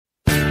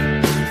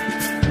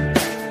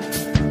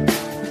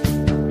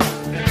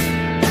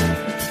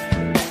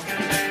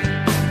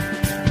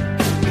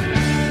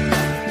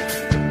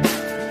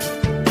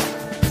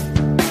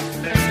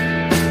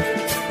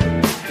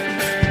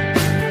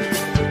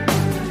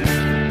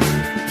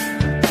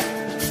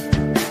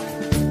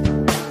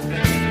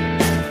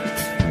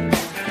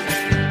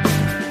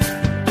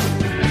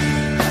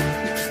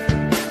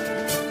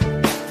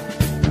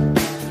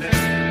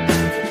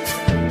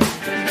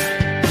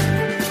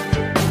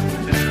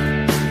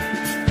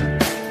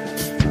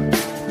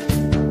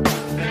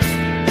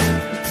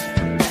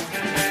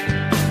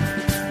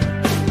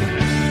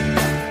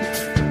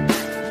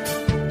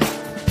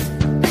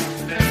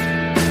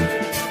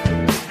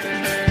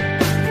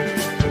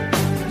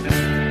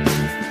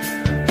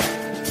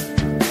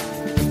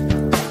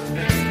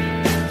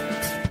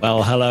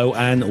Well, hello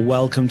and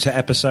welcome to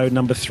episode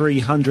number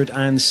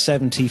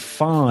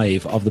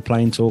 375 of the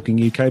Plain Talking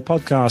UK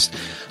podcast.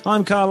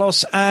 I'm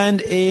Carlos, and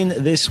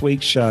in this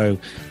week's show,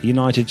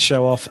 United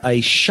show off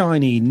a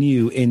shiny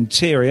new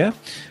interior.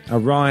 A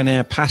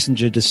Ryanair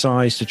passenger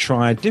decides to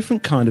try a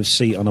different kind of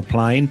seat on a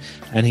plane,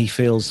 and he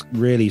feels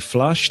really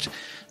flushed.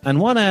 And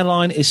one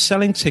airline is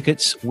selling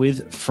tickets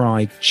with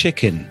fried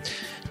chicken.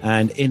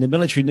 And in the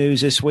military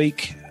news this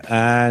week,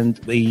 and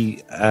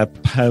the I'm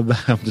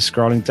just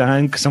scrolling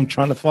down because I'm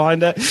trying to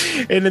find it.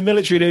 In the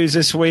military news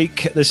this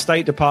week, the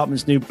State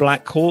Department's new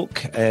Black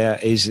Hawk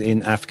is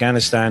in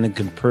Afghanistan and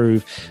can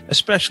prove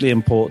especially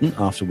important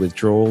after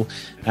withdrawal.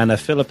 And a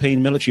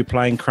Philippine military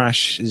plane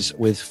crashes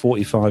with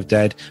 45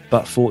 dead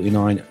but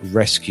 49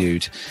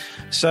 rescued.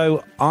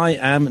 So I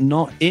am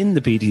not in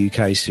the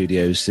BDUK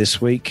studios this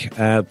week,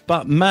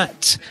 but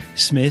Matt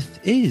Smith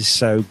is.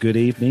 So good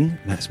evening,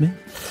 Matt Smith.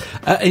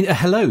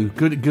 Hello.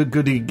 Good.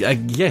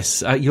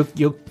 Yes,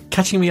 you're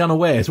catching me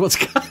unawares. What's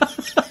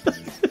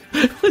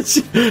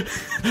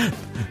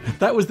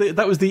that was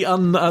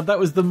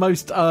the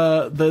most.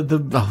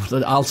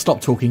 I'll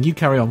stop talking. You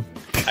carry on.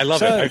 I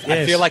love it.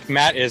 I feel like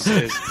Matt has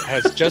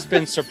just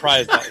been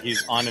surprised that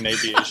he's on an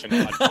aviation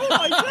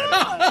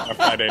podcast on a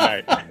Friday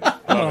night.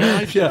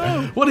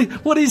 Yeah.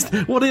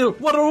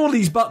 What are all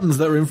these buttons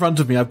that are in front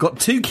of me? I've got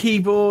two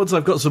keyboards.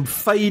 I've got some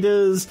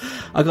faders.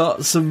 I've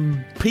got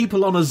some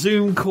people on a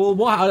Zoom call.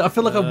 What? I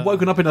feel like I've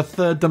woken up in a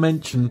third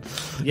dimension.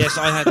 Yes,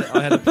 I had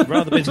a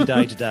rather busy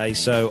day today,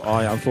 so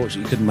I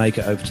unfortunately couldn't make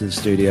it over to the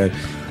studio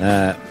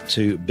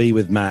to be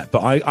with Matt.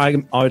 But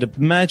I would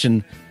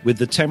imagine with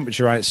the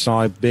temperature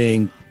outside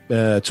being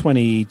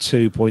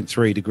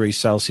 22.3 degrees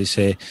Celsius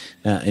here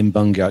in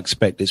Bungay, I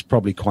expect it's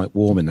probably quite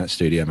warm in that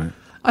studio, Matt.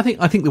 I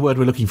think the word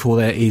we're looking for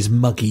there is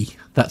muggy.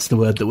 That's the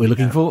word that we're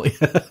looking for.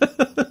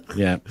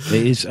 Yeah,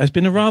 it is. It's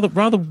been a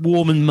rather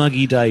warm and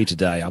muggy day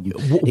today. I'm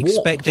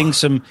expecting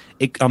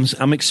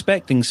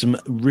some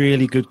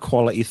really good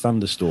quality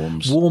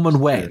thunderstorms. Warm and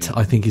wet,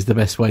 I think, is the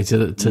best way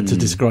to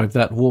describe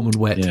that. Warm and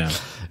wet, yeah,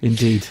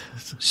 indeed.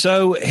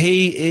 So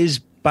he is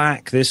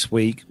back this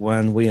week,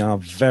 when we are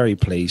very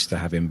pleased to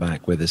have him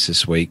back with us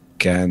this week,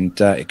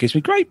 and it gives me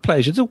great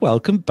pleasure to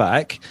welcome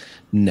back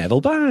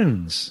Neville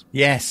Bounds.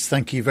 Yes,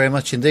 thank you very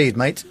much indeed,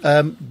 mate.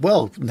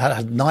 Well, had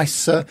a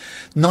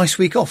nice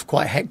week off,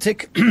 quite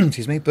hectic,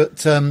 excuse me,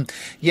 but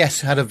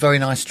yes, had a very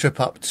nice trip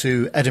up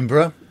to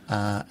Edinburgh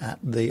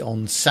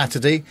on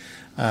Saturday,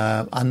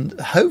 and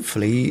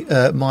hopefully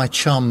my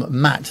chum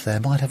Matt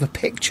there might have a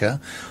picture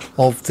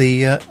of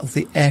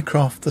the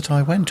aircraft that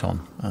I went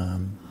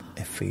on.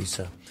 If he's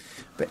a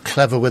bit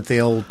clever with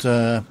the old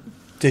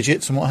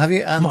digits and what have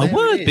you. And my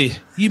word,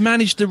 you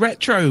managed the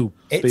retro.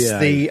 It's BA.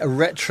 the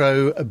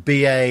retro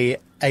BA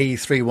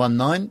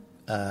A319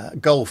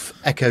 Golf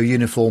Echo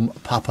Uniform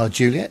Papa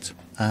Juliet.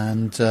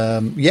 And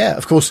yeah,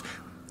 of course,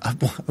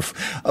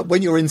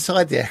 when you're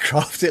inside the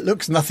aircraft, it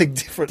looks nothing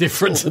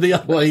different to the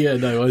other way. Yeah,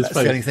 no, that's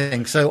the only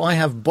thing. So I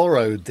have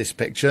borrowed this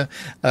picture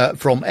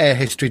from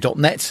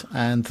airhistory.net,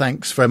 and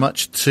thanks very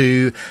much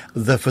to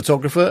the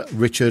photographer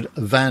Richard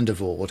van der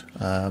Voorde.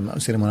 That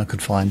was the only one I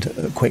could find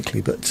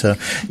quickly, but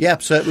yeah,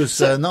 so it was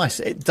nice.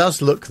 It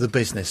does look the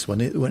business when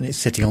it's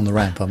sitting on the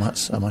ramp. I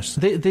must.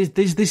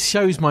 This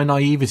shows my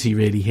naivety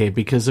really here,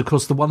 because of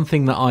course the one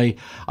thing that I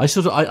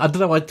don't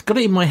know, I got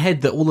it in my head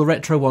that all the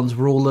retro ones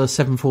were all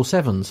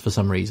 747s for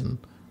some reason.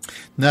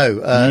 No,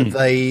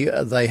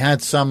 they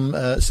had some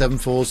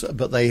 74s,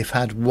 but they've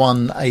had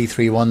one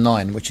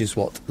A319, which is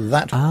what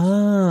that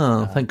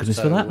was. Thank goodness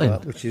for that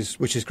then.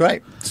 Which is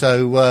great.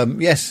 So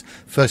yes,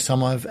 first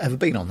time I've ever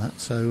been on that.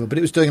 So, but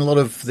it was doing a lot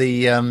of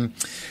the.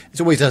 It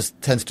always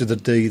tends to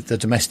do the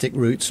domestic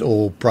routes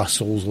or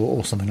Brussels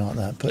or something like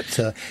that. But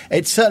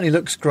it certainly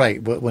looks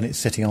great when it's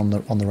sitting on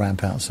the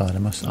ramp outside. I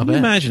must. Can you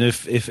imagine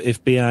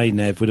if BA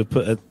Nev would have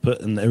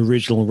put an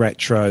original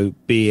retro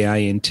BA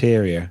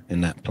interior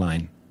in that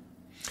plane?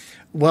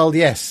 Well,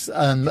 yes,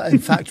 and in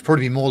fact,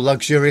 probably more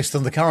luxurious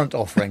than the current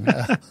offering,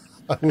 I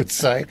would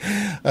say.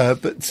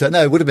 But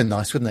no, it would have been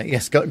nice, wouldn't it?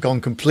 Yes,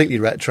 gone completely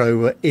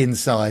retro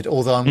inside.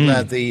 Although I'm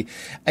glad the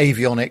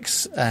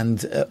avionics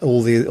and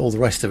all the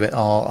rest of it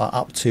are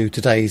up to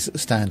today's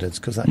standards,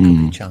 because that could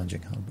be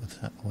challenging,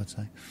 I would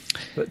say.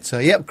 But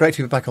yeah, great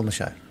to be back on the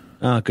show.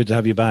 Good to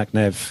have you back,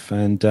 Nev,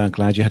 and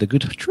glad you had a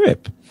good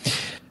trip.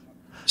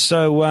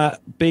 So,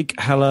 big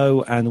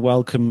hello and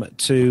welcome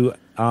to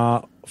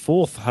our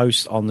fourth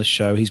host on the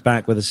show. He's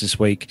back with us this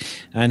week,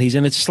 and he's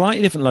in a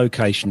slightly different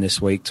location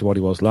this week to what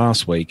he was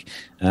last week.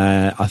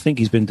 I think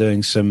he's been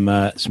doing some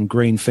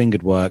green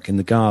fingered work in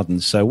the garden.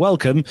 So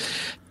welcome,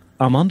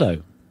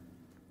 Armando.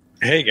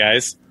 Hey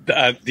guys,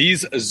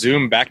 these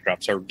Zoom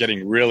backdrops are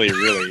getting really,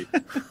 really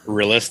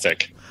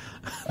realistic.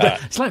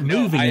 It's like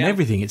moving and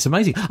everything. It's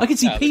amazing. I can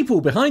see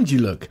people behind you.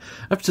 Look,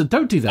 so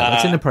don't do that.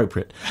 That's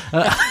inappropriate.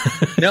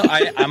 No,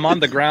 I'm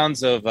on the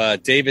grounds of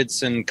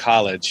Davidson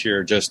College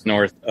here, just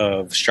north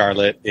of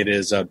Charlotte. It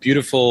is a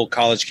beautiful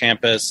college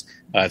campus.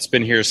 It's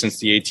been here since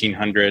the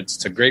 1800s.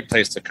 It's a great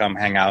place to come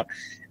hang out.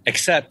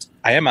 except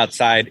I am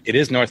outside. It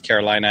is North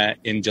Carolina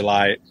in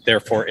July.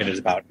 Therefore, it is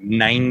about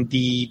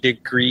 90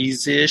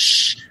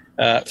 degrees-ish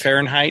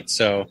Fahrenheit.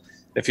 So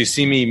if you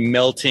see me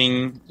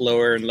melting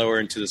lower and lower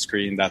into the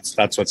screen, that's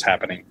what's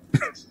happening.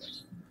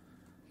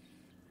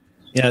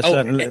 Yeah,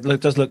 it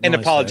does look and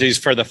nice, apologies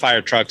for the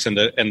fire trucks and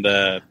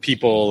the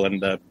people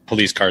and the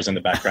police cars in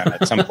the background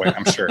at some point,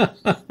 I'm sure.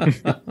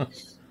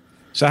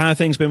 So how have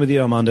things been with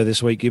you, Armando,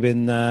 this week? You've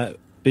been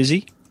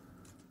busy?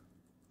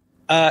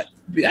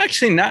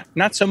 Actually,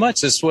 not so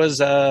much. This was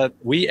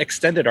we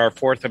extended our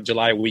 4th of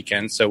July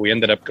weekend, so we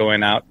ended up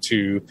going out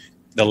to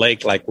the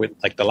lake like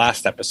the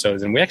last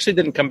episodes, and we actually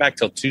didn't come back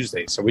till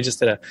Tuesday. So we just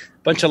did a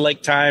bunch of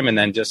lake time and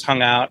then just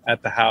hung out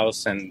at the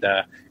house. And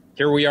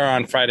here we are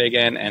on Friday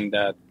again, and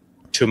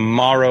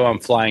tomorrow I'm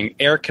flying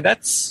Air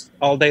Cadets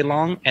all day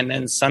long, and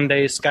then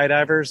Sunday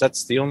skydivers.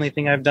 That's the only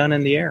thing I've done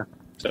in the air.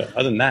 So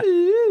other than that,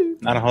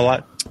 not a whole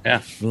lot.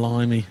 Yeah.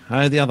 Blimey.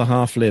 How the other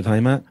half live, hey,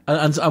 Matt?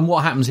 And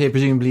what happens here,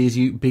 presumably, is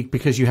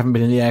because you haven't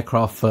been in the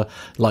aircraft for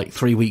like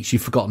 3 weeks,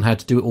 you've forgotten how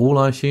to do it all,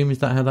 I assume? Is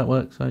that how that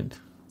works? Right?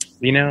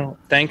 You know,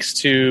 thanks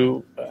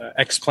to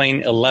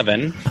X-Plane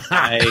 11,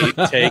 I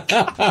take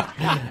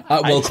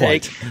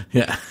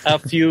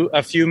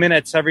a few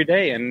minutes every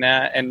day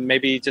and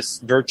maybe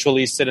just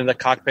virtually sit in the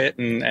cockpit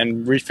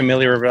and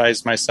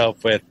refamiliarize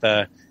myself with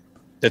the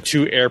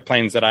 2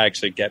 airplanes that I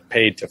actually get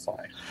paid to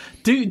fly.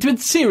 Do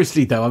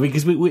seriously though, I mean,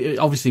 because we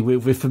obviously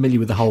we're familiar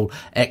with the whole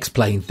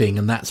X-plane thing,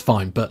 and that's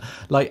fine. But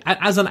like,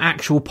 as an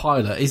actual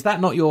pilot, is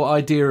that not your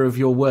idea of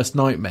your worst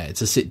nightmare,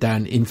 to sit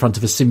down in front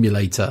of a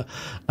simulator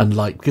and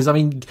like? Because I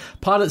mean,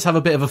 pilots have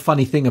a bit of a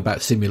funny thing about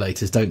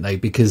simulators, don't they?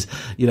 Because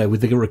with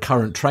the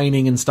recurrent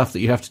training and stuff that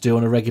you have to do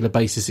on a regular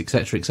basis,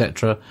 etc.,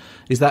 etc.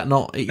 Is that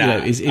not?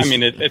 I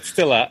mean, it's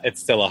still a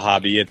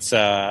hobby. It's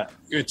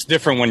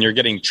different when you're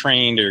getting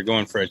trained or you're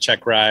going for a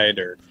check ride,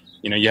 or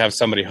you have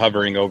somebody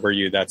hovering over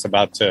you that's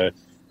about to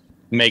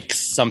make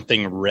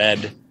something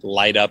red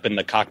light up in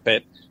the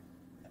cockpit.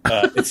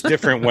 It's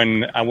different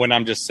when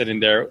I'm just sitting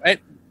there. I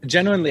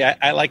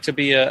like to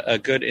be a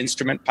good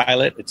instrument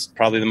pilot. It's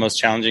probably the most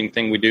challenging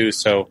thing we do.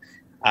 So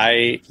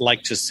I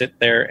like to sit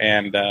there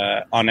and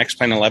on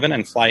X-Plane 11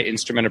 and fly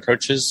instrument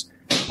approaches.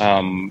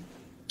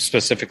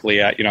 Specifically,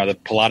 the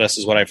Pilatus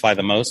is what I fly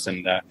the most,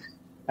 and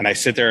I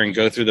sit there and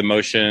go through the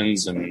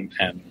motions and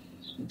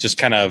just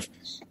kind of.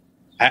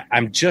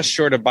 I'm just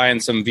short of buying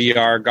some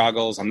VR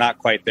goggles. I'm not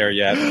quite there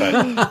yet,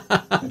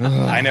 but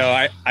I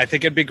know I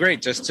think it'd be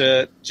great just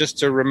to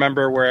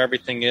remember where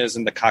everything is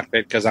in the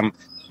cockpit, because I'm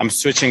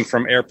switching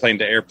from airplane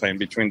to airplane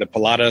between the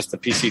Pilatus, the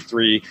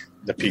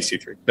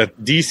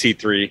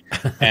DC-3,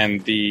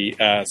 and the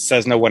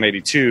Cessna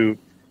 182.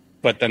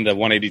 But then the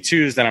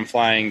 182s that I'm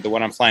flying, the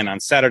one I'm flying on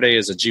Saturday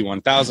is a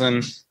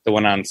G1000. The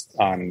one on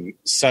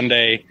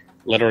Sunday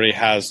literally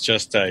has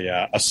just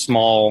a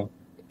small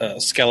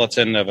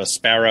skeleton of a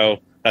Sparrow.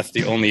 That's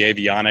the only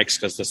avionics,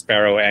 because the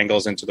Sparrow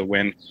angles into the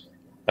wind.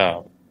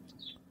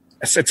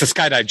 It's a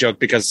skydive joke,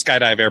 because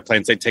skydive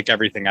airplanes, they take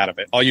everything out of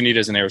it. All you need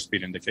is an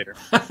airspeed indicator.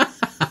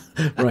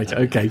 Right.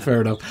 Okay. Fair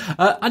enough.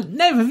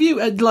 Nev, have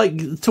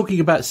you talking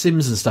about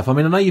sims and stuff? I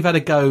mean, I know you've had a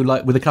go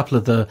with a couple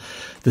of the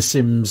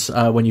sims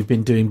when you've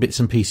been doing bits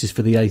and pieces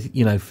for the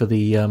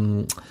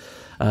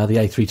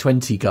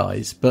A320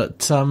 guys.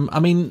 But I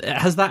mean,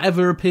 has that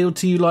ever appealed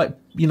to you, flight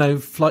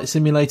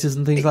simulators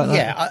and things like that?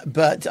 Yeah,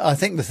 but I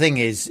think the thing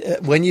is,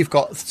 when you've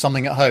got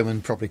something at home,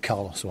 and probably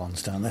Carlos will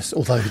understand this,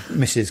 although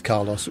Mrs.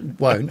 Carlos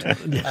won't,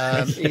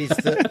 is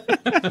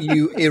that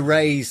you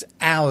erase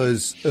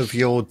hours of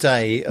your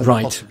day and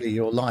possibly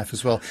your life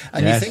as well.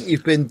 And you think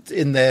you've been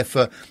in there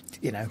for,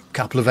 a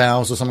couple of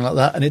hours or something like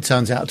that, and it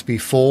turns out to be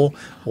 4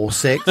 or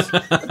 6.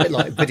 A bit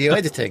like video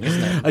editing,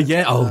 isn't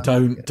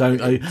it?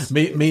 Don't.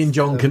 Me and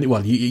John can.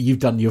 Well, you've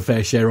done your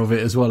fair share of it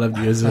as well,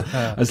 haven't you?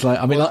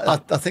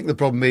 I think the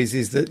problem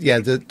is that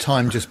the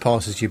time just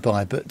passes you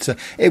by. But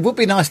it would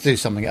be nice to do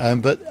something at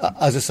home. But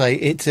as I say,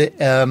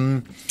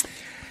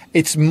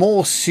 it's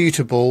more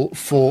suitable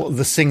for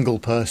the single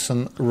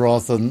person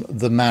rather than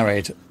the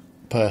married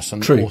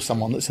person. True. Or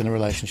someone that's in a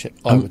relationship,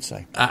 I would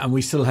say. And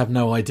we still have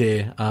no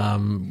idea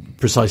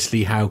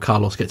precisely how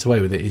Carlos gets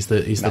away with it. Is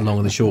the long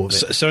and the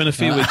short of it. So in a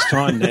few weeks'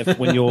 time, Nev,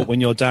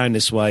 when you're down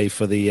this way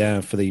for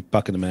the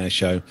Buckingham Air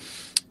show,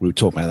 we'll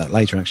talk about that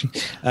later. Actually,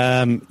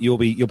 you'll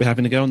be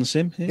having to go on the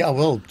sim. Yeah,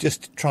 well,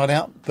 just try it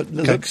out. But it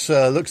looks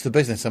the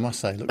business, I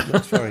must say.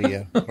 Looks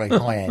very very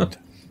high end.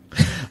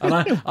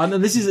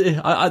 And this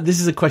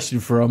is a question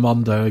for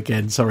Armando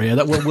again. Sorry,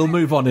 we'll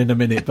move on in a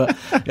minute. But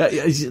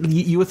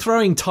you were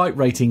throwing type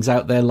ratings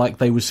out there like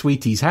they were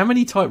sweeties. How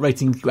many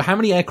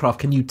aircraft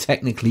can you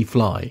technically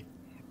fly?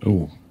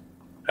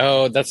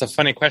 Oh, that's a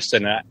funny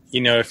question.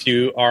 If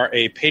you are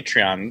a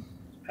Patreon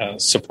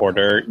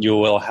supporter, you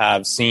will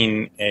have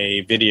seen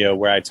a video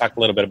where I talk a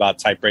little bit about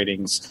type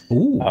ratings.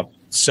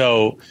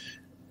 So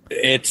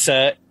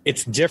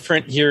it's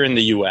different here in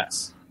the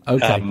U.S.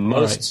 Okay,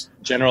 most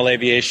general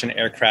aviation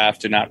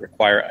aircraft do not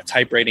require a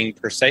type rating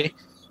per se.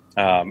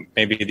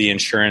 maybe the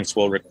insurance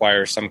will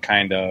require some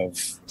kind of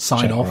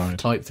sign-off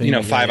type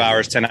thing. 5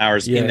 hours, 10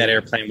 hours in that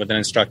airplane with an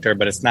instructor,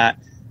 but it's not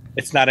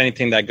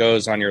anything that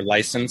goes on your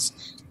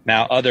license.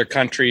 Now, other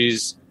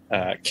countries,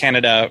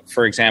 Canada,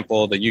 for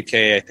example, the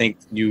UK, I think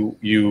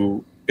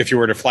you if you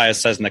were to fly a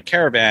Cessna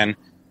Caravan,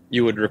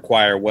 you would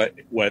require what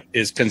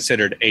is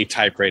considered a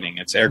type rating.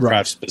 It's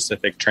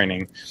aircraft-specific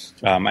training.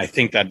 I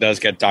think that does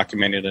get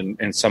documented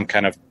in some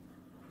kind of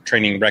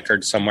training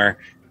record somewhere.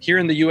 Here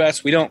in the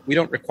U.S., we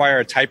don't require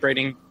a type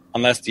rating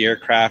unless the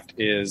aircraft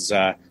is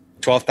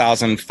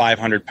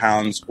 12,500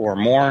 pounds or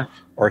more,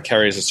 or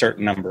carries a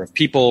certain number of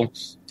people.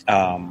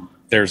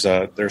 There's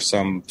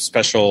some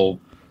special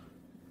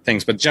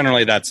things, but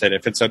generally that's it.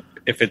 If it's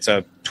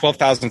a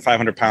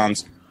 12,500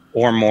 pounds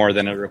or more,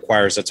 then it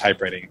requires a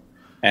type rating.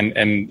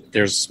 And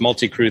there's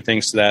multi-crew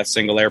things to that,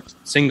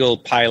 single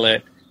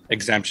pilot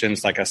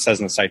exemptions, like a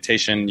Cessna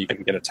Citation. You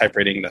can get a type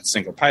rating that's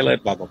single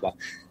pilot, blah, blah, blah.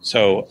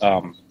 So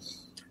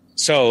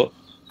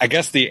I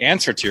guess the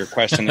answer to your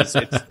question is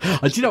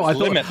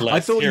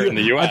limitless here in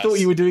the US. I thought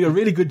you were doing a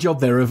really good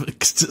job there of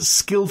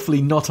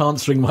skillfully not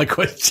answering my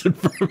question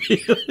for me.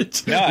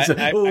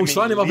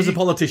 Sign him up as a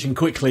politician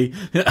quickly.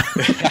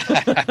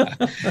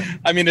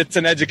 I mean, it's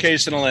an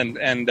educational and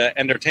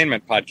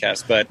entertainment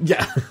podcast, but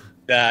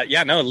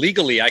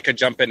legally I could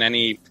jump in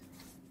any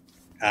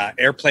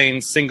airplane,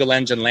 single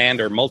engine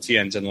land or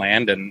multi-engine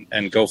land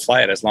and go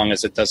fly it, as long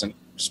as it doesn't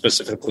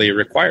specifically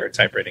require a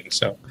type rating.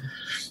 So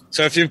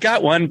if you've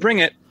got one, bring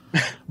it.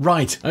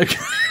 Right. Okay.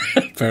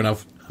 Fair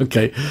enough.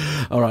 Okay.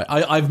 All right.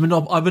 I've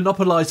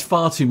monopolized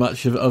far too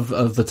much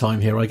of the time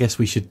here. I guess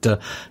we should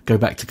go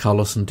back to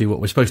Carlos and do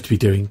what we're supposed to be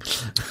doing.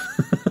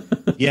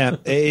 Yeah,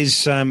 it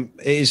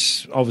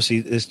is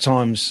obviously there's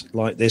times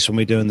like this when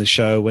we're doing the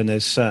show when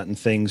there's certain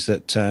things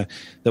that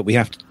we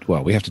have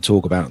to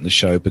talk about in the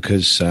show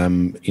because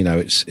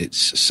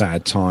it's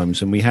sad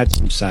times, and we had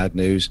some sad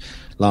news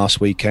last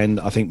weekend.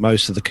 I think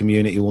most of the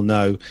community will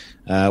know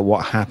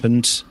what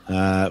happened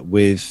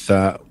with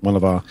one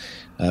of our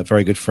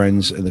very good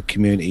friends in the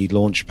community,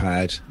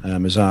 Launchpad,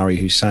 Mazzari,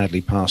 who sadly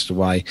passed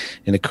away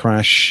in a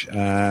crash.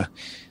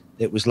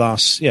 It was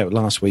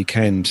last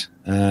weekend,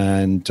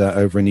 and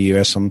over in the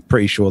US, I'm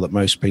pretty sure that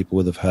most people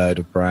would have heard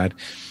of Brad,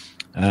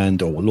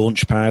 or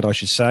Launchpad, I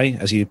should say,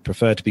 as he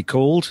preferred to be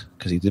called,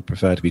 because he did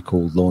prefer to be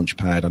called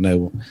Launchpad. I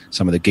know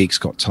some of the geeks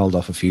got told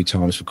off a few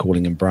times for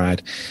calling him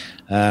Brad,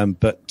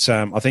 but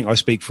I think I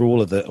speak for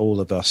all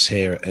of us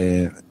here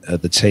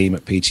at the team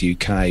at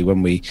PTUK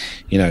when we,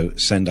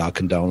 send our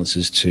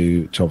condolences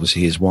to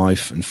obviously his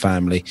wife and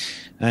family,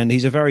 and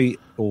he's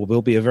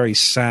will be a very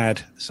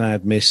sad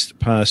missed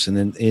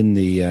person in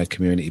the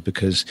community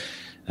because.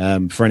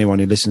 For anyone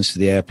who listens to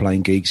the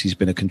Airplane Geeks, he's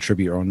been a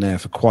contributor on there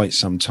for quite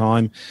some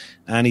time,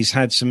 and he's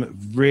had some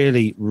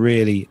really,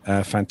 really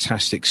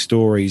fantastic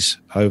stories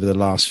over the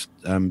last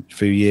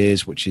few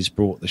years, which has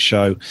brought the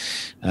show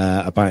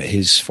about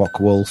his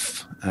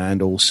Focke-Wulf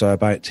and also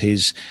about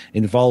his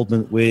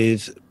involvement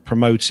with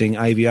promoting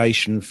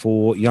aviation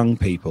for young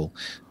people,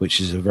 which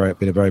has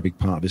been a very big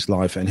part of his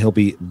life, and he'll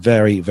be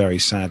very, very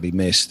sadly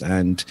missed.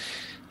 And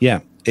yeah,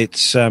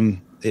 it's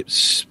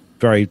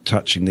very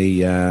touching,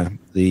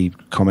 the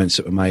comments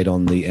that were made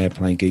on the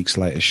Airplane Geeks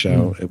latest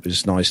show. It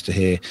was nice to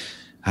hear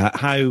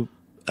how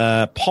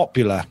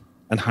popular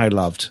and how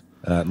loved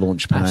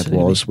Launchpad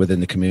was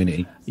within the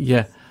community.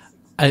 Yeah.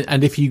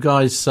 And if you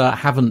guys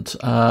haven't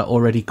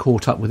already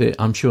caught up with it,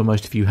 I'm sure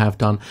most of you have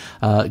done,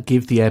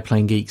 give the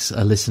Airplane Geeks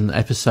a listen.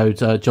 Episode,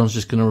 John's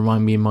just going to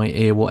remind me in my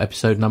ear what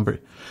episode number,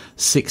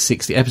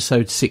 660,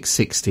 episode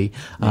 660.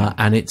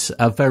 And it's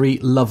a very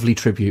lovely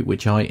tribute,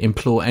 which I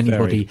implore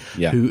anybody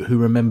who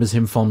remembers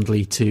him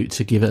fondly to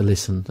give it a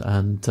listen.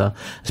 And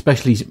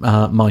especially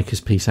Micah's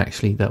piece,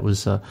 actually, that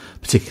was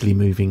particularly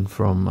moving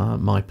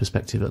from my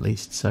perspective, at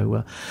least.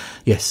 So,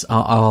 yes,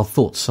 our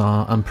thoughts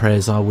and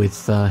prayers are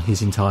with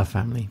his entire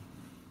family.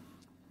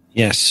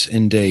 Yes,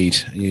 indeed.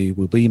 You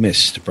will be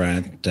missed,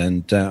 Brad.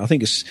 And I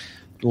think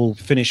we'll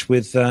finish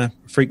with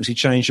frequency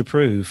change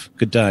approve.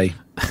 Good day.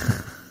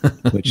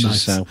 Which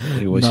is how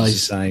he always used to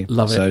say.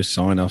 Love it. So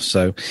sign off.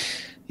 So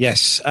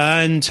yes,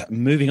 and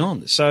moving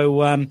on. So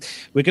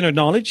we're going to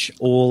acknowledge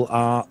all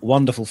our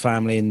wonderful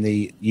family in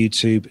the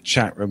YouTube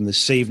chat room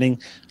this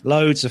evening.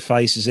 Loads of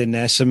faces in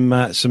there.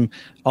 Some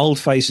old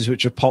faces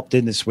which have popped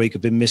in this week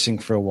have been missing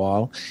for a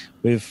while.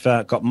 We've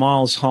got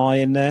Miles High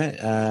in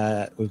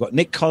there. We've got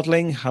Nick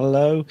Codling.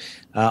 Hello.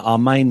 Our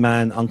main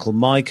man, Uncle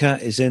Micah,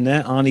 is in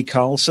there. Arnie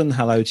Carlson.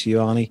 Hello to you,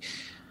 Arnie.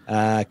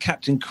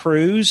 Captain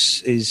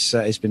Cruz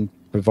has been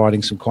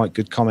providing some quite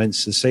good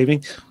comments this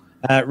evening.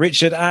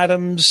 Richard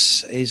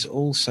Adams is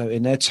also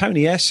in there.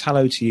 Tony S.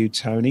 Hello to you,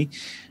 Tony.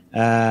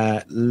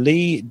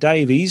 Lee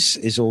Davies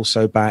is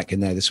also back in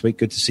there this week.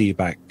 Good to see you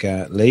back,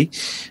 Lee.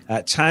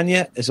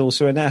 Tanya is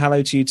also in there.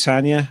 Hello to you,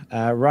 Tanya.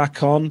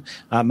 Rakon.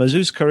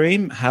 Mazouz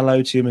Kareem.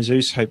 Hello to you,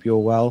 Mazouz. Hope you're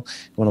well.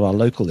 One of our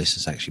local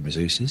listeners, actually,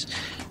 Mazouz is.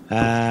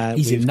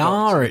 He's in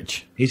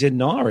Norwich. He's in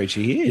Norwich.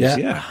 He is,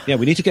 yeah.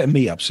 We need to get a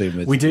meet up soon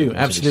with We do,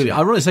 absolutely.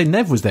 I want to say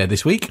Nev was there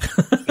this week.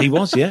 He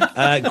was,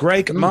 yeah.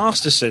 Greg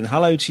Masterson,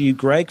 hello to you,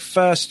 Greg.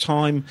 First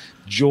time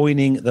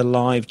joining the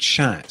live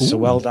chat. So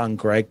well done,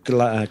 Greg.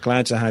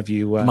 Glad to have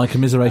you. My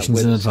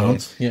commiserations in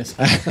advance. Yes.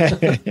 Just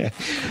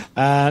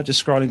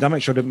scrolling down,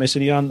 make sure I didn't miss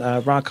anyone.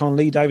 Rakon,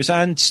 Lee Davis,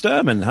 and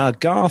Sturman.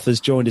 Garth has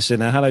joined us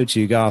in there. Hello to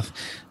you, Garth.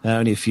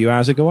 Only a few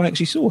hours ago, I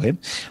actually saw him.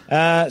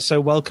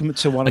 So welcome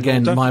to one again.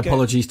 And all. My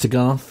apologies to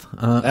Garth.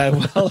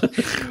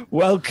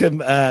 Welcome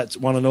to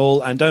one and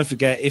all, and don't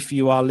forget, if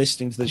you are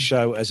listening to the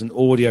show as an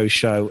audio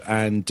show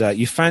and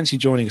you fancy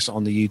joining us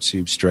on the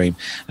YouTube stream,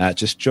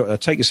 just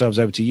take yourselves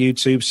over to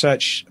YouTube,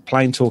 search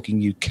Plain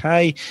Talking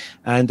UK,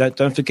 and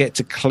don't forget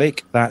to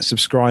click that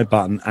subscribe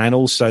button and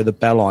also the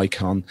bell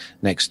icon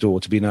next door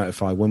to be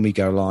notified when we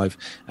go live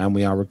and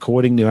we are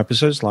recording new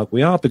episodes like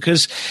we are,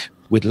 because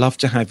we'd love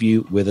to have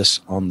you with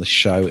us on the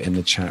show in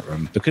the chat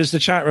room, because the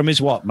chat room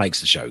is what makes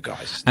the show,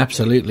 guys.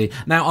 Absolutely.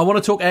 Now, I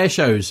want to talk air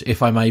shows,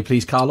 if I may,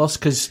 please, Carlos,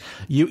 because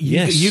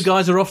you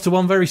guys are off to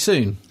one very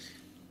soon.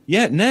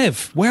 Yeah,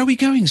 Nev, where are we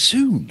going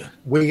soon?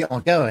 We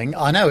are going.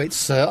 I know,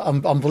 it's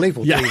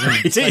unbelievable. Yeah,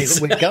 it is.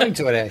 is. We're going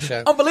to an air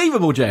show.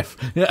 Unbelievable, Jeff.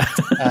 Yeah.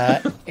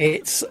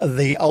 It's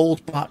the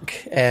Old Buck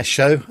Air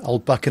Show,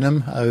 Old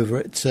Buckingham, over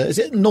at, is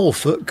it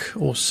Norfolk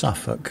or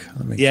Suffolk?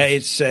 Yeah,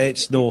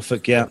 it's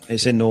Norfolk, yeah.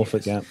 It's in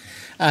Norfolk, yeah.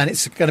 And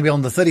it's going to be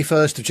on the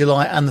 31st of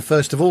July and the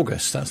 1st of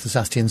August. That's the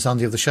Saturday and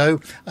Sunday of the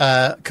show.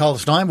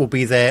 Carlos and I will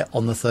be there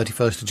on the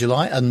 31st of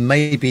July, and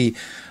maybe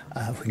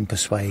if we can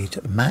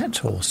persuade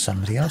Matt or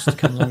somebody else to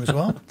come along as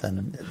well,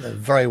 then they're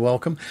very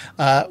welcome.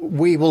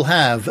 We will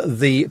have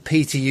the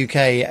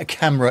PTUK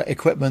camera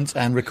equipment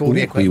and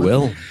recording equipment. We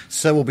will.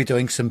 So we'll be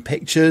doing some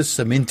pictures,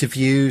 some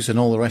interviews and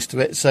all the rest of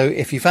it. So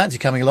if you fancy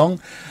coming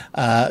along,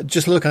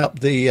 just look up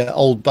the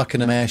Old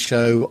Buckingham Air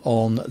Show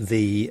on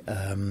the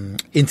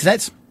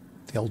internet,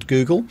 the old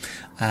Google,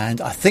 and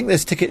I think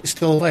there's tickets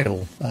still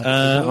available.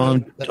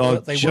 I'm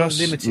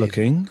just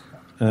looking.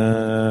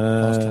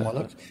 Last time I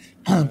looked.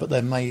 But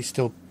there may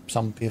still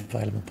some be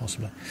available,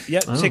 possibly.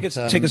 Yeah, tickets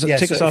are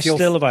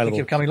still available. If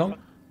you're coming along,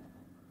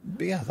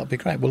 yeah, that'd be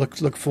great. We'll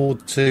look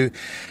forward to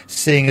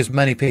seeing as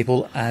many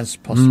people as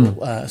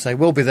possible. So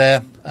we'll be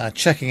there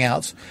checking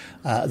out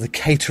the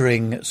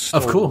catering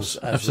stalls. Of course,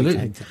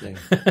 absolutely.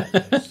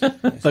 Yes.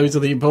 Those are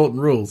the important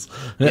rules.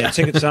 Yeah,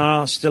 tickets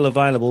are still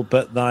available,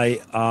 but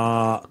they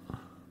are.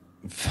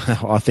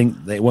 I think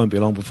it won't be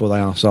long before they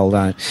are sold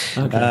out.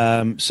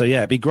 Okay. So yeah,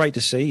 it'd be great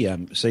to see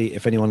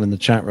if anyone in the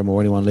chat room or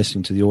anyone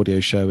listening to the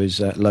audio show is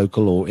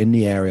local or in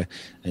the area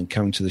and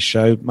coming to the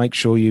show. Make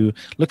sure you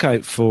look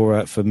out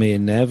for me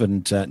and Nev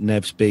and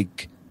Nev's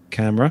big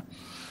camera,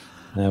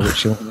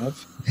 which you'll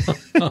have.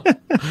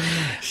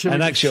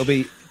 And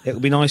actually, it'll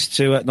be nice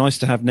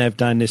to have Nev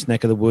down this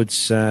neck of the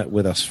woods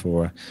with us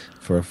for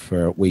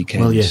a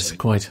weekend. Well, yes,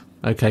 quite.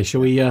 Okay, shall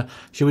we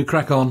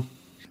crack on?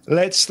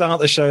 Let's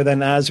start the show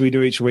then, as we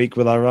do each week,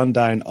 with our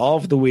rundown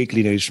of the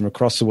weekly news from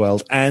across the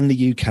world and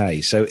the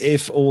UK. So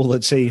if all the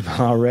team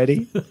are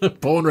ready.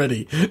 Born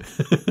ready.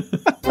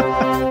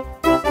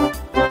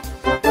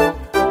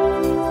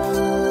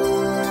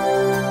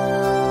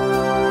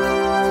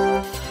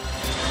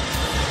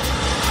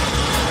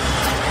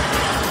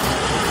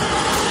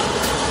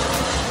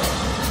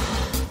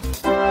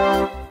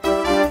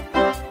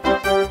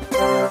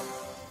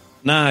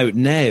 Now,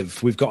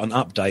 Nev, we've got an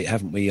update,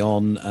 haven't we,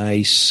 on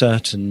a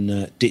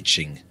certain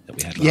ditching that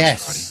we had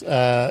last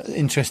Friday. Yes,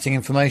 interesting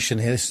information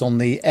here. This is on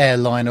the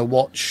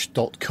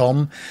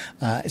airlinerwatch.com.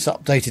 It's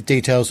updated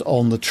details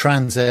on the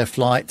Transair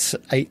flight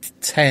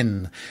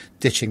 810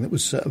 ditching that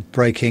was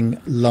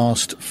breaking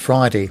last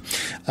Friday.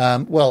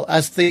 Well,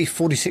 as the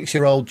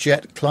 46-year-old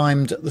jet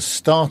climbed at the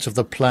start of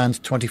the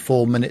planned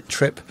 24-minute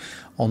trip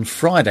on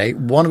Friday,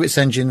 one of its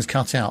engines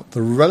cut out.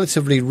 The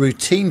relatively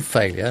routine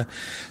failure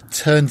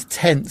turned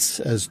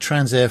tense as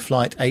Transair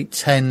Flight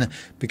 810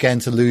 began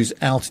to lose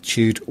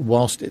altitude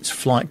whilst its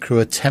flight crew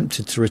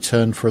attempted to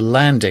return for a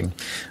landing,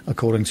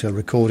 according to a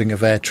recording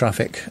of air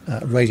traffic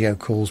radio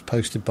calls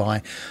posted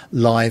by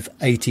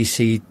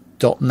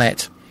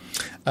liveatc.net.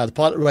 The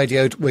pilot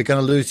radioed, "We're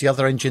going to lose the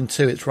other engine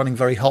too. It's running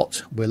very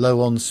hot. We're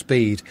low on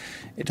speed.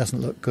 It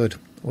doesn't look good."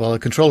 Well, a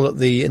controller at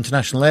the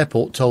international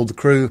airport told the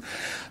crew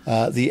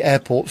the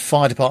airport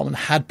fire department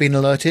had been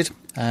alerted,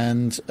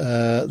 and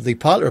the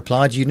pilot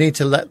replied, "You need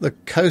to let the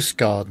Coast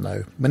Guard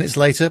know." Minutes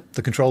later,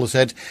 the controller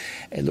said,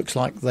 "It looks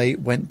like they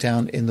went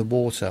down in the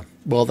water."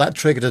 Well, that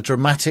triggered a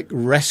dramatic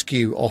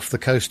rescue off the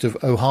coast of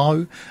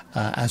Oahu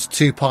as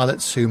two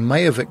pilots who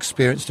may have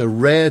experienced a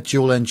rare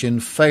dual-engine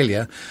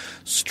failure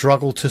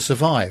struggled to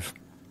survive.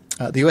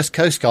 The US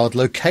Coast Guard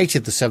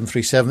located the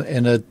 737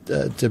 in a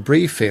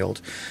debris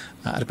field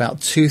at about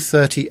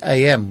 2:30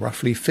 a.m.,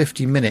 roughly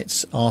 50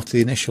 minutes after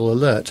the initial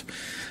alert.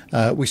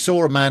 We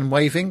saw a man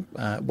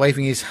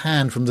waving his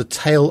hand from the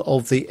tail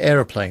of the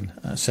aeroplane,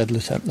 said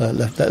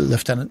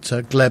Lieutenant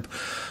Gleb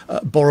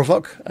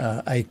Borovok,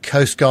 a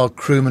Coast Guard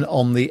crewman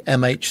on the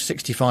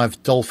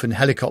MH-65 Dolphin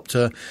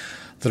helicopter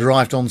that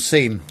arrived on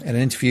scene in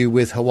an interview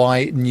with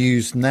Hawaii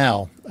News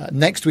Now.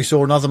 Next, we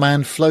saw another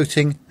man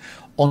floating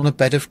on a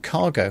bed of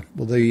cargo.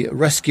 Well, the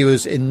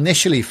rescuers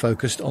initially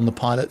focused on the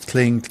pilot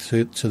clinging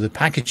to the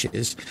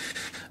packages,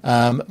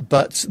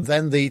 but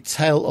then the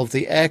tail of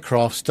the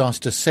aircraft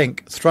started to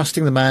sink,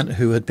 thrusting the man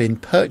who had been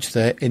perched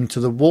there into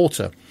the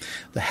water.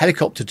 The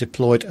helicopter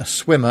deployed a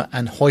swimmer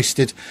and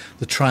hoisted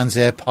the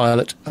Transair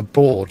pilot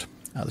aboard.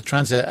 The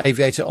Transair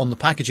aviator on the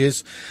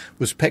packages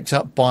was picked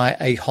up by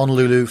a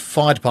Honolulu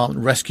Fire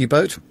Department rescue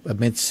boat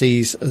amid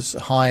seas as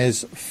high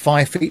as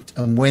 5 feet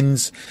and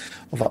winds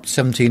of up to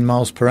 17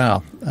 miles per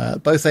hour.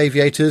 Both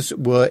aviators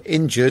were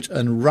injured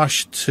and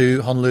rushed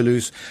to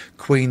Honolulu's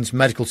Queen's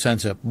Medical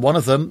Center. One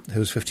of them, who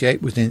was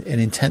 58, was in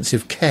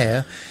intensive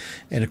care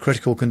in a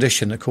critical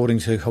condition, according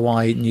to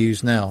Hawaii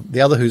News Now. The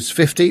other, who's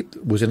 50,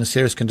 was in a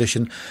serious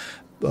condition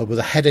with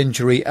a head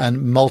injury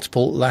and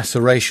multiple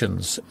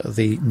lacerations,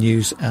 the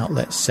news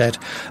outlet said.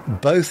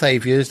 Both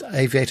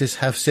aviators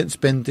have since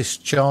been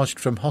discharged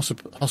from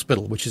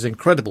hospital, which is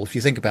incredible if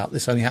you think about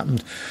this. Only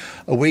happened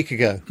a week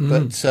ago.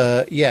 But,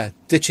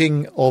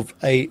 ditching of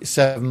a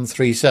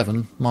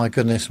 737, my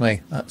goodness me,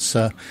 that's...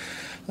 to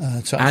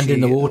and in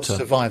the water,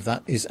 survive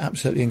that is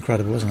absolutely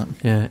incredible,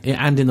 isn't it?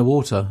 Yeah, and in the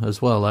water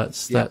as well.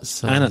 That's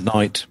and at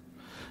night.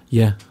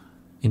 Yeah,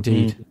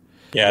 indeed.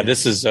 Yeah,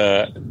 this is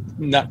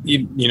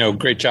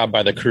great job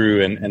by the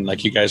crew, and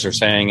like you guys are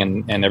saying,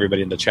 and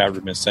everybody in the chat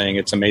room is saying,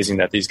 it's amazing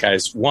that these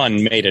guys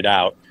made it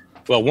out.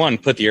 Well,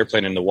 put the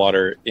airplane in the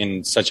water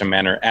in such a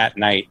manner at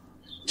night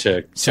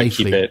to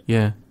Safely, keep it,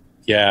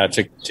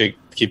 to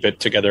keep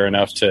it together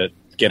enough to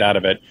get out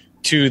of it.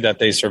 2, that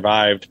they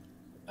survived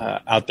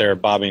out there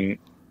bobbing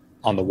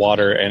on the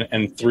water,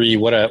 and 3,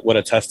 what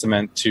a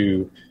testament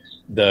to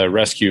the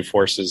rescue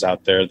forces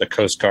out there, the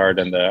Coast Guard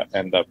and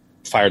the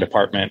fire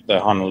department, the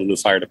Honolulu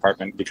Fire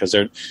Department, because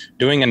they're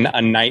doing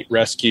a night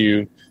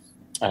rescue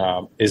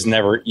is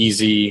never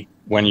easy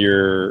when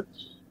you're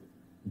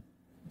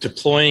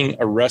deploying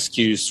a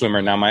rescue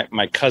swimmer. Now,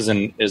 my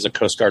cousin is a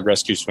Coast Guard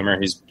rescue swimmer.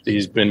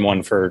 He's been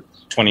one for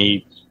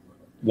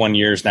 21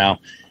 years now,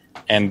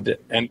 and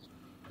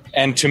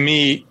to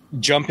me,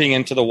 jumping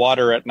into the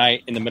water at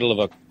night in the middle of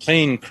a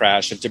plane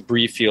crash, a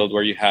debris field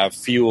where you have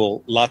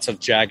fuel, lots of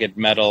jagged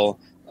metal,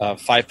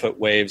 5-foot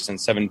waves and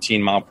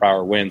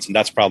 17-mile-per-hour winds, and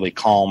that's probably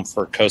calm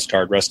for Coast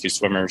Guard rescue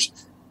swimmers.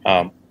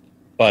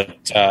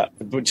 But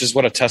just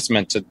what a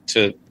testament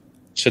to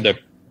the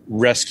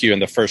rescue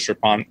and the first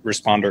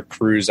responder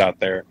crews out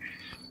there.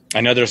 I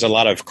know there's a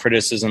lot of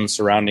criticism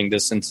surrounding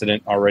this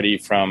incident already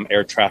from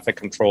air traffic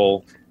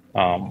control.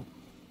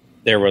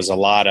 There was a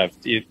lot of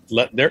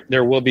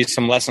there will be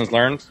some lessons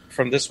learned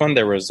from this one.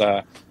 There was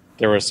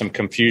some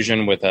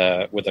confusion with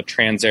a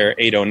Transair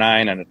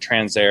 809 and a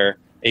Transair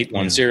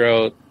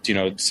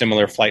 810,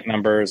 similar flight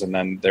numbers. And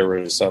then there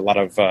was a lot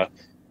of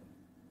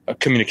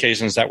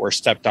communications that were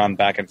stepped on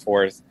back and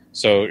forth.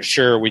 So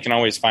sure, we can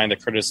always find the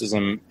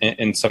criticism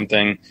in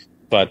something,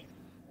 but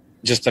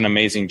just an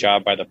amazing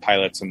job by the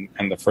pilots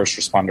and the first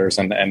responders,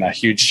 and a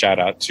huge shout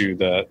out to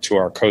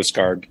our Coast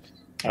Guard,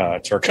 to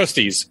our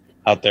coasties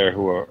out there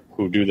who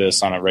do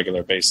this on a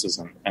regular basis,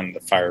 and the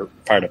fire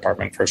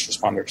department, first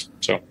responders.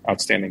 So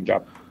outstanding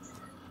job.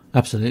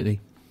 Absolutely.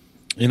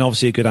 And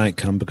obviously a good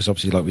outcome, because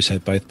obviously, like we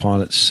said, both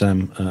pilots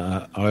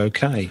are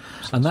okay.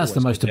 So and that's the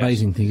most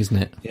amazing thing, isn't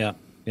it?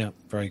 Yeah,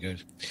 very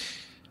good.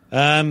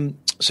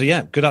 So,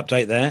 good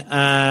update there.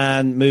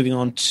 And moving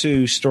on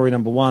to story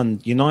number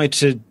 1,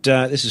 United,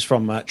 this is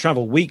from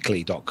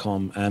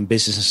travelweekly.com and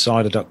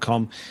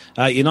businessinsider.com.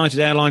 United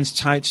Airlines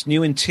touts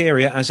new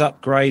interior as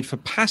upgrade for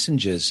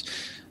passengers.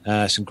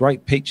 Some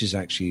great pictures,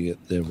 actually,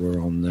 that were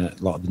on a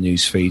lot of the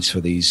news feeds for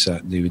these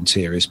new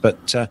interiors.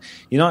 But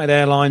United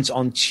Airlines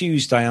on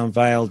Tuesday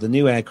unveiled the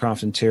new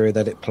aircraft interior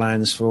that it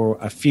plans for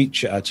to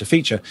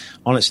feature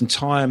on its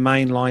entire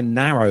mainline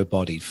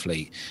narrow-bodied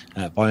fleet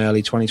by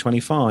early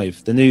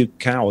 2025. The new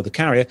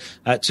carrier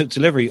took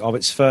delivery of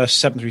its first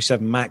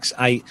 737 MAX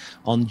 8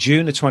 on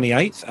June the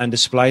 28th and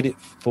displayed it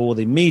for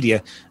the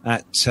media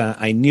at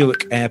a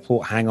Newark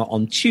airport hangar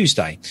on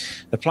Tuesday.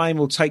 The plane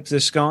will take to the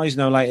skies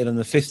no later than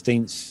the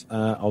 15th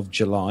of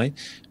July,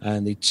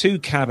 and the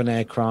 2-cabin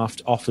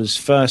aircraft offers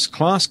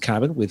first-class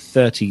cabin with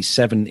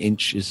 37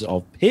 inches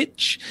of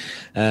pitch.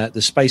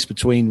 The space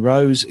between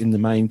rows in the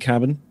main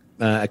cabin.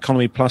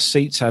 Economy Plus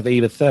seats have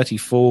either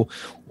 34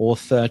 or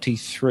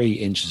 33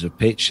 inches of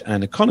pitch,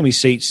 and economy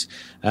seats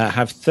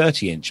have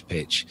 30-inch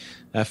pitch.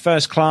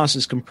 First class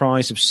is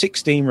comprised of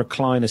 16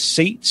 recliner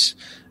seats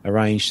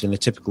arranged in a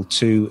typical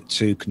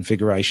 2-2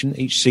 configuration.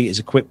 Each seat is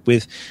equipped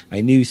with a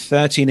new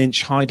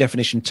 13-inch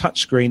high-definition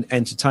touchscreen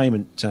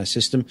entertainment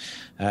system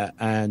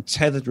and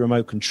tethered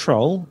remote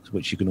control,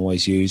 which you can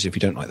always use if you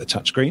don't like the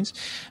touchscreens,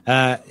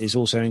 is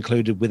also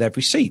included with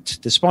every seat.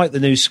 Despite the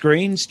new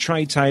screens,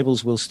 tray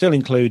tables will still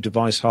include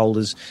device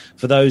holders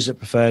for those that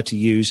prefer to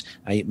use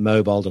a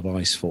mobile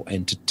device for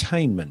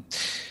entertainment.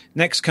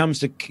 Next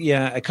comes the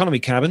economy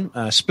cabin,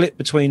 split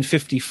between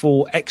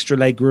 54 extra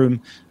legroom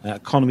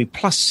economy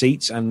plus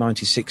seats and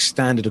 96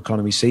 standard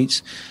economy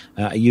seats.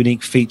 A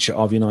unique feature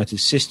of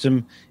United's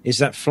system is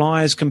that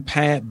flyers can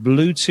pair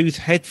Bluetooth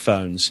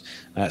headphones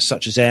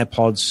such as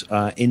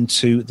AirPods,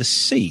 into the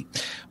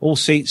seat. All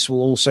seats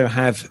will also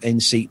have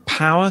in-seat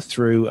power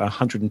through a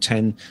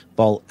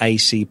 110-volt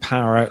AC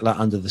power outlet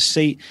under the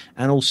seat,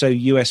 and also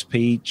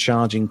USB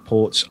charging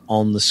ports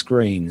on the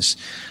screens.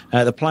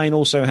 The plane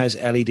also has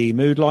LED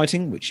mood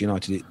lighting, which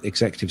United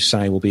executives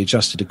say will be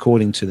adjusted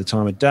according to the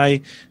time of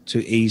day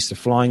to ease the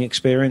flying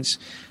experience.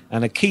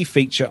 And a key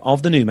feature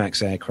of the new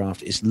MAX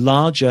aircraft is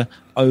larger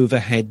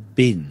overhead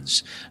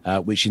bins,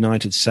 which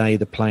United say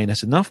the plane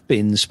has enough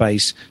bin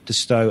space to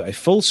stow a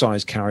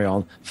full-size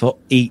carry-on for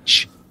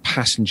each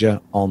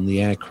passenger on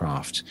the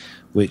aircraft,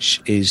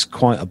 which is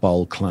quite a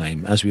bold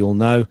claim. As we all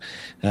know,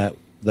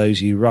 those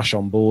of you rush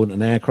on board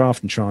an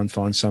aircraft and try and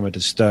find somewhere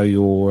to stow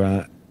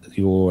your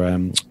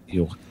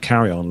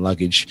carry-on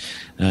luggage,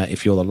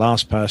 if you're the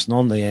last person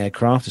on the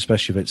aircraft,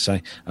 especially if it's a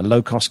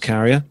low-cost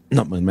carrier,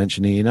 not going to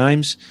mention any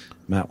names,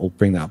 Matt will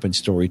bring that up in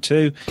story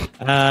 2,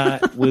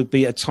 will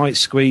be a tight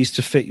squeeze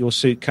to fit your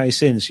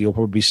suitcase in. So you'll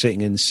probably be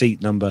sitting in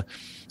seat number,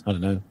 I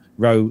don't know,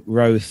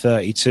 row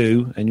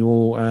 32, and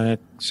your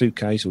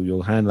suitcase or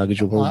your hand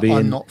luggage will probably be in.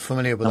 I'm not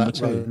familiar with that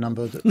row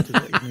number.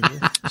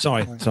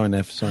 Sorry,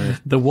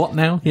 Nev. The what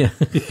now? Yeah.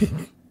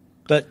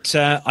 But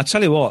I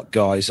tell you what,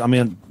 guys. I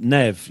mean,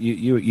 Nev,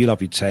 you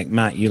love your tech.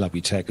 Matt, you love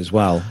your tech as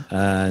well.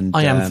 And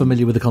I am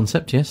familiar with the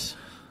concept. Yes.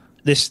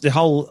 The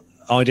whole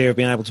idea of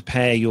being able to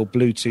pair your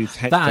Bluetooth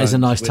headphones. That is a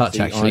nice touch,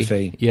 actually.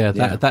 iFi. Yeah,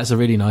 that's a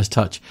really nice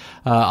touch.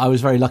 I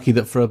was very lucky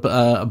that for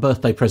a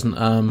birthday present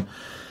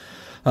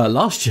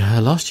last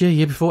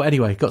year, before.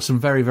 Anyway, got some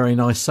very, very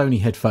nice Sony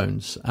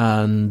headphones,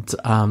 and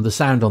the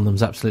sound on them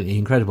is absolutely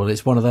incredible.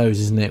 It's one of those,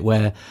 isn't it,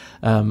 where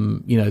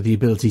the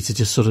ability to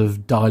just sort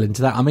of dial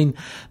into that. I mean,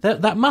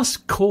 that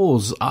must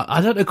cause.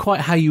 I don't know quite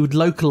how you would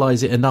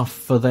localize it enough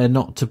for there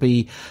not to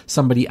be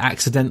somebody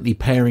accidentally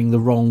pairing the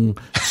wrong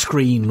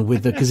screen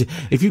with the. Because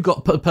if you've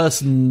got a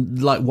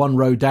person like one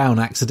row down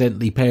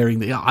accidentally pairing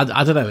the,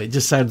 I don't know. It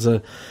just sounds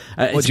what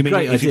do you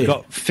mean? If you've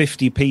got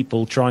 50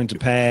 people trying to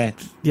pair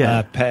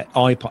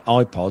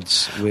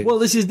iPods with... Well,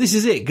 this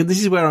is it.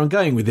 This is where I'm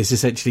going with this,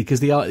 essentially,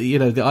 because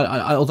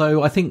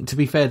although I think, to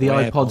be fair, the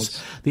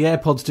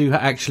AirPods do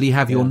actually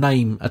have your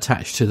name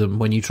attached to them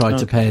when you try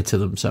to pair to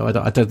them, so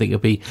I don't think it'll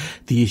be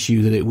the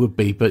issue that it would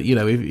be. But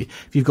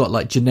if you've got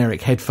like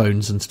generic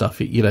headphones and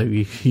stuff,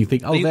 you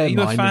think, oh, they're mine.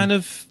 Are you a fan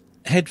of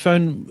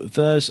headphone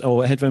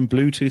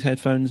Bluetooth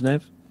headphones,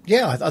 Nev?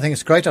 Yeah, I think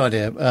it's a great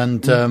idea,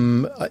 and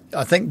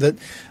I think that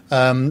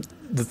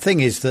the thing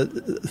is that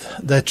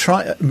they're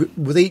trying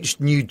with each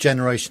new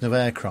generation of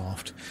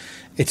aircraft.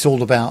 It's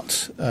all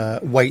about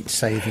weight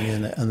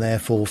saving and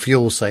therefore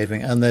fuel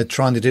saving, and they're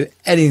trying to do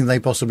anything they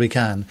possibly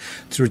can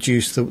to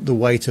reduce the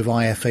weight of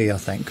IFE, I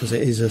think, because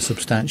it is a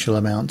substantial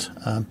amount.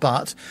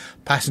 But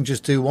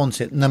passengers do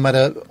want it, no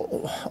matter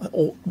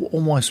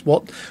almost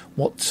what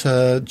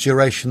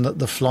duration that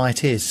the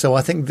flight is. So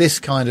I think this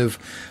kind of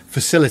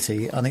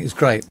facility, I think, is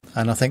great,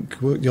 and I think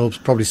you'll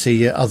probably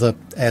see other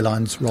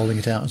airlines rolling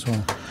it out as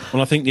well.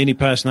 Well, I think the only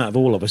person out of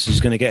all of us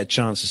who's going to get a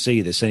chance to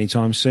see this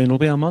anytime soon will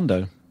be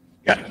Armando.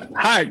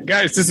 Hi,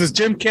 guys. This is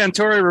Jim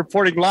Cantore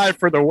reporting live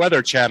for the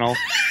Weather Channel.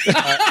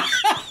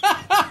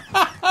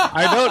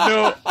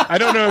 I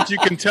don't know if you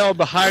can tell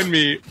behind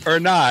me or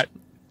not,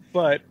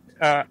 but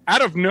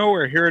out of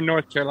nowhere here in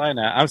North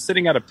Carolina, I'm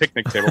sitting at a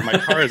picnic table. My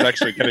car is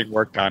actually getting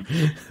worked on.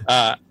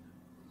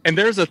 And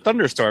there's a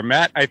thunderstorm.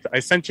 Matt, I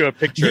sent you a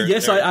picture.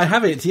 Yes, I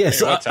have it.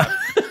 Yes,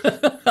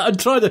 I'm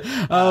trying to.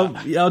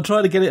 I'll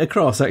try to get it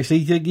across. Actually,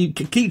 you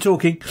keep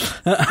talking.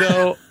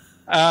 So,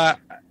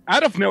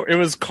 out of nowhere, it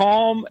was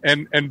calm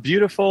and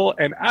beautiful,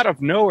 and out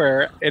of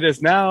nowhere, it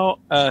is now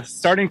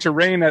starting to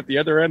rain at the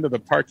other end of the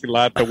parking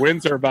lot. The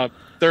winds are about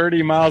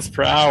 30 miles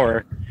per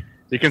hour.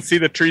 You can see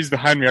the trees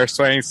behind me are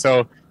swaying.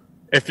 So,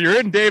 if you're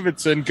in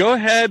Davidson, go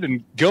ahead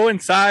and go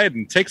inside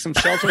and take some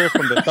shelter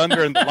from the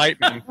thunder and the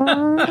lightning.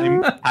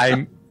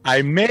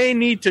 I may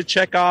need to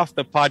check off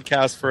the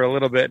podcast for a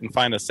little bit and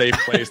find a safe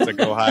place to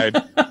go hide.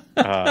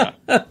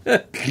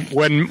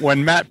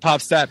 When Matt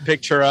pops that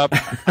picture up,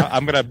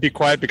 I'm going to be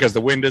quiet because the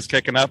wind is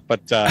kicking up,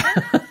 but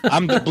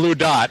I'm the blue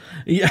dot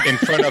in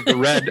front of the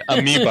red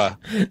amoeba.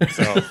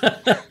 So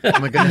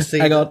we're going to see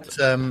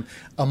that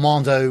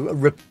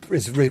Armando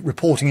is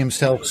reporting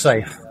himself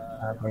safe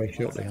very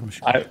shortly, I'm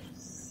sure.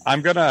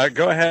 I'm going to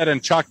go ahead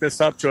and chalk this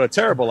up to a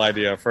terrible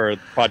idea for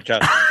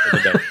podcasting for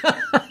the day.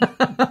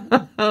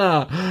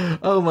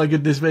 Oh my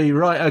goodness me.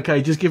 Right,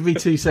 okay, just give me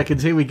 2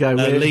 seconds. Here we go.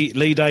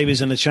 Lee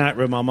Davies in the chat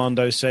room,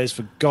 Armando says,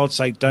 for God's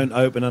sake, don't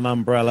open an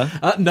umbrella.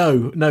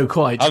 No,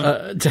 quite.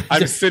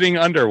 I'm sitting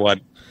under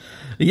one.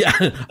 Yeah.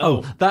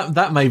 Oh,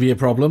 that may be a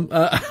problem.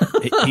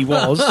 He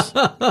was.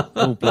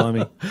 Oh,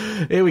 blimey.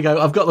 Here we go.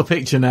 I've got the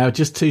picture now.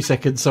 Just 2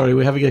 seconds. Sorry,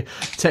 we're having a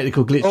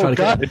technical glitch. Oh,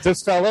 God, it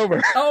just fell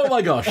over. Oh,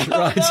 my gosh.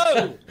 Right.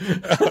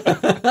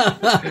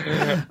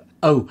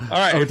 All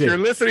right. If you're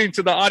listening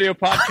to the audio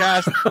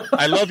podcast,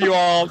 I love you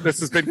all.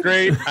 This has been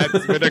great.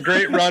 It's been a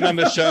great run on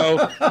the show.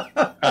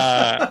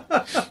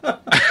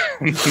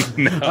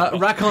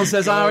 Rakon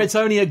says, it's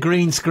only a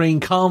green screen.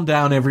 Calm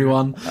down,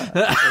 everyone.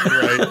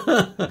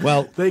 Right.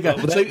 Well, there you go.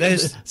 Well,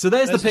 there's the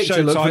the picture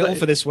show look title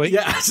for this week.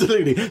 Yeah,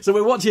 absolutely. So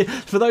we're watching.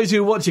 For those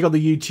who are watching on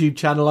the YouTube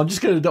channel, I'm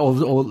just going to,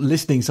 or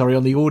listening, sorry,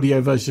 on the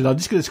audio version, I'm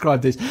just going to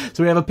describe this.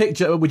 So we have a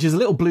picture which is a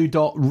little blue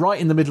dot right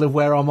in the middle of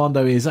where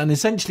Armando is, and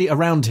essentially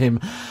around him.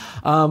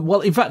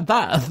 Well, in fact,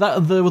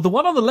 the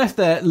one on the left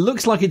there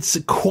looks like it's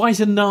quite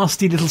a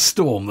nasty little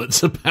storm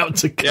that's about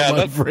to come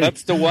over.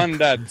 That's the one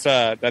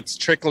that's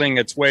trickling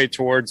its way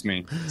towards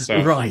me.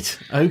 So. Right.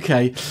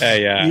 Okay.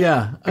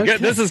 Yeah. Okay.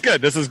 This is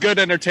good. This is good,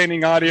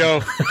 entertaining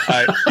audio.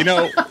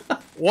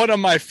 One of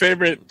my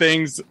favorite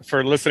things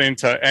for listening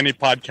to any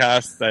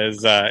podcast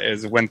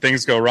is when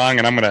things go wrong,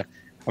 and I'm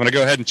gonna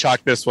go ahead and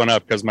chalk this one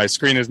up because my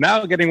screen is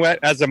now getting wet,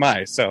 as am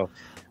I. So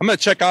I'm gonna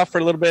check off for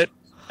a little bit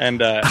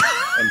and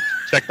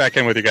check back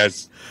in with you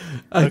guys.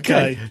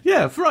 Okay.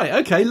 Yeah,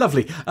 right. Okay,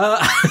 lovely.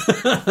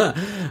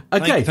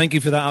 Okay. Thank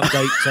you for that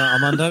update,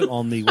 Armando,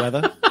 on the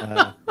weather.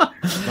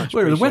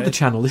 We're in the Weather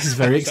Channel. This is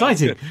very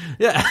exciting.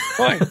 Yeah.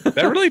 Boy,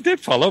 that really did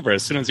fall over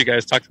as soon as you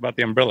guys talked about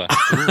the umbrella.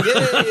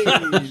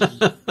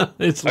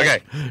 It's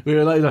okay.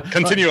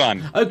 Continue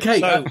on. Okay.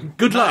 So,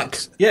 good luck.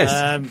 Yes.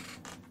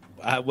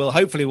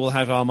 Hopefully we'll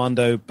have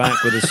Armando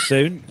back with us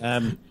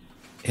soon.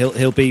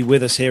 He'll be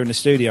with us here in the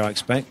studio, I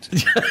expect.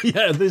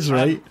 Yeah, this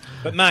right.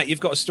 But Matt, you've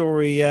got a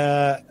story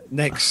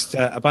next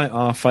about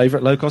our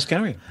favourite low-cost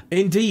carrier.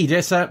 Indeed,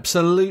 yes,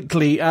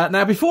 absolutely.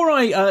 Now, before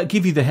I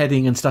give you the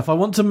heading and stuff, I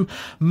want to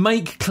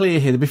make clear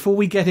here that before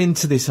we get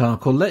into this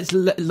article,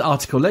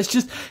 let's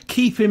just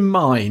keep in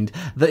mind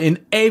that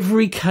in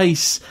every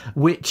case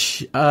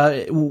which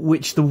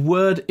the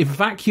word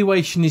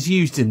evacuation is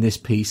used in this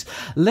piece,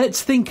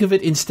 let's think of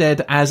it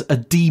instead as a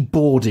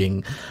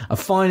deboarding. A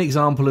fine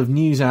example of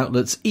news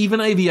outlets,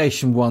 even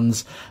aviation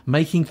ones,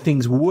 making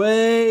things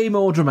way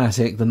more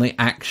dramatic than they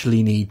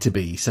actually need to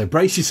be. So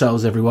brace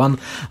yourselves, everyone.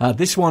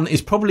 This one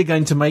is probably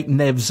going to make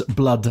Nev's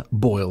blood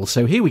boil.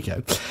 So here we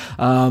go.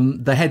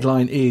 The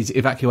headline is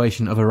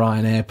evacuation of a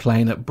Ryanair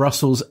plane at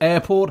Brussels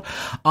airport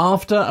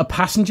after a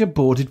passenger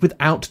boarded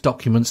without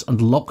documents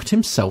and locked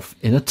himself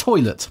in a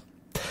toilet.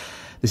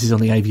 This is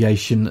on the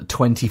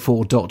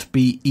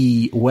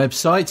aviation24.be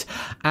website,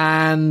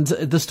 and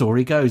the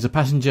story goes: a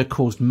passenger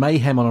caused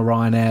mayhem on a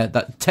Ryanair,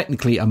 that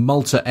technically a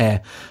Malta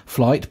Air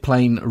flight,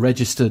 plane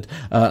registered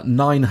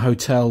 9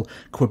 Hotel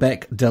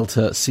Quebec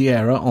Delta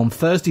Sierra, on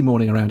Thursday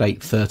morning around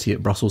 8:30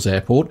 at Brussels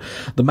Airport.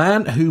 The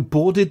man who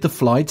boarded the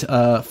flight,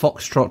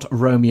 Foxtrot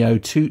Romeo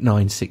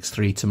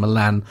 2963 to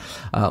Milan,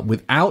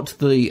 without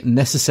the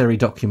necessary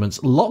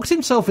documents, locked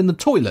himself in the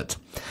toilet.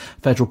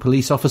 Federal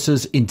police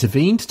officers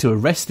intervened to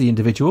arrest the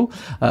individual.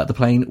 The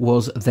plane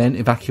was then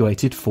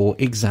evacuated for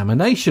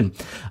examination.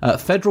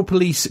 Federal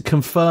police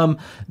confirm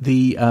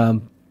the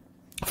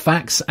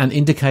facts and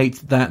indicate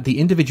that the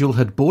individual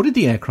had boarded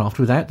the aircraft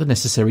without the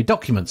necessary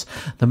documents.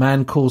 The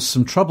man caused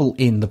some trouble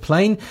in the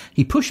plane.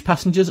 He pushed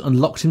passengers and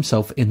locked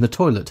himself in the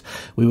toilet.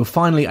 We were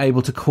finally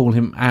able to call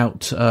him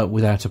out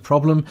without a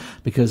problem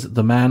because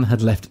the man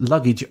had left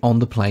luggage on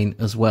the plane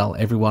as well.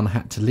 Everyone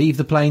had to leave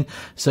the plane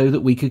so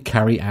that we could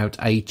carry out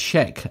a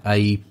check,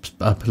 a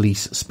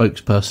police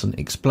spokesperson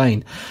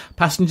explained.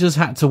 Passengers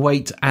had to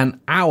wait an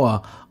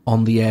hour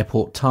on the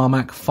airport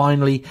tarmac.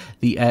 Finally,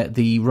 the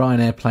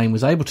Ryanair plane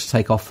was able to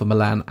take off for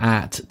Milan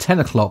at 10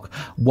 o'clock,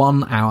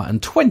 1 hour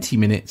and 20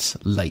 minutes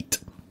late.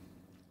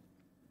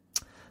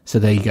 So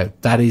there you go.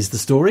 That is the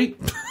story.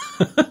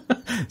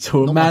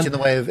 So not much in the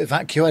way of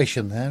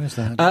evacuation there, is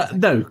there?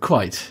 No,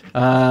 quite.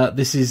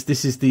 This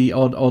is the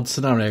odd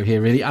scenario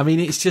here, really. I mean,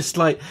 it's just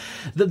like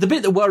the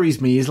bit that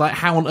worries me is like,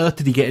 how on earth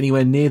did he get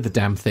anywhere near the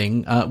damn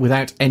thing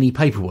without any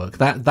paperwork?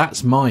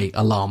 That's my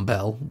alarm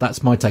bell.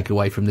 That's my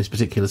takeaway from this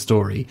particular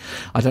story.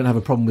 I don't have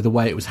a problem with the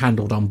way it was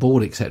handled on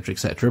board,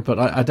 etc., but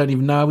I don't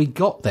even know how he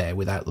got there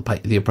without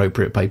the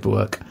appropriate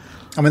paperwork.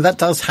 I mean, that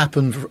does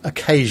happen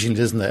occasionally,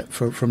 doesn't it?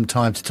 From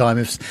time to time,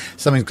 if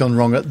something's gone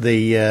wrong at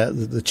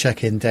the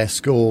check-in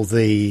desk or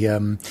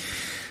the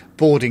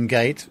boarding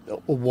gate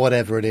or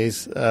whatever it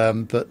is.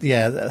 But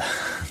yeah,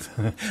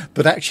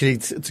 but actually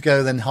to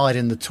go then hide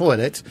in the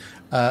toilet,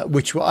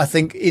 which I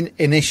think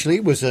initially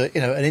was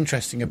an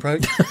interesting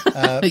approach,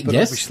 but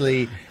yes.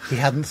 Obviously he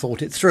hadn't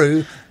thought it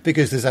through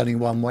because there's only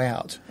one way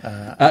out.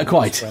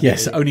 Quite,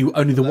 yes,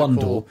 only the one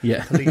door.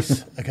 Yeah,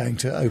 police are going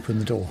to open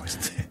the door,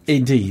 isn't it?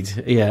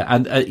 Indeed, yeah,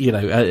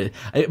 and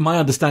my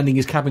understanding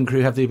is cabin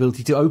crew have the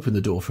ability to open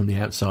the door from the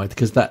outside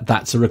because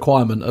that's a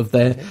requirement of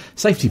their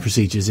safety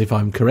procedures. If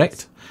I'm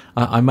correct,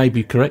 I may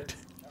be correct.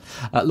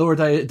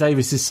 Laura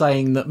Davis is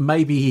saying that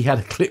maybe he had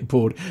a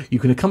clipboard. You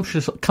can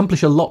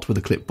accomplish a lot with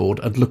a clipboard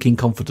and looking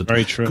confident.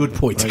 Very true. Good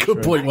point.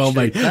 Good point. Well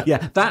made.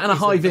 Yeah, that and a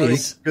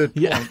high-vis. Good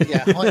point. Yeah,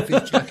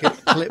 high-vis jacket,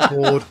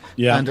 clipboard,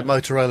 and a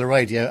Motorola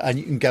radio, and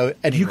you can go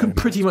anywhere. You can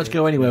pretty much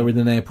go anywhere in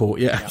an airport.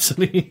 Yeah,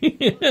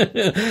 absolutely.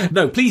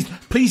 No, please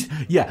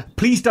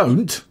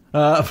don't.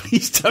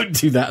 Please don't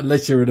do that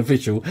unless you're an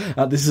official.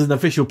 This is an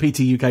official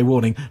PT UK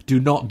warning. Do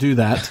not do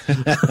that.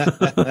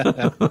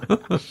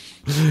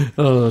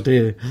 Oh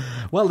dear.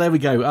 Well, there we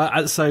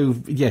go. So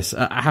yes,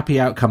 a happy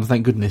outcome,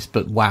 thank goodness.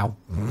 But wow.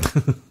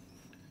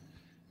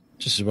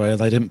 Just as well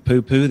they didn't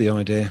poo-poo the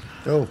idea.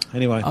 Oh.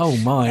 Anyway. Oh,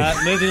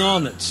 my. Moving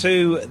on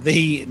to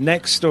the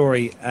next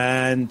story.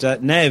 And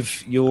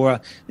Nev,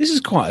 this is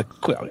quite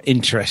an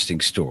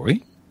interesting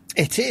story.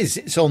 It is.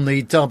 It's on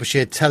the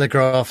Derbyshire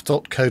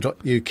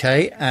Telegraph.co.uk,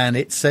 and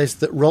it says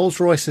that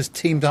Rolls-Royce has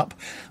teamed up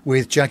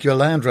with Jaguar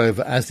Land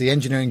Rover as the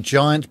engineering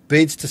giant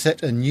bids to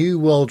set a new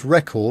world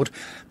record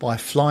by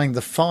flying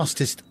the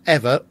fastest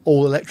ever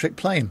all-electric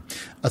plane.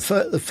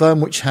 The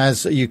firm, which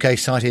has a UK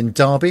site in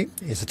Derby,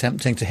 is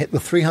attempting to hit the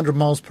 300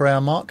 miles per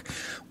hour mark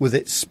with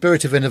its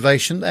Spirit of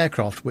Innovation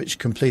aircraft, which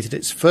completed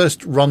its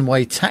first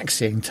runway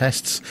taxiing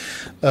tests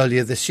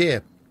earlier this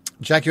year.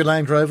 Jaguar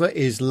Land Rover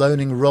is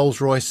loaning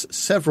Rolls-Royce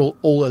several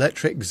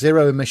all-electric,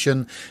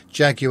 zero-emission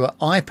Jaguar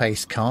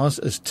I-Pace cars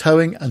as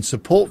towing and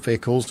support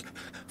vehicles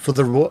for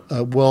the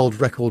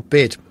world record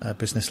bid,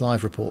 Business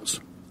Live reports.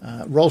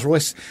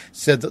 Rolls-Royce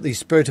said that the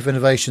Spirit of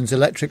Innovation's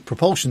electric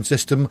propulsion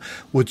system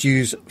would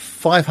use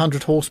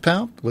 500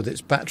 horsepower, with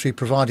its battery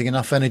providing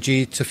enough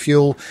energy to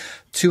fuel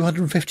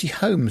 250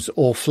 homes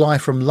or fly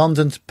from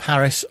London to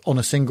Paris on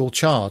a single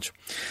charge.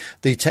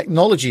 The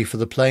technology for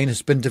the plane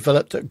has been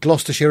developed at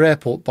Gloucestershire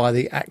Airport by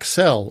the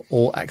Accel,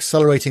 or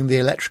Accelerating the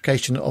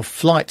Electrification of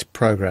Flight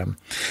programme.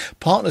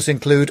 Partners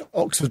include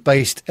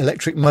Oxford-based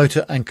electric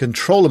motor and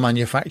controller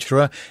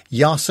manufacturer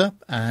YASA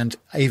and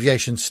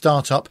aviation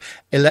startup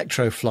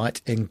Electroflight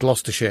in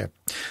Gloucestershire.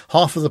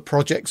 Half of the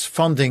project's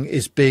funding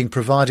is being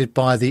provided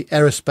by the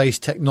Aerospace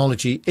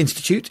Technology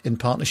Institute in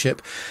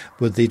partnership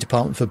with the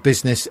Department for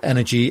Business,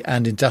 Energy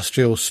and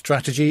Industrial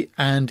Strategy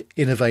and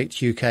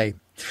Innovate UK.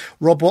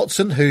 Rob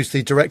Watson, who's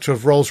the director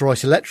of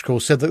Rolls-Royce Electrical,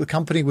 said that the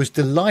company was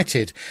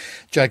delighted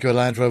Jaguar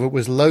Land Rover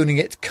was loaning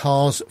it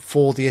cars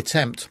for the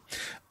attempt.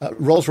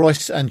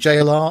 Rolls-Royce and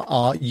JLR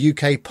are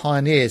UK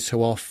pioneers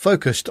who are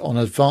focused on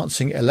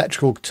advancing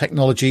electrical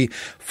technology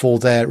for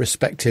their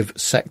respective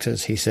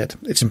sectors, he said.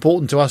 It's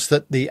important to us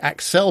that the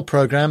Accel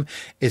programme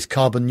is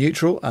carbon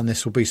neutral, and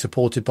this will be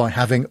supported by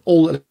having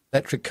all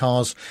electric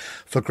cars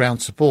for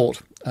ground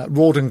support.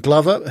 Rawdon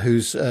Glover,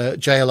 who's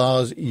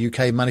JLR's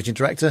UK managing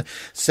director,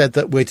 said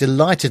that we're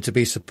delighted to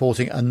be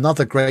supporting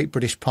another great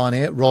British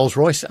pioneer,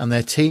 Rolls-Royce, and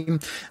their team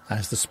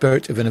as the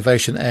Spirit of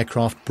Innovation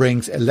aircraft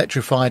brings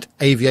electrified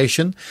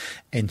aviation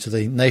into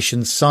the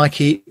nation's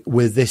psyche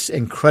with this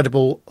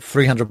incredible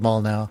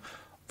 300-mile-an-hour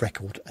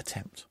record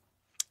attempt.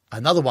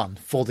 Another one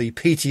for the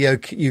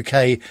PTO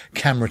UK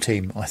camera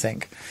team, I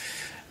think.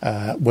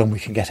 When we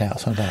can get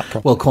out of that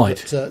properly. Well,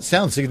 quite. But,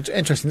 sounds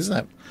interesting, isn't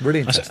it?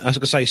 Really interesting. I was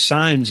going to say,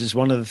 sounds is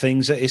one of the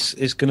things that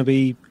is going to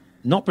be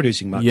not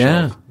producing much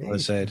of, I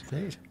said.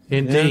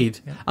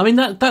 Indeed. Yeah. I mean,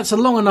 that's a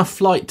long enough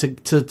flight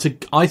to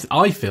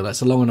I feel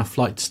that's a long enough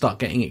flight to start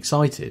getting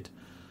excited.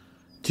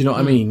 Do you know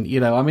what I mean? You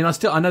know, I mean,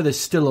 I know there's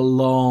still a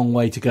long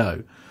way to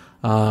go.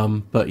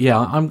 But yeah,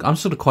 I'm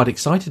sort of quite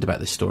excited about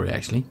this story,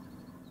 actually.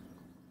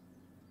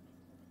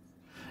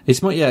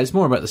 It's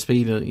more about the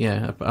speed.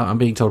 I'm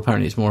being told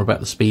apparently it's more about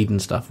the speed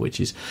and stuff, which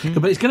is,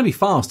 but it's going to be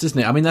fast, isn't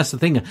it? I mean, that's the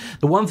thing.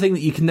 The one thing that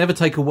you can never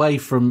take away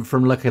from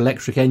like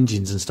electric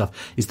engines and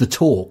stuff is the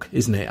torque,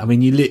 isn't it? I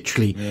mean, you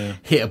literally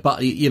hit a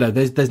button. You know,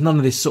 there's none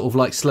of this sort of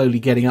like slowly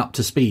getting up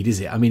to speed, is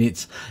it? I mean,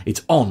 it's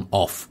on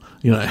off.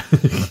 You know,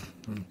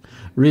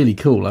 really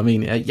cool. I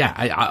mean,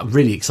 I'm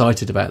really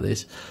excited about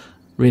this.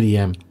 Really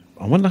am.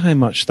 I wonder how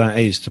much that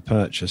is to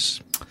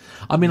purchase.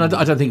 I mean, I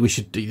don't think we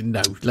should.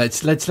 No,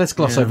 let's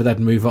gloss over that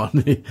and move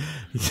on.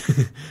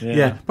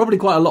 Yeah, probably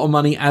quite a lot of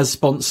money as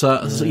sponsor.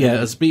 Yeah,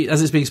 as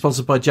it's being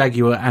sponsored by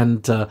Jaguar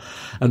and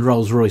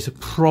Rolls-Royce,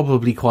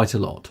 probably quite a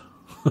lot.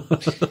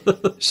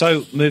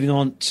 So, moving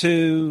on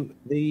to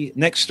the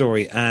next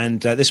story, and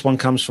this one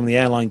comes from the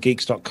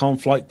airlinegeeks.com,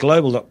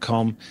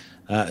 flightglobal.com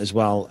as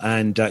well,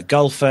 and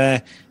Gulf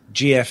Air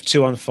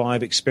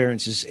GF215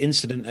 experiences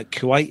incident at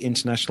Kuwait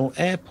International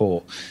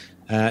Airport.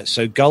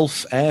 So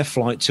Gulf Air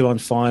Flight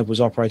 215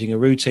 was operating a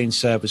routine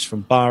service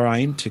from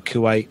Bahrain to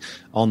Kuwait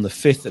on the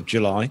 5th of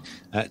July,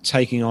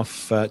 taking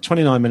off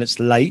 29 minutes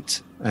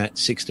late at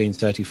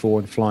 16:34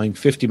 and flying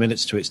 50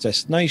 minutes to its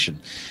destination.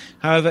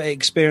 However, it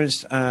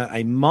experienced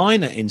a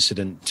minor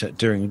incident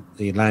during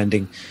the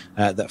landing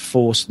that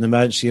forced an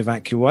emergency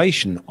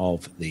evacuation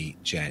of the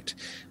jet.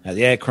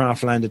 The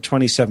aircraft landed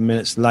 27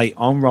 minutes late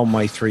on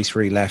runway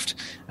 33 left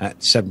at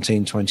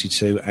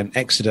 17:22 and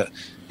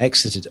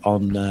exited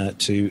on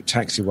to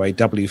taxiway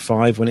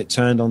W5 when it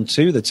turned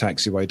onto the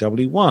taxiway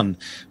W1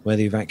 where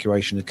the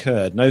evacuation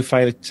occurred. No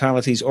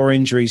fatalities or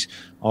injuries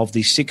of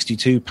the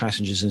 62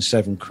 passengers and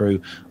 7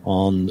 crew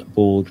on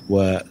board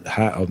were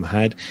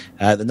had.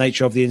 The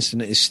nature of the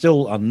incident is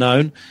still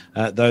unknown,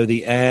 though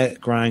the air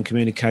ground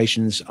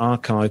communications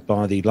archived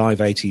by the live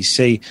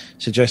ATC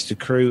suggests the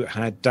crew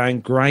had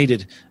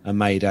downgraded a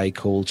mayday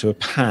call to a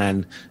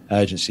PAN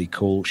urgency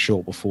call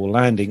short before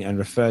landing and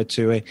referred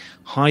to a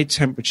high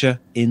temperature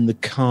in the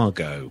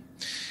cargo.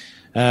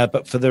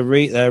 But for the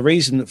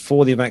reason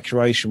for the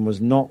evacuation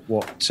was not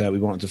what we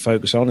wanted to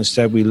focus on.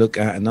 Instead, we look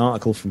at an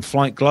article from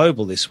Flight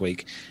Global this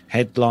week,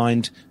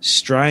 headlined,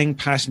 "Straying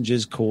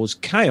Passengers Cause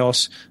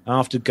Chaos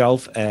After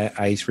Gulf Air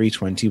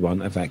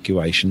A321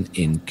 Evacuation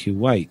in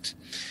Kuwait."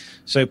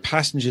 So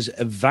passengers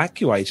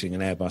evacuating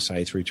an Airbus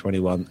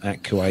A321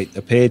 at Kuwait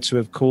appeared to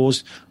have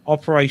caused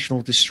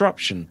operational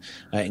disruption,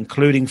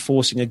 including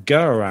forcing a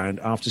go-around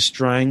after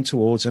straying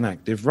towards an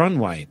active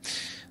runway.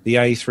 The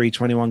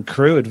A321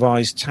 crew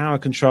advised tower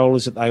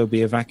controllers that they would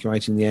be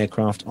evacuating the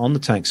aircraft on the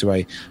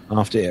taxiway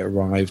after it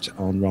arrived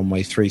on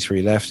runway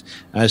 33 left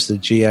as the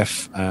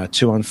GF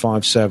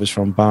 215 service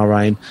from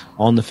Bahrain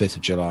on the 5th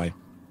of July.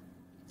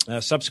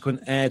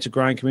 Subsequent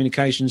air-to-ground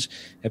communications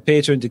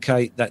appear to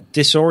indicate that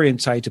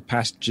disorientated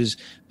passengers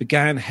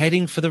began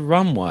heading for the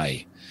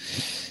runway.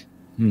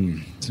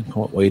 Isn't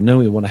quite what we know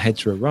we want to head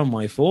to a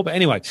runway for. But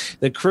anyway,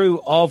 the crew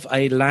of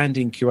a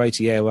landing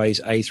Kuwaiti Airways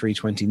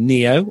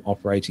A320neo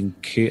operating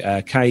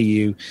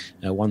KU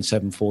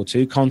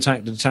 1742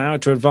 contacted the tower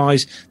to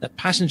advise that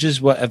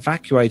passengers were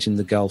evacuating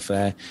the Gulf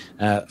Air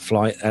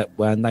flight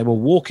when they were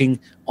walking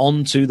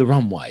onto the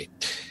runway.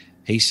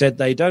 He said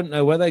they don't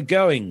know where they're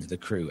going, the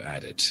crew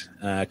added.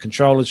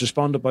 Controllers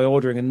responded by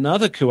ordering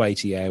another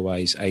Kuwaiti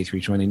Airways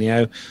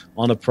A320neo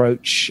on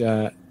approach,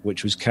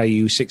 which was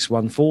KU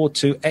 614,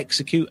 to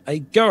execute a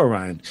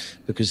go-around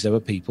because there were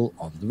people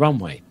on the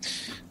runway.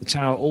 The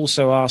tower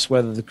also asked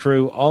whether the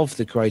crew of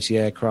the Kuwaiti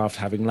aircraft,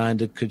 having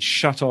landed, could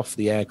shut off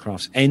the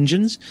aircraft's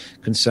engines,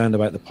 concerned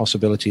about the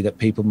possibility that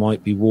people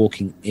might be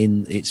walking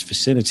in its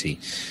vicinity.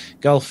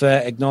 Gulf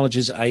Air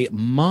acknowledges a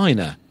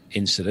minor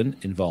incident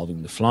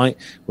involving the flight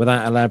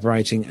without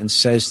elaborating and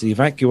says the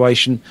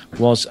evacuation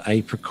was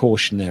a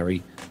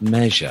precautionary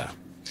measure.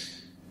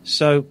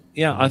 So,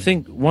 yeah, I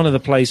think one of the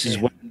places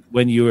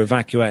when you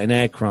evacuate an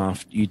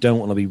aircraft you don't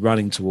want to be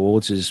running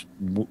towards is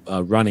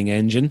a running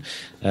engine,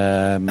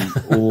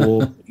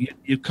 or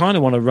you kind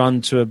of want to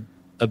run to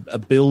a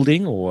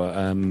building or...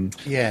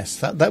 Yes,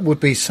 that would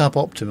be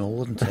suboptimal,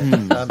 wouldn't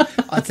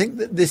it? I think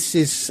that this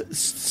is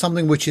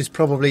something which is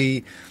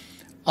probably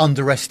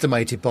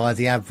underestimated by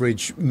the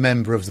average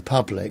member of the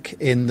public,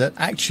 in that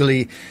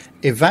actually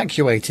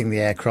evacuating the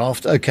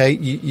aircraft, okay,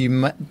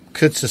 you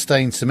could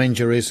sustain some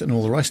injuries and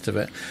all the rest of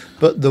it,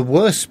 but the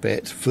worst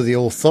bit for the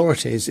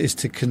authorities is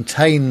to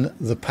contain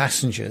the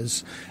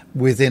passengers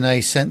within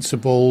a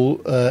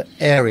sensible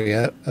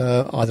area,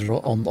 either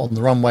on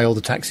the runway or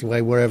the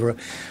taxiway, wherever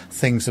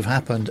things have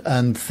happened.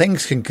 And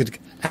things could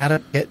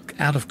get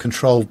out of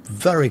control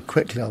very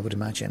quickly, I would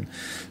imagine.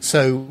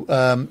 So,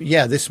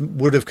 this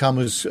would have come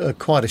as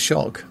quite a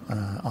shock,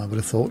 I would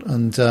have thought.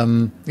 And,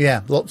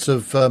 lots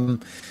of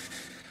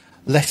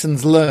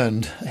lessons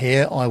learned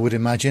here, I would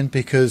imagine,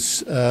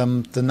 because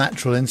the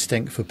natural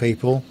instinct for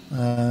people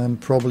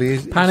probably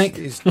is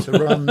to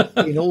run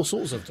in all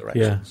sorts of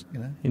directions.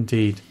 Yeah,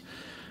 indeed.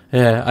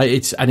 Yeah,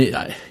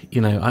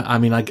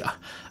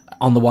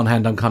 on the one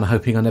hand, I'm kind of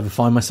hoping I never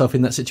find myself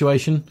in that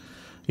situation,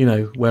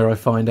 where I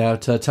find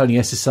out Tony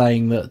S is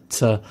saying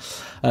that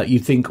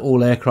you'd think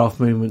all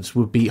aircraft movements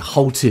would be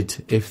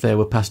halted if there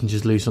were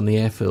passengers loose on the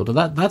airfield. And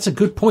that's a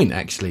good point,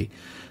 actually.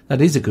 That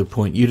is a good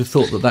point. You'd have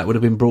thought that would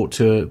have been brought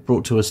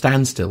to a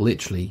standstill,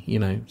 literally,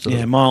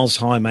 Miles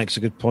High makes a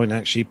good point,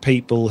 actually.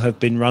 People have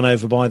been run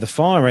over by the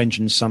fire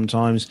engines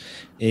sometimes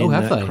in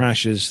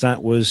crashes.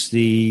 That was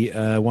the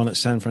one at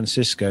San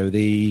Francisco,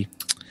 the...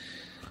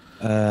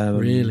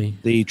 really?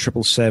 The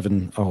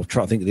 777. Oh, I'm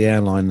trying to think of the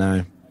airline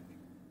now.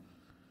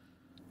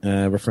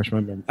 Refresh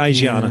my memory.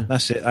 Asiana,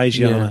 that's it.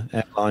 Asiana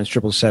Airlines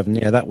 777.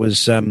 Yeah, that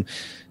was. I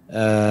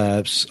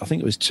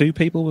think it was two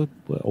people,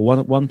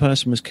 or one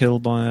person was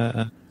killed by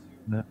a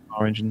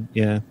fire engine.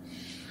 Yeah,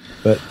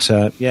 but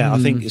I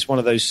think it's one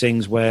of those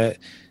things where,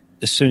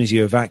 as soon as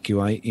you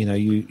evacuate,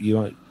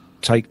 you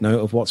take note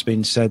of what's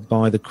been said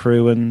by the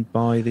crew and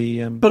by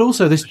the. But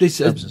also, this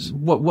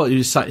what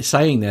you're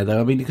saying there,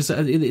 though. I mean, because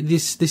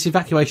this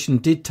evacuation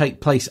did take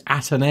place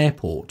at an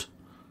airport.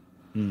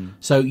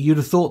 So you'd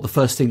have thought the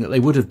first thing that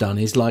they would have done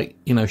is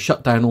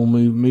shut down all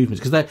movements,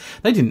 because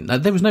they didn't.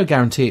 There was no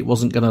guarantee it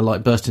wasn't going to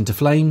burst into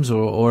flames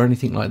or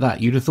anything like that.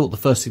 You'd have thought the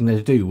first thing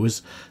they'd do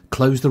was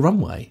close the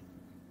runway.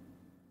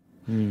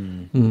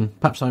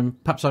 Perhaps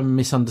I'm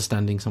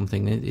misunderstanding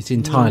something. It's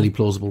entirely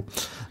plausible.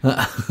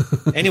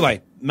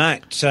 Anyway,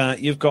 Matt,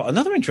 you've got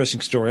another interesting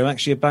story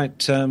actually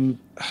about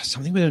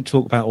something we don't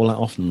talk about all that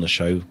often on the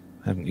show,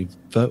 haven't you?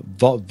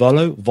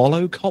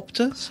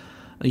 Volocopters?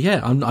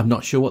 Yeah, I'm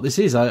not sure what this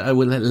is.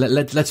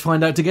 Let's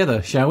find out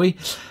together, shall we?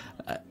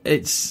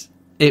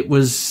 It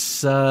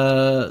was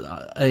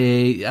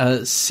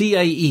a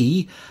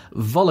CAE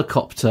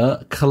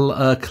Volocopter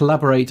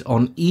collaborate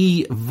on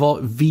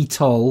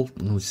eVTOL.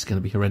 Oh, this is going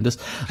to be horrendous.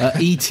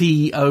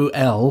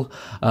 ETOL.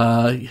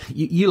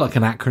 You like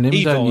an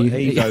acronym, don't you?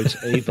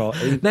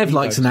 Nev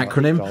likes an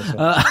acronym.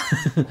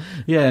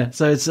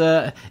 So it's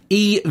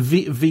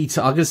eVTOL.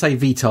 I'm going to say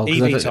VTOL.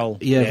 eVTOL.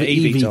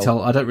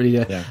 eVTOL. I don't really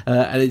know.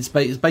 And it's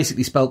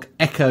basically spelled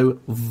Echo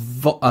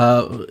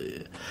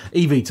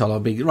eVTOL,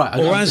 I'm being right.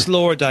 Or as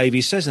Laura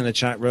Davies says in the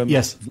chat room,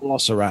 yes,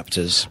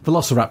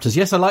 Velociraptors.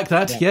 Yes, I like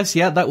that. Yeah. Yes,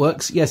 that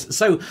works. Yes.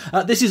 So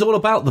this is all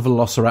about the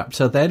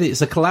Velociraptor. Then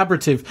it's a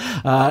collaborative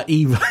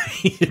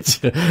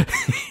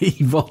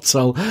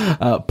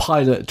eVTOL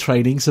pilot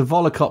training. So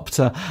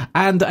Volocopter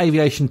and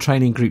Aviation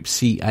Training Group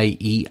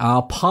CAE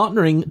are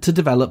partnering to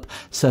develop,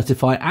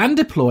 certify, and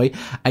deploy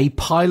a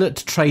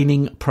pilot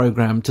training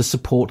program to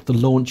support the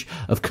launch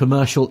of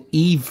commercial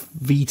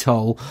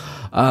eVTOL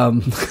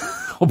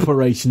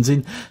operations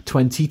in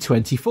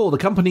 2024. The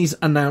company's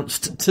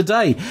announced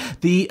today.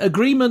 The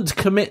agreement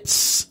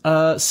commits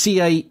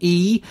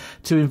CAE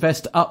to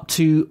invest up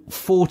to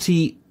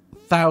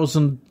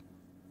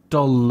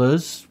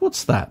 $40,000.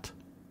 What's that?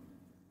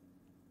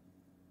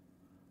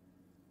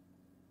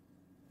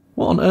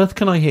 What on earth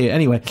can I hear?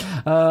 Anyway,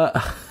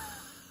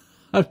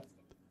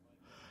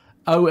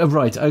 Oh,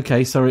 right.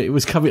 Okay. Sorry. It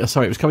was coming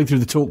through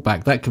the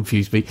talkback. That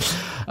confused me.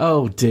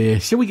 Oh dear.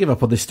 Shall we give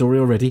up on this story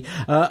already?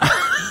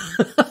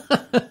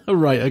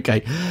 Right,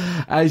 okay.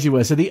 As you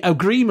were. So the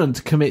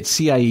agreement commits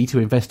CAE to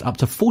invest up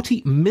to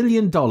 $40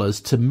 million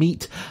to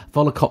meet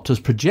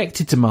Volocopter's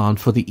projected demand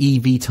for the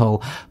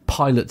eVTOL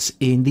pilots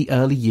in the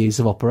early years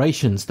of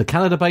operations. The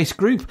Canada-based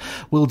group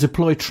will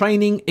deploy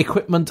training,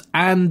 equipment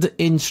and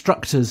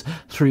instructors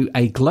through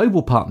a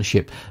global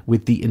partnership,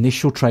 with the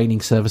initial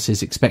training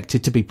services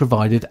expected to be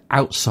provided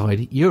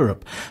outside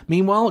Europe.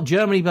 Meanwhile,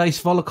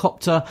 Germany-based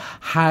Volocopter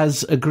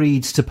has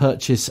agreed to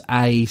purchase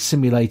a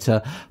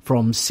simulator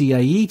from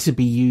CAE to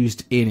be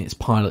used in its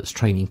pilots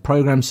training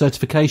program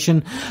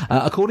certification.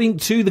 According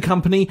to the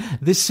company,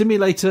 this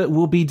simulator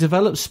will be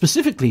developed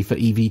specifically for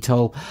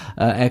eVTOL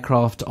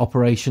aircraft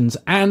operations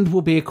and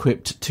will be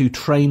equipped to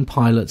train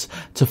pilots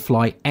to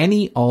fly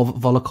any of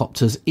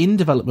Volocopter's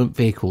in-development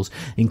vehicles,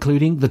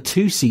 including the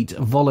two-seat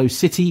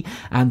VoloCity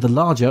and the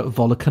larger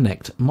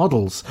VoloConnect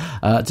models.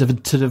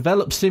 To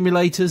develop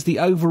simulators, the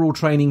overall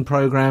training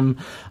program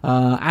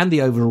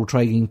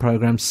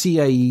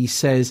CAE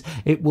says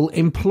it will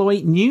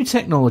employ new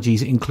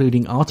technologies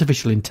including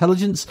artificial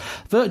intelligence,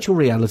 virtual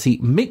reality,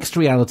 mixed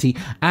reality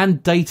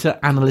and data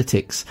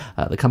analytics.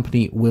 The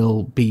company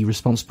will be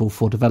responsible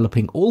for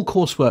developing all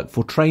coursework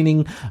for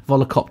training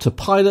Volocopter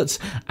pilots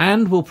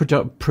and will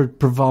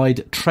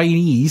provide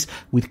trainees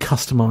with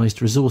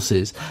customized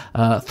resources.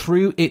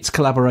 Through its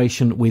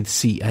collaboration with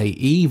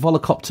CAE,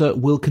 Volocopter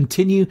will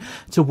continue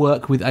to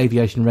work with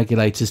aviation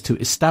regulators to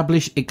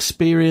establish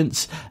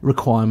experience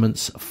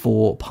requirements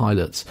for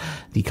pilots.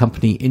 The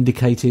company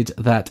indicated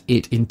that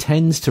it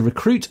intends to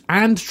recruit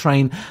and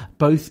train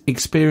both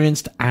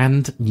experienced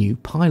and new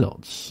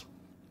pilots.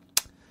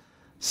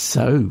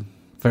 So,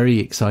 very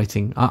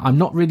exciting. I'm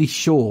not really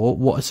sure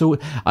what. So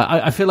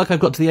I feel like I've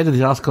got to the end of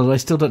the article and I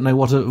still don't know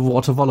what a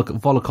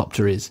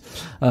Volocopter is.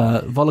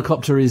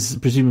 Volocopter is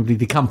presumably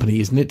the company,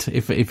 isn't it?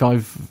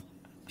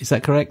 Is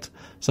that correct?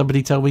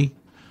 Somebody tell me.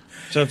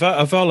 So a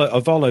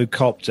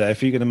Volocopter,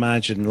 if you can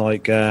imagine,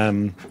 like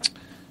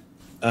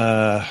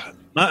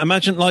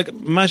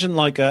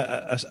imagine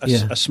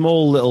a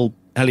small little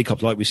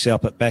helicopter like we see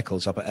up at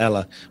Beccles, up at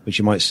Ella, which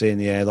you might see in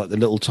the air, like the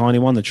little tiny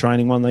one, the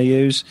training one they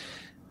use,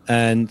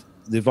 and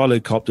the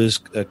Volocopters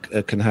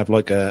can have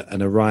like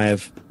an array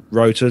of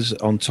rotors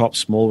on top,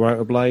 small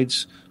rotor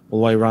blades all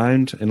the way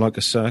around in like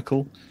a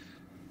circle.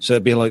 So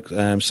it'd be like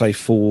say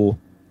four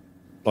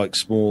like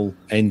small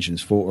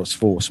engines, four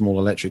small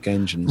electric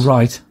engines,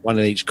 right? One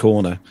in each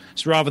corner.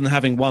 So rather than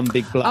having one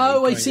big blade.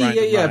 Oh, I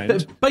see. Yeah.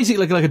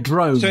 Basically, like a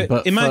drone. So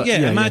but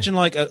imagine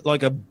like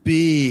a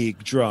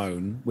big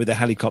drone with a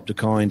helicopter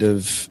kind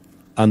of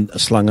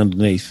slung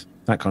underneath,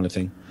 that kind of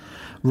thing.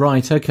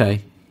 Right.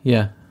 Okay.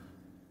 Yeah.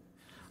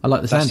 I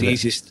like the sound of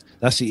it.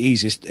 That's the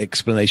easiest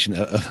explanation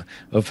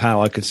of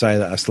how I could say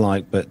that it's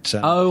like. But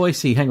oh, I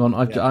see. Hang on,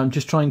 I'm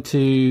just trying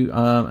to.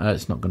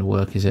 It's not going to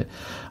work, is it?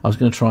 I was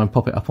going to try and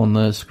pop it up on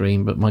the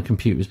screen, but my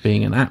computer's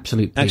being an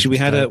absolute. Actually,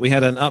 we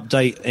had an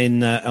update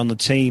in on the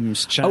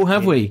Teams chat. Oh,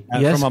 have we?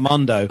 Yes. From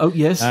Armando. Oh,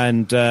 yes.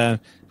 And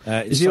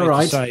is he all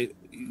right?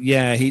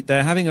 Yeah,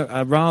 they're having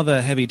a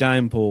rather heavy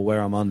downpour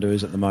where Armando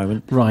is at the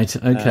moment. Right.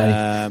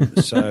 Okay.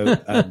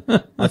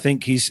 I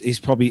think he's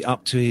probably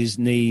up to his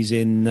knees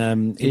in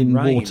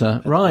rain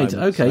water. Right.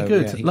 Okay. So,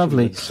 good. Yeah,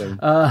 lovely. Hopefully.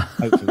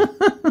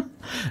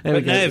 There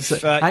we go. Nev,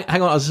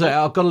 hang on,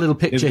 I've got a little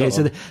picture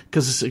here,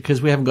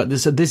 because we haven't got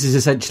this. So this is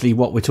essentially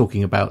what we're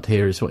talking about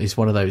here. Is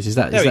one of those? Is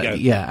that?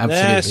 Yeah,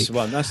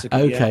 absolutely. That's the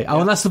okay. Yeah,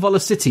 and that's the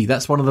VoloCity.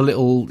 That's one of the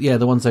little,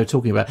 the ones they were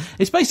talking about.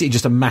 It's basically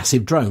just a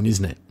massive drone,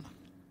 isn't it?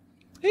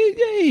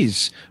 It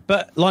is,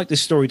 but like this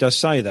story does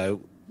say,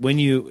 though, when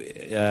you're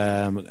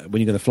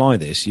going to fly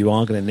this, you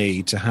are going to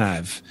need to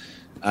have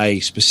a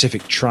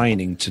specific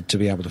training to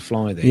be able to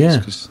fly these. Yeah.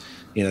 Because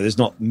there's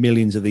not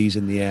millions of these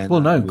in the air.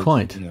 Well, no,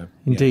 quite.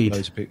 Indeed.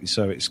 Loads of people,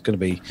 so it's going to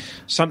be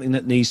something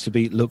that needs to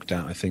be looked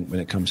at, I think, when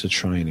it comes to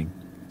training.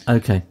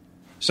 Okay.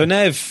 So,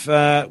 Nev,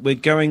 we're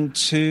going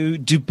to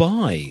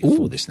Dubai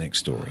for this next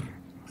story.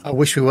 I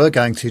wish we were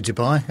going to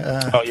Dubai.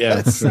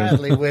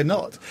 Sadly, we're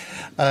not.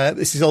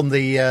 This is on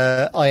the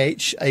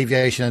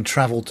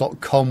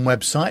IHAviationandtravel.com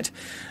website.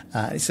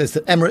 It says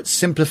that Emirates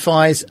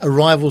simplifies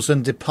arrivals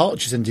and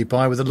departures in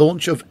Dubai with the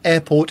launch of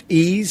Airport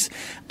Ease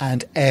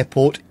and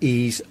Airport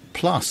Ease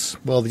Plus.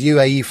 Well, the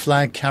UAE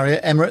flag carrier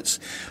Emirates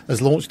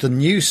has launched a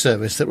new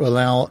service that will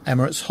allow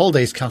Emirates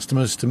Holidays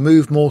customers to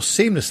move more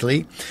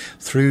seamlessly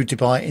through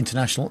Dubai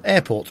International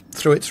Airport.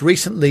 Through its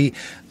recently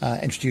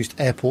introduced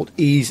Airport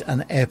Ease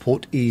and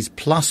Airport Ease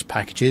Plus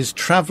packages,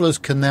 travellers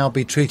can now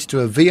be treated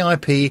to a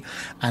VIP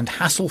and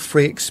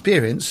hassle-free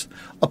experience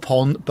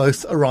upon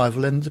both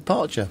arrival and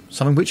departure,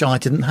 something which I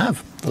didn't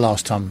have the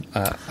last time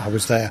I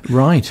was there.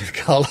 Right.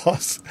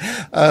 Carlos.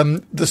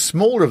 The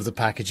smaller of the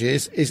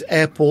packages is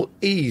Airport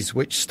Ease,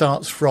 which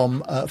starts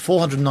from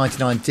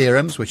 499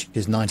 dirhams, which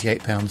is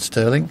 £98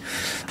 sterling.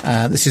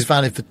 This is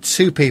valid for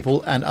 2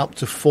 people and up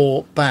to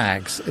 4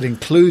 bags. It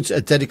includes a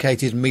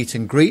dedicated meet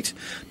and greet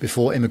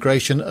before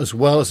immigration, as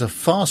well as a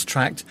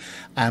fast-tracked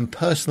and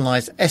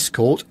personalised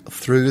escort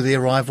through the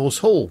arrivals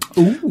hall.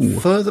 Ooh.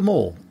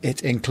 Furthermore,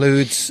 it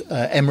includes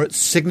Emirates'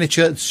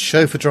 signature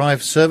chauffeur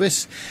drive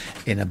service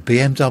in a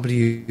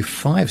BMW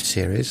 5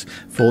 Series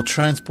for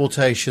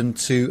transportation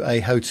to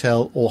a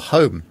hotel or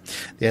home.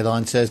 The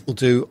airline says will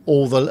do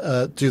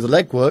the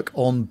legwork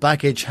on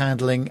baggage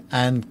handling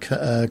and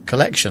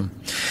collection.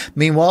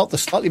 Meanwhile, the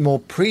slightly more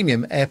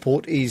premium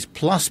Airport Ease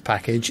Plus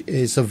package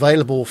is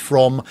available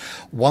from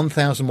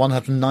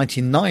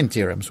 1,199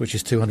 dirhams, which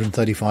is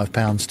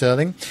 £235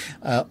 sterling.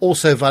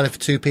 Also valid for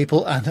 2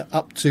 people and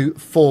up to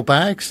 4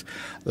 bags.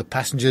 The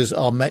passengers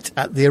are met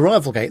at the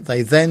arrival gate.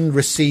 They then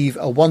receive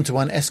a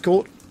 1-to-1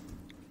 escort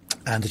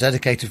and a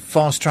dedicated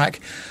fast track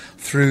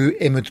through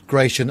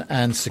immigration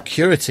and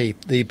security.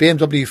 The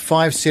BMW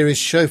 5 Series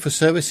chauffeur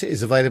service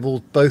is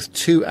available both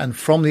to and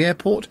from the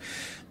airport,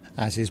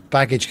 as is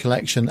baggage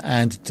collection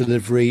and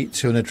delivery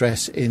to an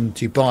address in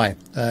Dubai.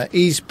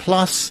 Ease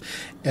Plus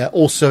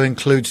also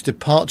includes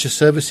departure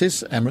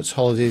services. Emirates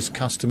Holidays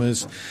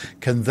customers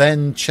can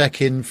then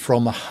check in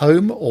from a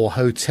home or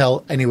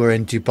hotel anywhere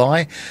in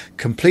Dubai,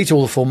 complete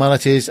all the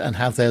formalities and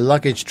have their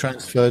luggage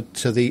transferred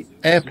to the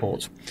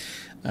airport.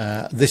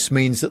 This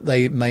means that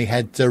they may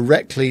head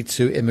directly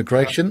to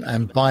immigration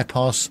and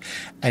bypass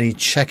any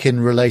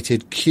check-in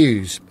related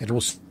queues. It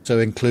also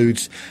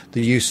includes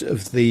the use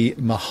of the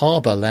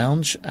Mahaba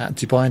Lounge at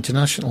Dubai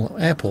International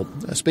Airport.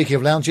 Speaking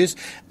of lounges,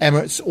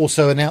 Emirates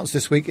also announced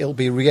this week it'll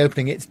be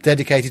reopening its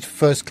dedicated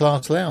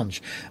first-class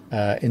lounge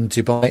in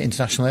Dubai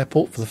International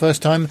Airport for the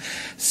first time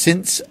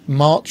since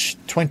March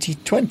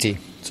 2020.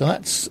 So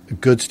that's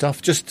good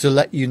stuff. Just to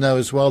let you know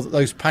as well that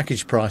those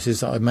package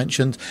prices that I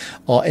mentioned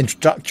are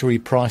introductory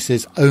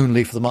prices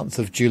only for the month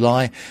of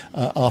July.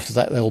 After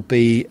that, there'll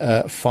be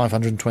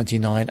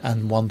 529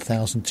 and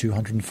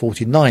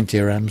 1,249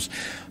 dirhams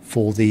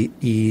for the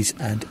Ease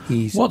and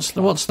Ease. What's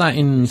that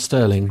in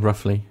sterling,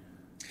 roughly?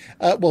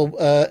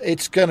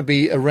 It's going to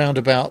be around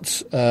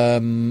about,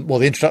 the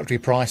introductory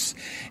price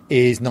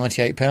is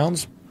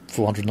 £98,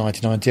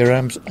 499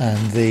 dirhams,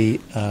 and the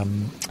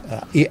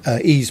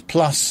Ease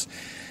Plus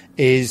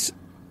is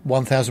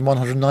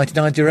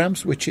 1,199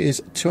 dirhams, which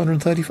is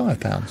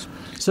 £235.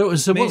 So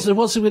what's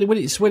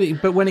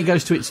when it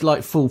goes to its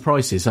like full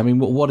prices? I mean,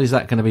 what is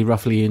that going to be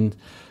roughly in?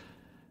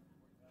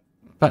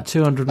 About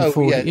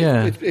 240.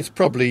 It's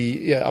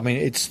probably I mean,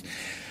 it's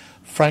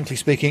frankly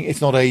speaking,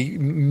 it's not a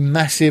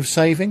massive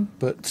saving,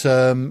 but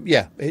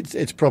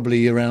it's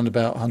probably around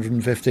about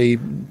 150,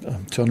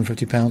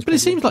 250 pounds. But it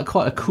seems like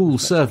quite a cool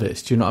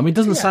service. Do you know? I mean, it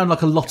doesn't sound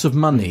like a lot of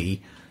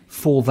money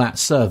for that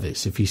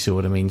service, if you see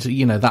what I mean. So,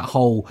 that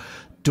whole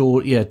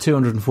door,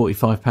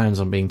 £245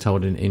 I'm being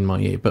told in my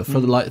ear. But for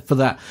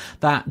that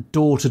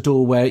door to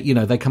door where,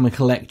 they come and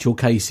collect your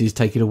cases,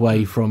 take it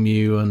away from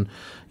you and,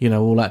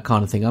 all that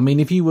kind of thing. I mean,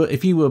 if you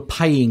were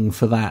paying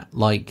for that,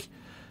 like,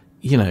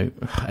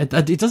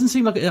 it doesn't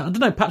seem like, I don't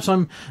know, perhaps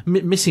I'm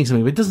missing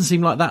something, but it doesn't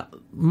seem like that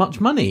much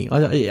money.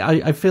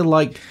 I feel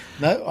like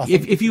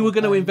if you were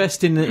going to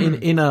invest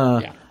in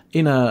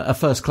a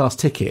first class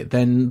ticket,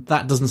 then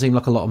that doesn't seem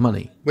like a lot of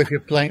money. If you're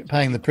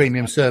paying the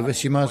premium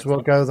service, you might as well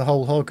go the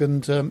whole hog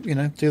and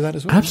do that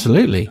as well.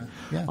 Absolutely,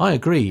 I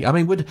agree. I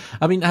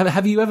mean,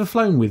 have you ever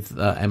flown with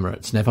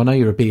Emirates, Nev? I know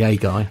you're a BA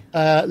guy.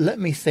 Let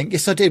me think.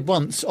 Yes, I did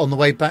once on the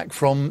way back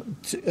from.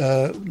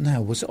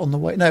 Was it on the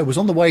way? No, it was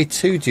on the way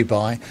to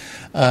Dubai.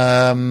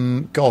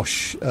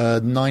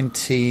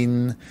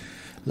 19.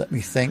 Let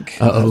me think.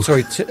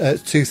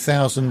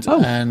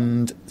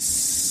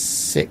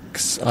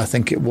 2006. I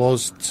think it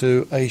was,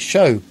 to a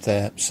show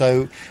there.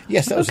 So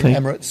yes, that was an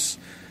Emirates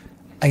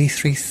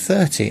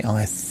A330.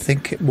 I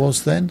think it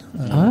was then.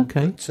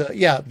 Okay.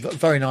 But,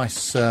 very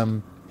nice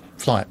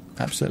flight.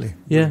 Absolutely.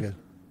 Yeah. Really good.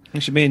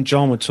 Actually, me and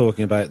John were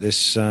talking about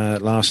this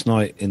last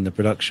night in the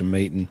production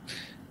meeting,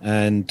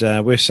 and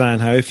we're saying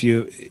how if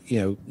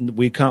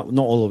we can't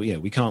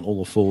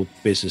all afford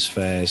business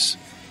fares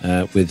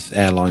with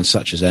airlines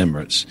such as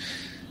Emirates,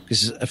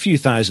 because it's a few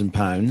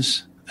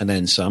 £1,000s and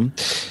then some.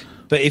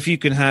 But if you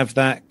can have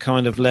that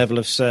kind of level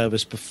of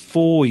service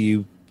before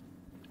you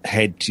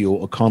head to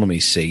your economy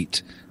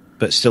seat,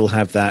 but still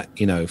have that,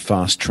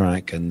 fast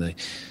track and the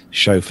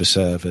chauffeur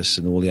service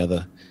and all the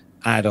other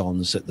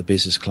add-ons that the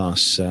business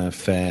class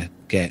fare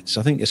gets.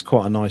 I think it's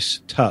quite a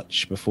nice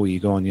touch before you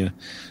go on your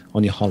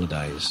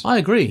holidays. I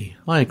agree.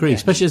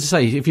 Especially, as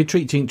I say, if you're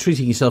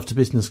treating yourself to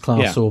business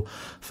class or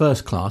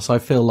first class, I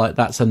feel like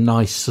that's a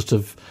nice sort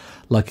of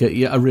like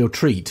a real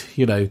treat.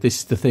 You know, this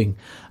is the thing.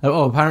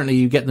 Oh, apparently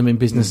you get them in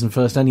business and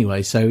first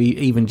anyway. So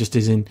even just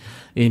as in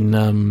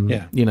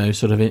you know,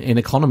 sort of in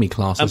economy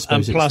class, I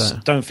suppose. And plus,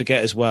 don't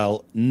forget as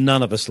well,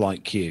 none of us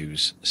like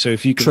queues. So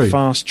if you can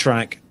fast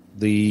track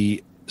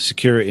the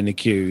security in the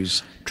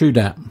queues, true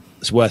that.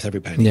 It's worth every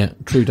penny. Yeah,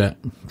 true that.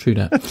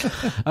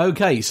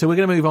 Okay, so we're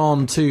going to move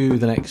on to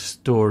the next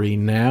story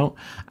now.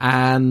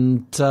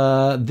 And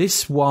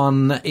this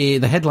one,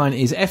 the headline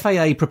is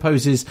FAA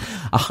proposes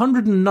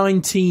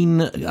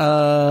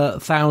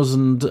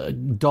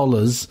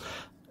 $119,000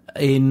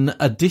 in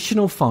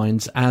additional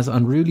fines as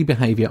unruly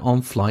behaviour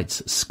on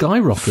flights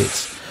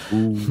skyrockets.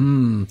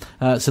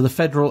 So the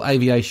Federal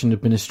Aviation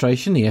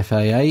Administration, the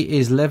FAA,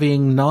 is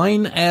levying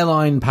 9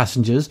 airline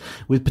passengers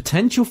with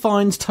potential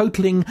fines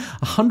totalling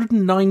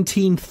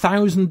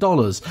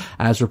 $119,000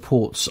 as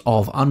reports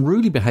of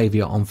unruly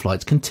behaviour on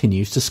flights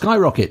continues to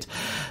skyrocket.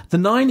 The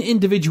 9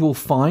 individual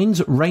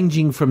fines,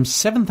 ranging from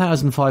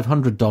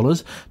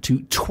 $7,500 to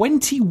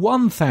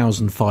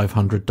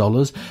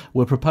 $21,500,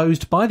 were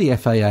proposed by the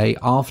FAA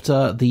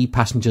after the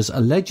passengers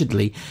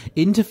allegedly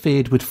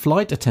interfered with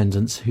flight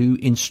attendants who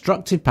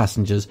instructed passengers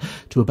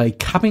to obey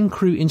cabin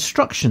crew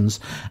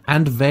instructions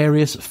and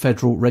various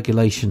federal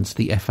regulations,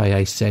 the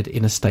FAA said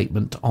in a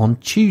statement on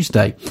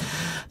Tuesday.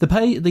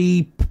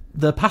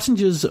 The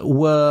passengers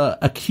were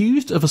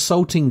accused of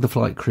assaulting the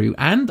flight crew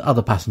and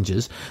other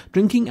passengers,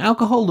 drinking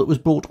alcohol that was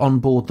brought on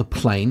board the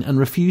plane and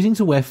refusing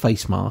to wear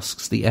face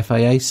masks, the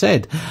FAA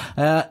said.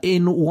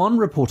 In one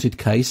reported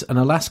case, an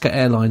Alaska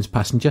Airlines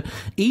passenger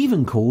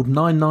even called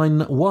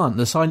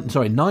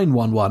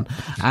 911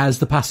 as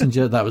the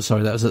passenger, that was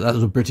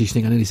a British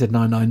thing, I nearly said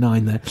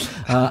 999 there,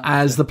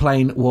 as the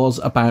plane was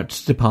about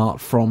to depart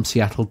from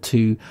Seattle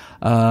to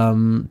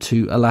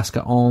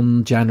Alaska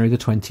on January the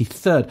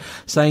 23rd,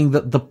 saying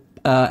that the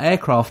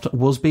aircraft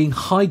was being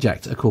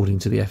hijacked, according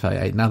to the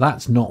FAA. Now,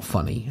 that's not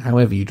funny,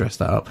 however you dress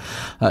that up.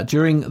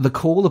 During the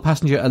call, the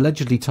passenger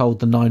allegedly told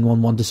the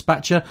 911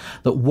 dispatcher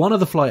that one of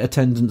the flight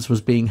attendants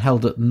was being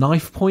held at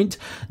knife point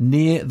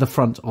near the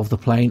front of the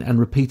plane and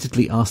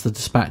repeatedly asked the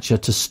dispatcher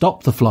to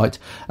stop the flight,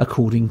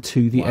 according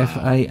to the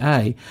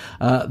FAA.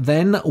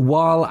 Then,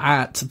 while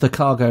at the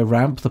cargo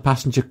ramp, the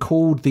passenger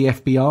called the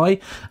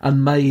FBI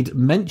and made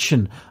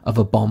mention of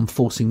a bomb,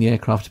 forcing the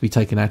aircraft to be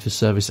taken out of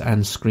service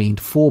and screened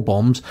for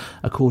bombs,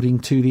 according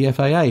to the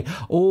FAA.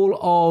 All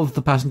of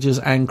the passengers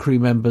and crew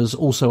members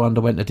also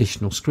underwent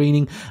additional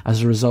screening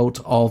as a result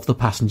of the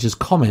passengers'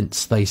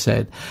 comments, they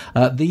said.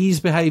 These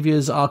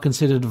behaviours are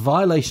considered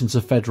violations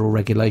of federal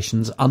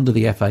regulations under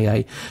the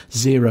FAA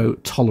zero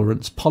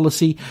tolerance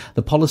policy.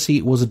 The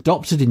policy was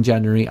adopted in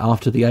January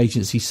after the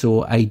agency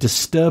saw a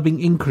disturbing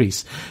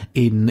increase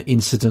in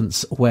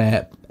incidents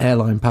where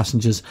airline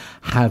passengers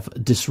have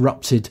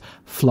disrupted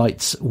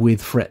flights with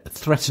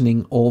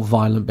threatening or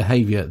violent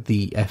behaviour,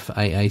 the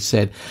FAA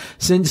said.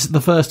 Since the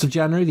 1st of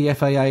January, the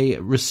FAA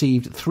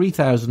received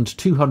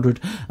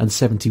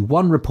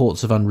 3,271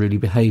 reports of unruly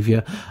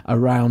behaviour,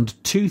 around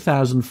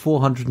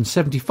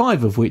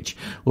 2,475 of which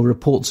were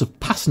reports of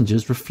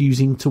passengers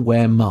refusing to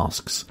wear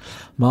masks.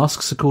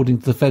 Masks, according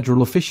to the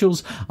federal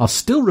officials, are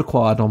still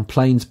required on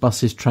planes,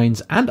 buses,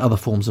 trains and other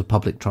forms of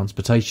public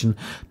transportation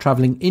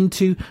travelling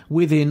into,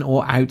 within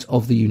or out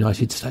of the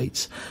United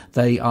States.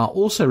 They are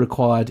also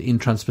required in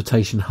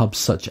transportation hubs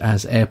such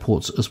as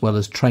airports, as well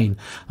as train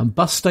and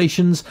bus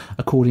stations,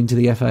 according to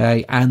the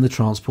FAA and the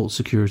Transport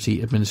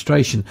Security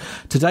Administration.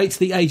 To date,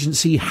 the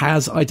agency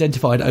has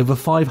identified over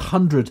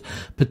 500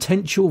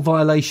 potential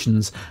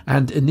violations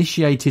and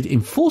initiated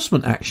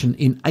enforcement action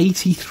in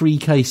 83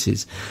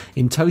 cases.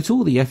 In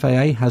total, the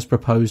FAA has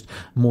proposed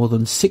more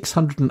than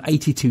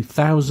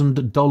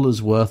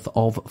 $682,000 worth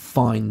of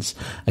fines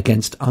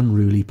against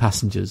unruly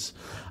passengers.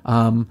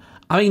 I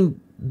find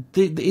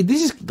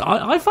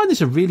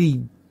this a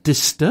really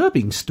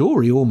disturbing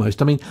story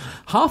almost. I mean,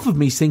 half of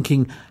me's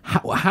thinking,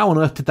 how on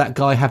earth did that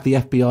guy have the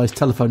FBI's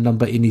telephone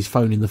number in his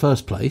phone in the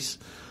first place?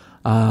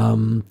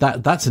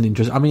 That's an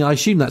interest. I mean, I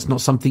assume that's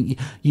not something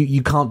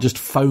you can't just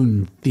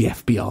phone the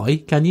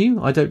FBI, can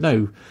you? I don't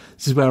know.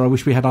 This is where I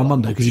wish we had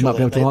Armando, because you might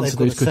be able to answer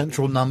those questions.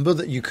 Central number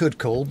that you could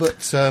call, but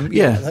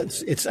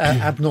it's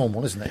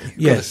abnormal, isn't it?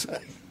 Yes.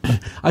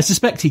 I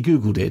suspect he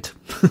Googled it.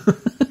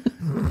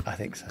 I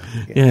think so.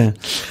 Yeah.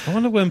 I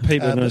wonder when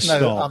people are going to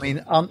stop. I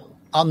mean,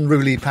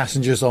 unruly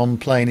passengers on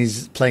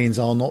planes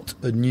are not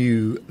a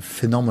new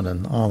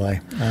phenomenon, are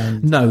they?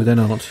 No, they're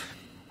not.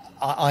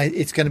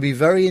 It's going to be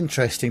very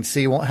interesting to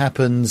see what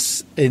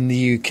happens in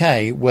the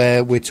UK,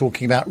 where we're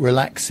talking about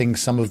relaxing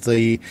some of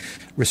the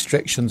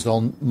restrictions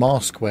on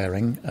mask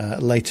wearing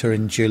later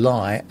in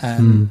July,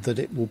 and that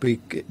it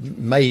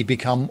may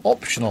become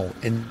optional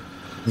in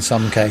in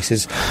some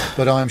cases.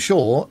 But I'm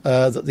sure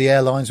that the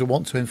airlines will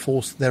want to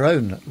enforce their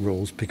own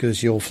rules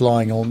because you're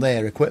flying on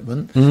their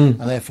equipment and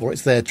therefore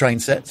it's their train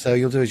set, so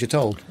you'll do as you're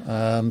told.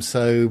 I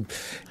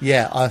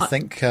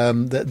think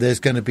that there's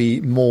going to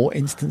be more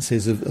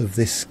instances of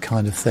this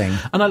kind of thing.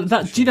 And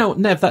do you know,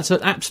 Nev, that's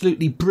an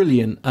absolutely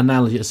brilliant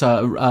analogy.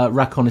 So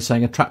Rakon is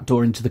saying a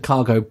trapdoor into the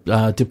cargo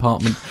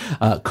department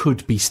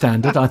could be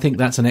standard. I think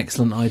that's an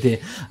excellent idea.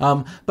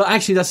 But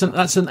actually,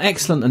 that's an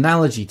excellent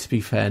analogy, to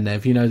be fair,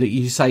 Nev. You know, that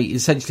you say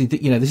essentially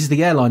that, you know, this is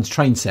the airline's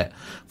train set,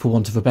 for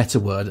want of a better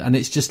word, and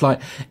it's just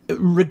like,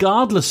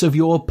 regardless of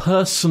your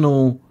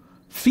personal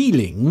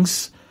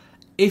feelings,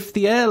 if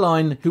the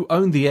airline who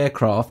own the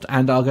aircraft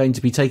and are going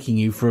to be taking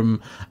you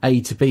from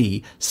A to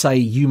B say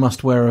you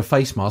must wear a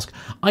face mask,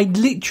 I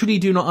literally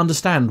do not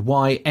understand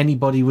why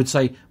anybody would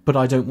say, but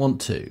I don't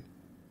want to.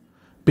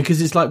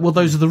 Because it's like, well,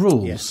 those are the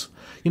rules. Yes.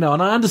 You know,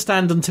 and I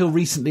understand until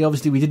recently,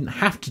 obviously, we didn't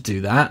have to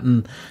do that.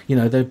 And, you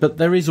know, but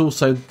there is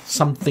also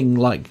something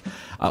like,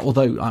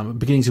 although I'm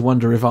beginning to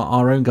wonder if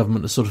our own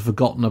government has sort of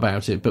forgotten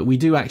about it, but we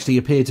do actually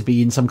appear to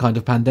be in some kind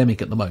of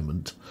pandemic at the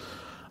moment.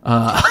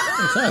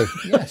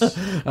 Yes.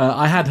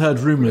 I had heard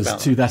rumours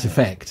to that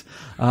effect.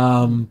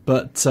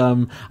 But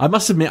I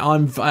must admit,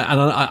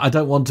 I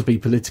don't want to be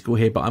political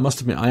here, but I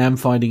must admit I am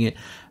finding it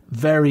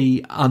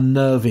very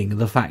unnerving,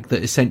 the fact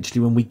that essentially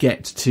when we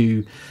get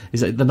to,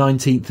 is it the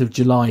 19th of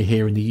July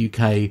here in the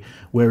UK,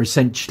 where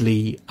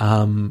essentially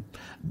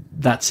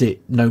that's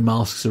it, no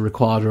masks are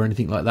required or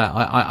anything like that.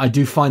 I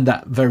do find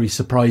that very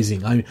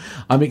surprising.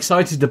 I'm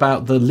excited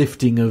about the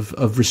lifting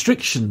of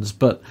restrictions,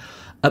 but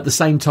at the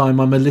same time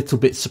I'm a little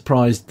bit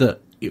surprised that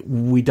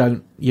we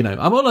don't, you know,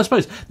 I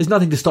suppose there's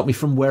nothing to stop me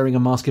from wearing a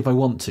mask if I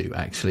want to,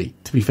 actually,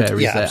 to be fair.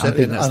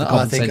 Absolutely.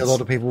 I think sense. A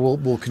lot of people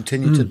will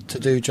continue to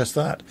do just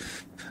that.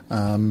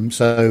 I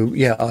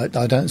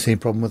don't see a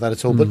problem with that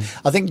at all. But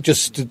I think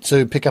just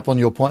to pick up on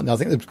your point, I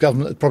think the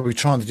government is probably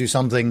trying to do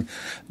something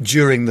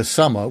during the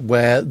summer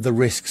where the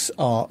risks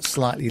are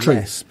slightly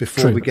less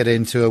before we get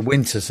into a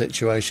winter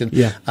situation.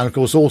 Yeah. And of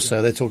course,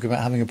 also they're talking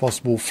about having a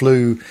possible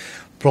flu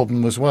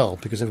problem as well,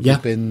 because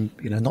everybody's been,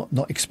 you know,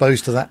 not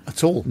exposed to that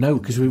at all. No,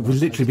 because we've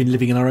literally been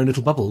living in our own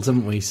little bubbles,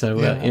 haven't we? So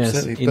yes,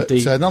 absolutely.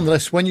 indeed. But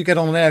nonetheless, when you get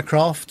on an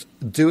aircraft,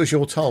 do as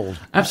you're told.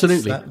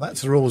 Absolutely,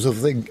 that's the rules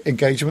of the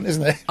engagement,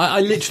 isn't it? I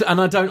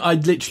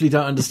literally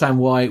don't understand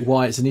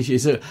why it's an issue.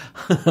 So,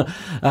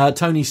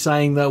 Tony's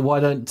saying that why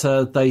don't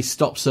they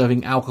stop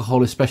serving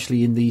alcohol,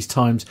 especially in these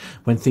times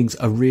when things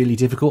are really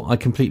difficult? I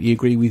completely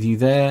agree with you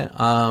there.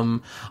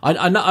 This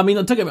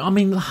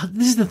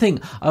is the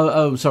thing.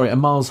 Sorry, a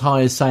Miles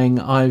High is saying,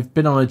 I've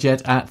been on a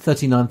jet at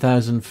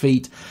 39,000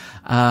 feet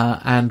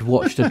and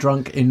watched a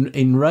drunk,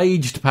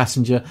 enraged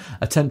passenger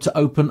attempt to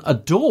open a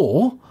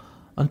door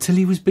until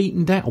he was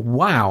beaten down.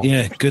 Wow.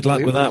 Yeah, good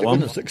luck with that one.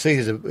 Wouldn't have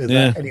succeeded with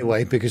that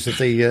anyway because of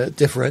the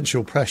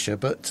differential pressure.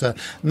 But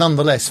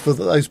nonetheless, for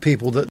those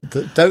people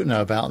that don't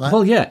know about that,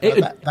 well, yeah,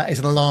 that is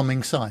an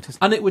alarming sight. Isn't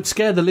it? And it would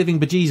scare the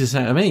living bejesus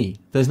out of me.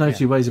 There's no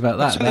two ways about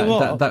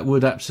that. That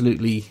would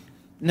absolutely...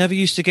 Never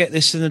used to get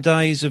this in the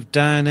days of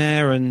Dan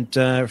Eyre and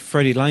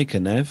Freddie Laker,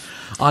 Nev.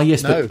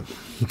 Yes, no.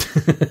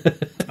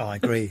 I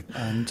agree.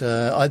 And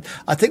I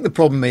think the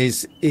problem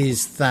is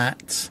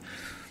that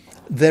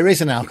there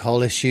is an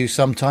alcohol issue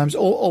sometimes,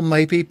 or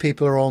maybe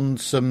people are on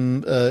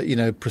some,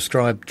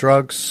 prescribed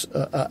drugs,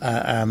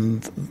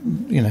 and,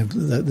 you know,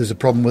 there's a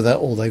problem with that,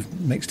 or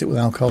they've mixed it with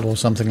alcohol or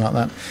something like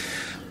that.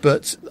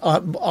 But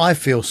I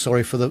feel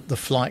sorry for the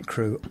flight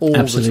crew all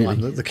the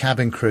time, the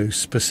cabin crew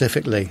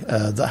specifically,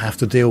 that have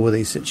to deal with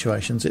these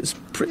situations.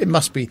 It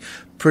must be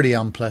pretty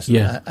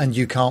unpleasant, and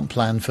you can't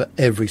plan for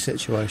every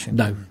situation.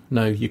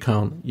 No, you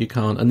can't.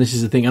 And this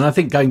is the thing. And I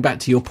think going back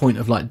to your point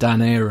of like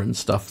Dan Eyre and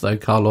stuff, though,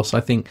 Carlos, I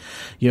think,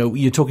 you know,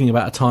 you're talking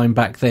about a time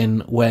back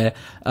then where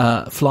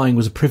flying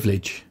was a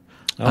privilege.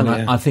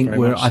 I think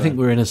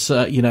we're in a,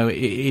 you know, it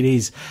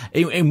is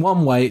in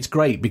one way it's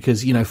great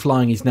because, you know,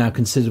 flying is now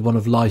considered one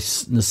of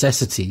life's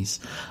necessities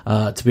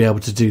to be able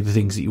to do the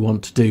things that you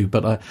want to do.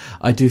 But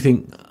I do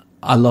think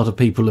a lot of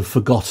people have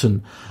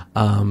forgotten,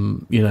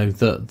 you know,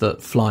 that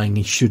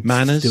flying should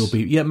still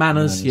be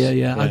manners.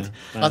 Yeah.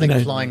 I think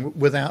flying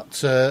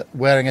without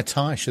wearing a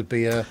tie should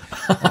be an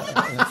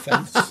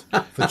offence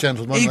for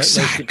gentlemen.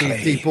 Exactly. They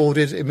should be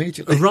deboarded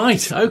immediately.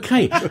 Right.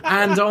 Okay.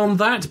 And on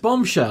that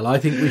bombshell, I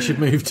think we should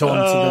move on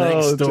to the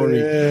next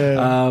story.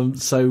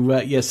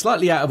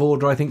 Slightly out of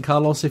order, I think,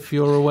 Carlos, if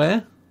you're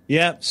aware.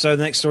 Yeah, so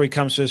the next story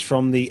comes to us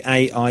from the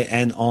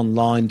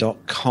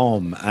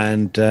AINonline.com,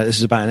 and this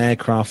is about an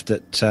aircraft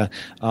that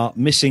our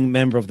missing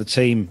member of the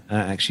team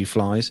actually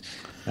flies.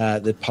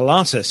 The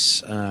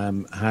Pilatus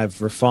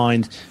have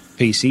refined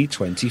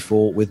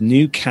PC-24 with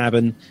new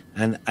cabin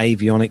and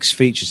avionics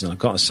features. And I've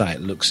got to say,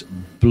 it looks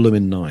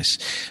blooming nice.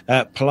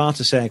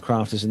 Pilatus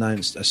Aircraft has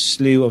announced a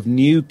slew of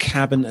new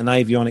cabin and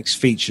avionics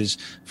features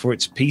for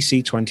its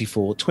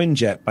PC-24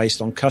 twinjet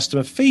based on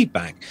customer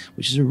feedback,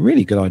 which is a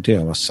really good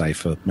idea, I must say,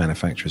 for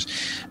manufacturers.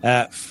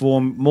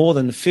 For more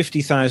than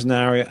 50,000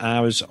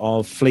 hours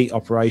of fleet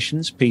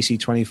operations,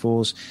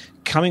 PC-24s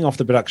coming off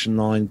the production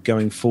line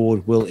going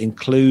forward will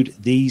include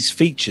these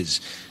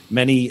features.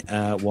 Many,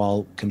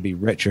 while can be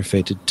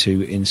retrofitted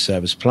to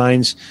in-service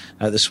planes,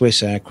 the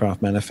Swiss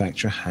aircraft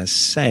manufacturer has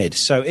said.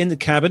 So in the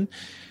cabin,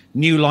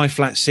 new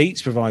lie-flat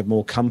seats provide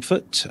more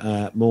comfort,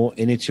 more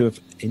innovative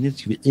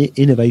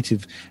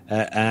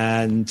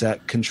and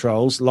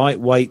controls,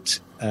 lightweight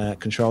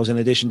controls, in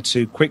addition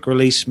to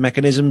quick-release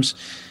mechanisms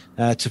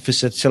to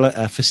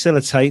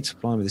facilitate,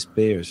 blimey, this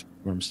beer is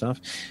rum stuff,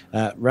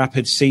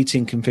 rapid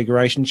seating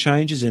configuration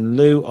changes. In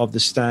lieu of the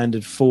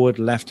standard forward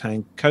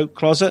left-hand coat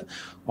closet,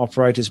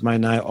 operators may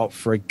now opt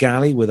for a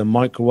galley with a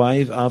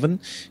microwave oven,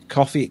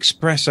 coffee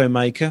espresso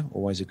maker,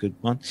 always a good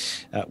one,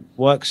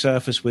 work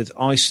surface with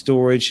ice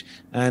storage,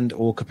 and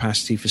or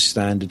capacity for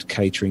standard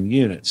catering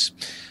units.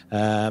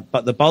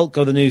 But the bulk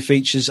of the new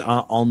features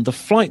are on the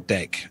flight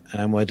deck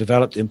and were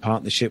developed in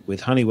partnership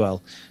with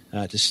Honeywell.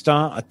 To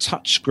start, a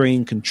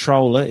touchscreen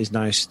controller is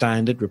now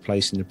standard,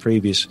 replacing the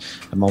previous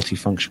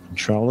multifunction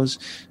controllers.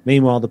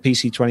 Meanwhile, the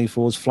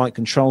PC-24's flight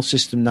control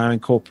system now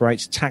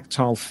incorporates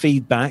tactile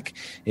feedback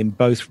in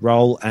both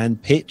roll and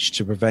pitch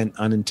to prevent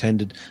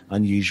unintended,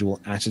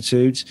 unusual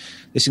attitudes.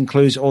 This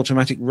includes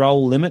automatic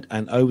roll limit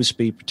and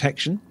overspeed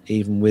protection,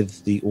 even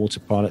with the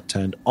autopilot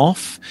turned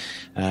off.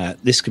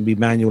 This can be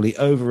manually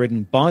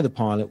overridden by the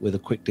pilot with a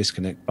quick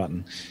disconnect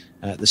button.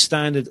 The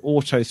standard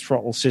auto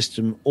throttle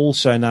system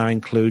also now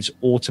includes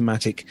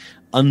automatic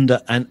under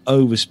and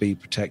overspeed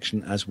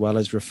protection, as well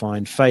as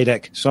refined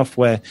FADEC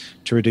software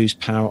to reduce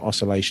power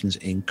oscillations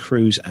in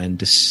cruise and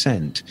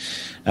descent.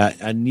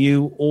 A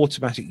new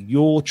automatic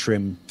yaw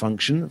trim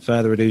function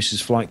further reduces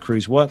flight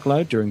crew's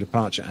workload during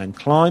departure and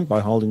climb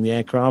by holding the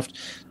aircraft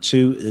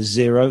to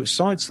zero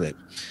side slip.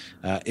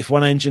 If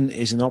one engine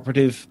is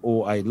inoperative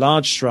or a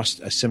large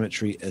thrust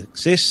asymmetry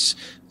exists,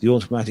 the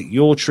automatic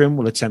yaw trim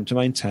will attempt to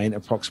maintain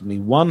approximately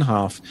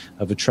 1/2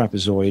 of a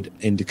trapezoid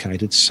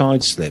indicated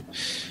side slip.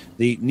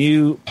 The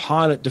new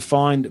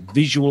pilot-defined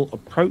visual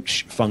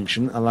approach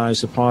function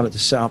allows the pilot to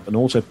set up an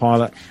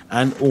autopilot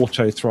and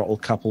auto-throttle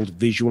coupled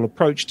visual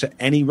approach to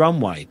any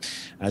runway,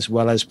 as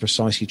well as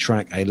precisely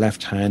track a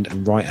left-hand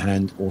and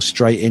right-hand or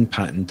straight-in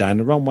pattern down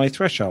the runway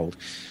threshold.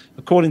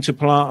 According to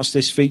Pilatus,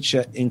 this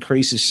feature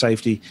increases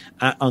safety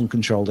at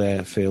uncontrolled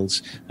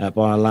airfields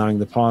by allowing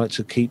the pilot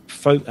to keep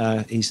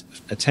his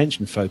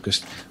attention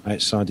focused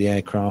outside the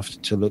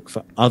aircraft to look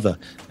for other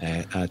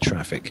air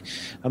traffic.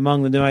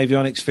 Among the new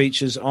avionics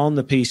features on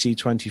the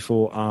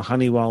PC-24 are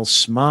Honeywell's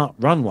Smart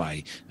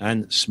Runway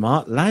and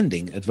Smart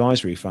Landing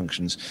advisory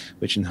functions,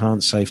 which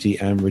enhance safety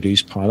and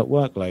reduce pilot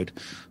workload.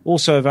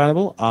 Also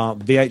available are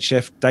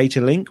VHF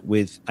data link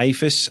with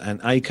AFIS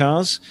and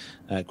ACARS,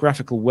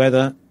 graphical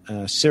weather,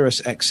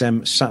 Sirius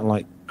XM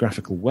satellite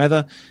graphical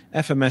weather,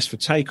 FMS for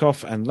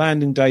takeoff and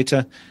landing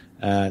data,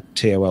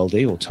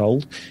 TOLD or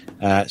TOLD,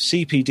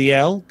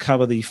 CPDL,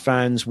 cover the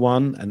FANS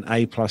 1 and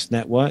A+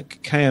 network,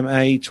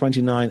 KMA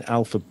 29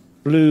 Alpha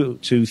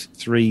Bluetooth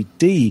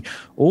 3D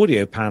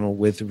audio panel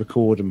with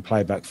record and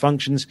playback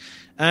functions,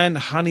 and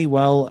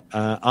Honeywell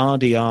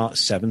RDR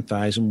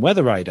 7000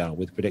 weather radar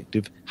with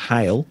predictive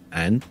hail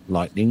and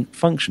lightning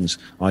functions,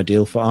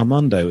 ideal for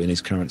Armando in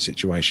his current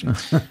situation.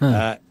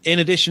 In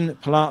addition,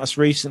 Pilatus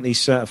recently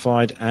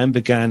certified and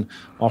began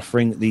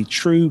offering the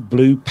True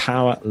Blue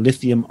Power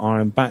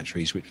lithium-ion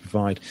batteries, which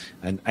provide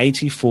an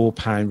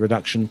 84-pound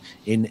reduction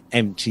in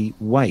empty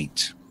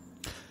weight.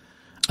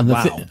 And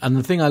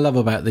the thing I love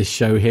about this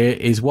show here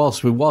is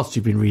whilst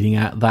you've been reading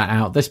that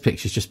out, this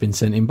picture's just been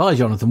sent in by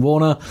Jonathan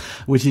Warner,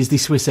 which is the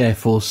Swiss Air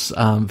Force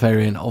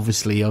variant,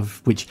 obviously, of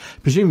which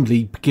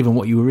presumably, given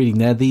what you were reading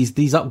there, these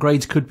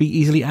upgrades could be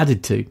easily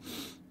added to.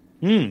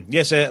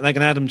 Yes, they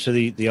can add them to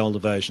the older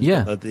version.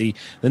 Yeah. The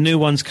new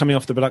ones coming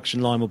off the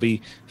production line will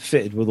be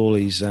fitted with all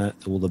these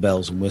all the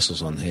bells and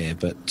whistles on here.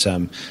 But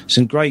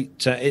some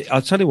great.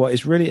 I'll tell you what,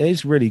 it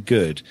is really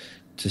good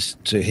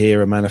to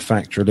hear a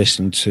manufacturer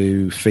listen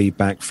to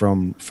feedback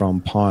from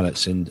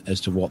pilots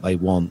as to what they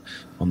want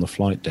on the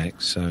flight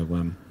deck.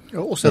 So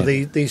also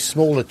these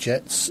smaller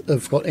jets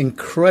have got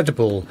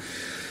incredible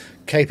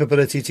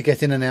capability to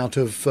get in and out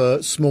of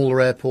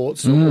smaller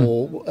airports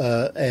or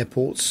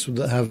airports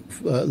that have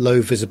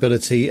low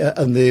visibility,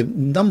 and the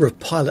number of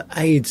pilot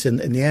aids in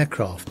the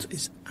aircraft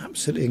is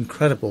absolutely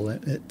incredible.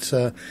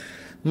 It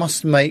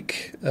must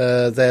make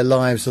their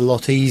lives a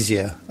lot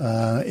easier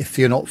if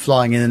you're not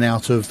flying in and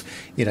out of,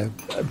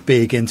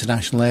 big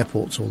international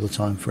airports all the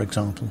time, for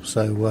example.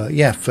 So,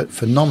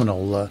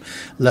 phenomenal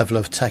level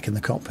of tech in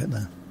the cockpit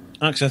there.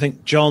 Actually, I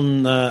think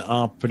John,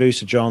 our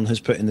producer John, has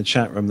put in the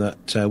chat room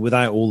that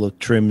without all the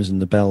trims and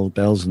the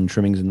bells and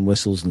trimmings and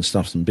whistles and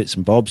stuff and bits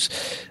and bobs,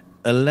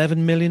 $11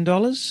 million?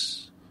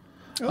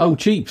 Oh,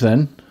 cheap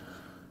then.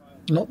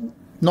 Not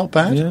not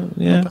bad.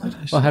 Yeah. Not bad.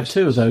 I'll have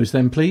two of those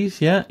then,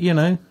 please. Yeah,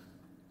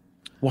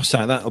 What's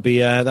that? That would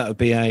be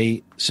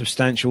a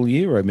substantial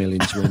Euro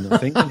Millions win, I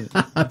think. Wouldn't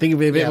it? I think it'd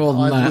be a bit more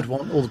than I that. would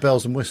want all the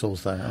bells and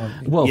whistles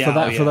there. Well, for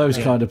those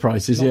kind of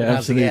prices, Not yeah,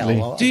 have the absolutely.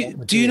 L.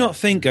 Do you not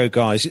think,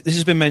 guys, this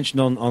has been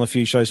mentioned on a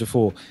few shows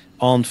before,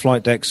 on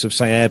flight decks of,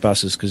 say,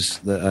 Airbuses, because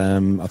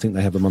I think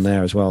they have them on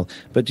there as well.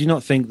 But do you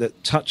not think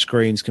that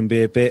touchscreens can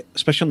be a bit,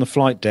 especially on the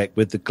flight deck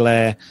with the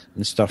glare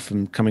and stuff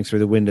from coming through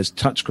the windows,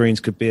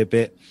 touchscreens could be a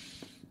bit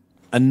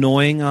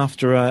annoying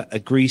after a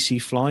greasy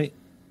flight?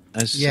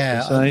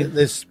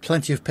 There's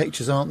plenty of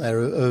pictures, aren't there,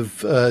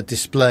 of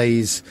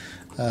displays,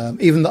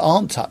 even that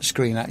aren't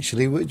touchscreen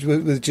actually,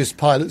 with just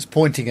pilots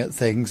pointing at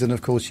things, and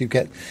of course you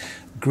get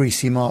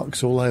greasy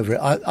marks all over it.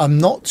 I'm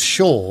not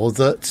sure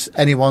that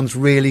anyone's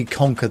really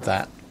conquered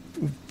that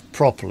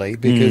properly,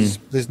 because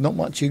there's not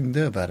much you can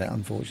do about it,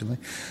 unfortunately.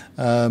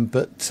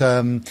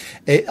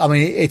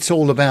 It's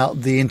all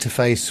about the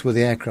interface with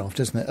the aircraft,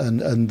 isn't it?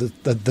 And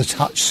the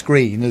touch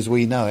screen, as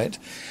we know it,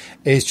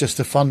 is just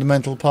a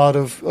fundamental part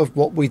of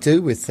what we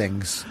do with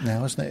things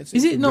now, isn't it?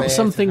 Is it not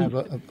something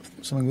to have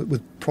something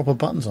with proper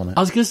buttons on it?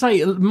 I was going to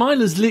say,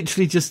 Myla's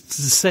literally just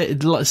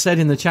said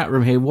in the chat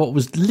room here what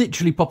was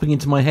literally popping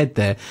into my head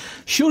there.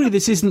 Surely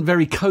this isn't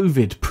very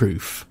COVID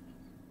proof.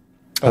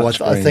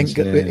 I think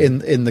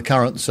in the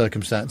current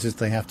circumstances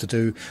they have to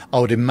do. I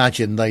would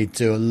imagine they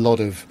do a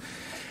lot of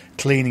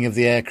cleaning of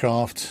the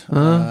aircraft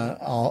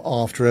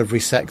after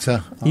every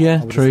sector.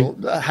 Yeah, true.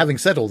 Having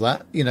said all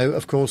that,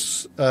 of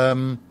course.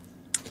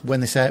 When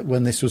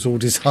this was all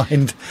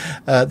designed,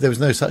 there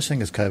was no such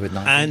thing as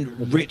COVID-19.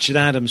 And Richard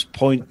Adams'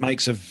 point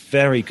makes a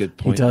very good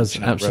point. He does,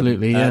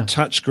 absolutely, yeah.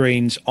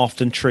 Touchscreens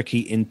often tricky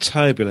in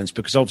turbulence,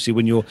 because obviously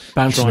when you're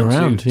bouncing trying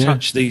around, to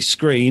touch the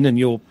screen and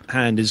your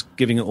hand is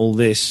giving it all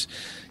this,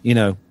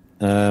 you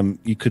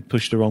could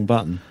push the wrong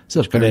button.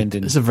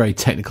 It's a very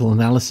technical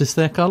analysis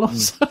there,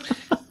 Carlos.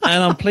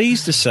 And I'm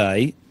pleased to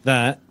say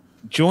that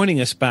joining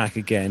us back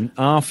again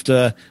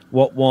after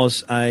what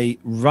was a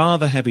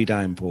rather heavy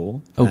downpour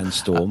and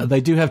storm.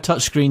 They do have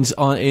touchscreens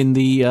in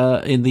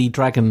the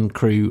Dragon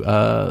crew,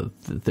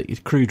 the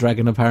Crew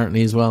Dragon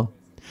apparently as well.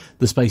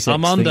 The SpaceX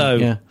Armando,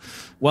 thing, yeah.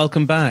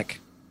 Welcome back.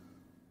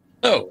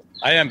 Oh,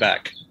 I am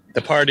back.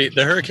 The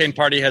hurricane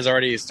party has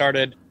already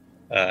started.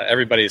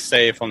 Everybody's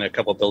safe. Only a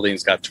couple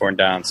buildings got torn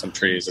down. Some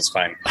trees. It's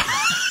fine.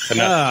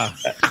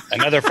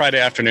 Another Friday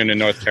afternoon in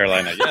North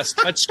Carolina. Yes,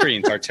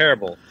 touchscreens are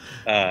terrible.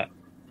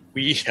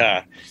 We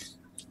have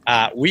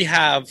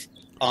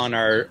on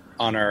our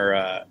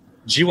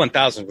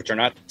G1000, which are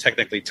not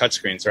technically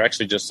touchscreens, they're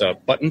actually just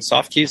button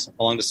soft keys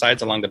along the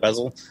sides, along the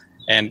bezel.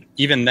 And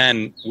even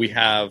then, we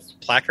have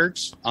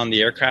placards on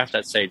the aircraft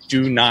that say,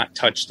 do not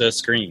touch the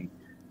screen,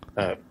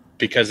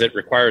 because it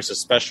requires a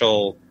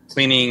special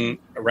cleaning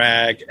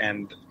rag.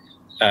 And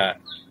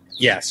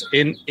yes,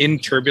 in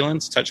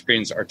turbulence,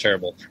 touchscreens are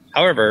terrible.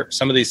 However,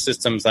 some of these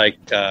systems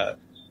like the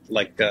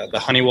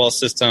Honeywell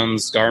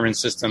systems, Garmin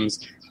systems,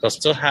 they'll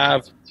still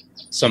have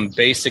some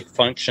basic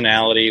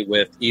functionality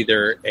with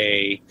either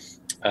a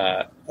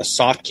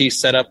soft key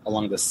setup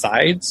along the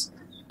sides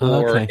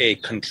or a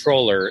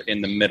controller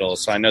in the middle.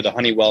 So I know the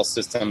Honeywell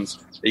systems,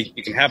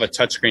 you can have a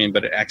touchscreen,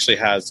 but it actually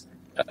has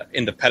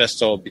in the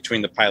pedestal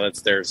between the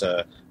pilots, there's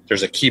a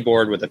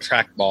keyboard with a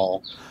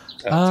trackball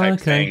type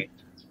thing.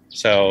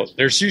 So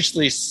there's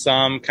usually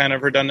some kind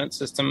of redundant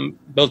system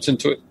built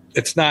into it.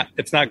 It's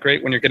not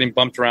great when you're getting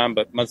bumped around,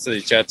 but most of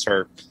these jets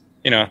are,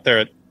 they're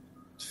at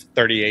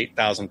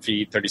 38,000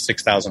 feet,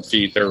 36,000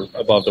 feet. They're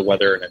above the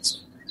weather, and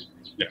it's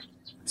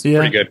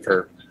pretty good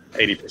for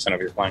 80% of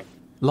your flying.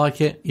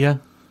 Like it, yeah.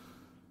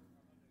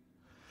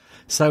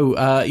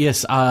 So,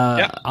 yes,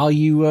 are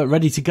you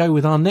ready to go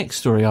with our next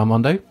story,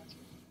 Armando?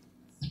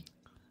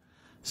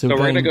 So we're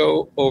going to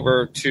go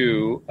over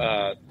to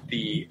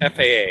the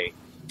FAA.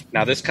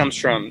 Now, this comes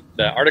from,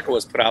 the article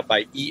was put out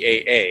by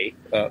EAA,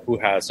 who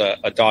has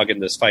a dog in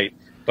this fight.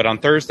 But on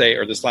Thursday,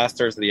 or this last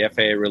Thursday, the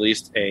FAA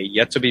released a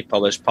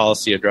yet-to-be-published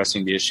policy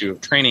addressing the issue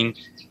of training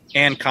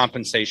and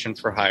compensation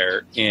for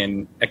hire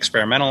in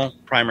experimental,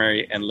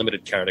 primary, and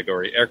limited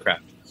category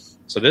aircraft.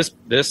 So this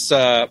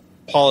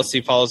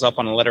policy follows up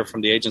on a letter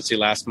from the agency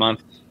last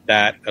month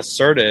that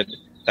asserted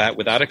that,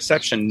 without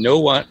exception,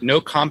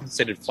 no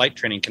compensated flight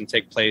training can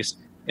take place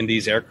in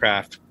these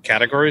aircraft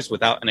categories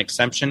without an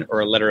exemption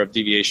or a letter of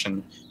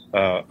deviation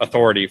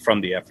authority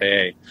from the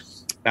FAA.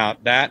 Now,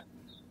 that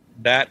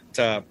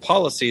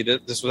policy,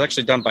 this was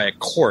actually done by a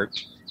court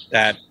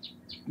that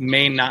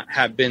may not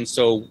have been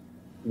so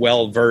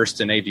well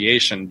versed in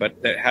aviation, but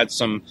it had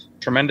some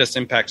tremendous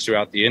impacts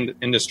throughout the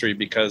industry,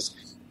 because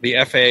the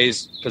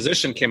FAA's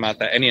position came out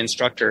that any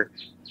instructor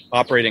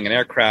operating an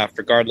aircraft,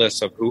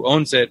 regardless of who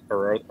owns it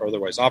or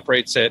otherwise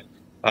operates it,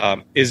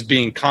 is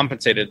being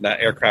compensated. That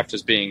aircraft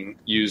is being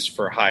used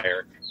for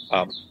hire.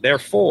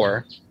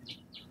 Therefore,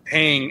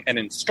 paying an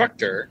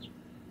instructor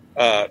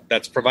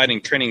that's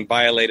providing training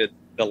violated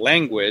the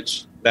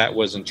language that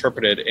was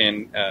interpreted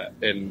in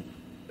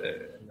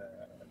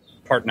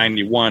Part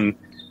 91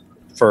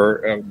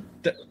 for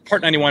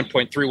Part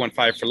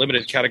 91.315 for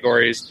limited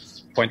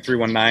categories,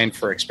 .319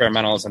 for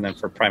experimentals, and then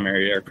for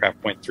primary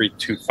aircraft,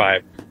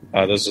 .325.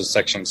 Those are the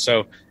sections.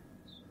 So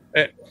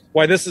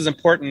why this is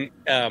important,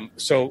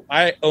 so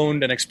I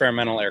owned an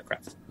experimental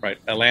aircraft, right?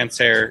 A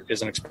Lancer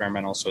is an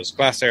experimental, so is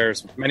Glasair.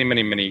 There's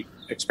many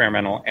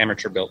experimental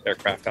amateur-built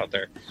aircraft out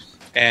there.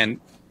 And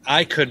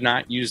I could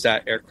not use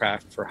that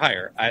aircraft for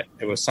hire.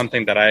 It was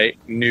something that I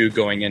knew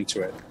going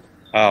into it.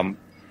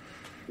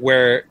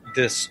 Where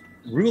this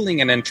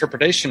ruling and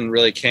interpretation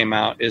really came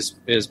out is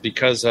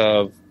because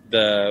of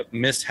the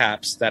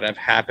mishaps that have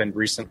happened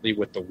recently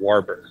with the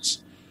Warbirds.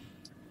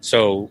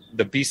 So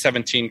the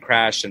B-17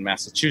 crash in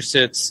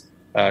Massachusetts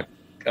a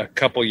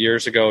couple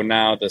years ago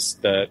now.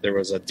 There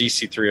was a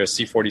DC-3, a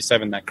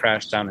C-47 that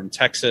crashed down in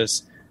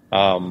Texas.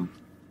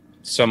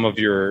 Some of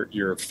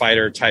your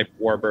fighter-type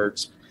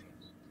Warbirds.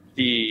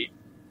 The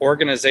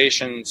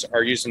organizations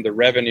are using the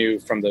revenue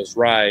from those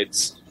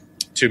rides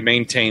to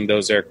maintain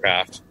those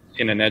aircraft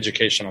in an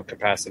educational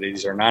capacity.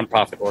 These are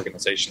nonprofit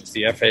organizations.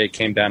 The FAA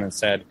came down and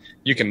said,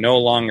 you can no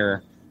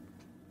longer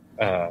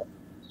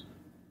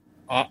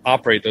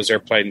operate those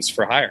airplanes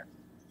for hire.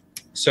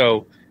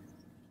 So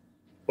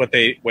what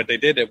they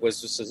did, it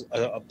was just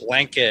a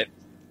blanket,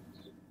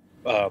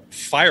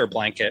 fire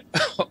blanket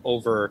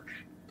over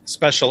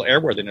special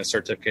airworthiness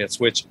certificates,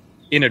 which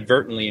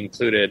inadvertently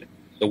included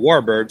the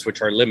Warbirds,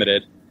 which are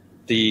limited,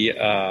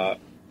 the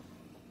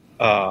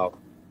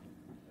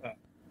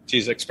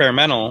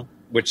experimental,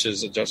 which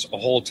is just a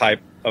whole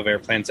type of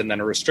airplanes, and then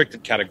a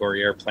restricted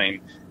category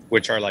airplane,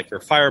 which are like your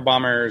fire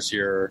bombers,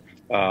 your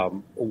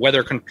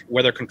weather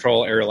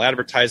control aerial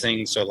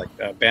advertising, so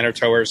like banner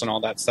towers and all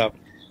that stuff.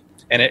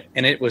 And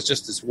it was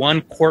just this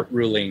one court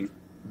ruling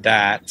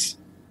that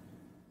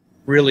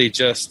really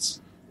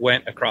just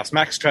went across.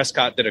 Max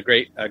Trescott did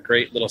a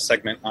great little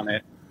segment on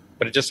it,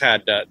 but it just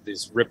had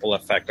this ripple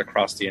effect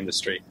across the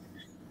industry.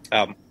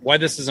 Why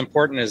this is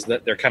important is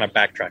that they're kind of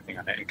backtracking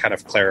on it and kind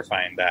of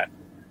clarifying that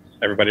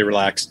everybody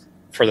relax.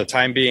 For the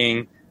time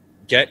being,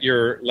 get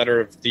your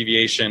letter of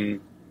deviation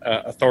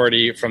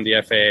authority from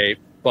the FAA,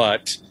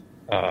 but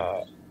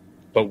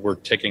we're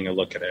taking a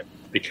look at it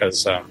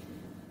because,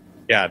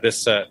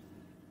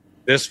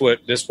 this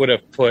would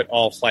have put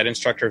all flight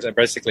instructors and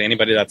basically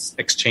anybody that's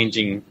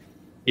exchanging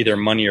either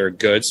money or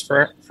goods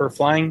for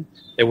flying,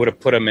 it would have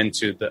put them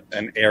into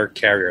an air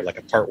carrier, like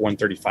a Part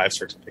 135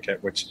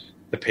 certificate, which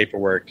the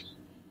paperwork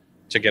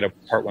to get a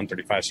Part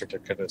 135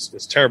 certificate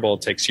is terrible.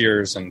 It takes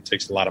years and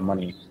takes a lot of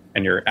money,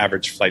 and your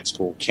average flight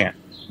school can't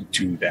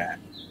do that.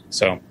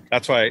 So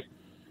that's why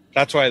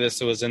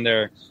this was in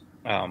there.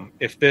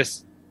 If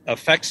this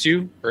affects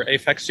you or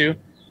affects you,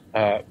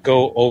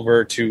 go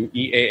over to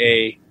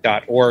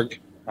EAA.org.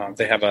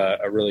 They have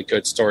a really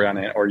good story on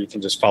it, or you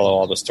can just follow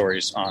all the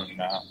stories on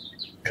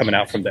coming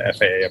out from the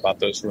FAA about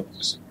those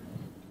rulings.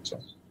 So,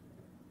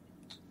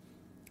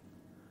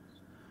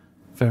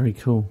 very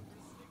cool.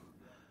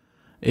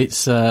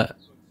 It's a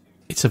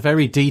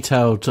very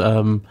detailed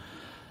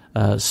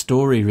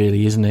story,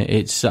 really, isn't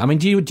it?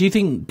 Do you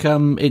think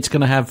it's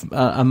going to have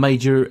a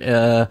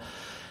major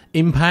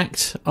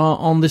impact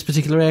on this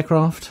particular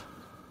aircraft?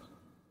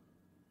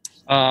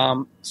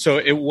 So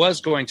it was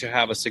going to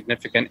have a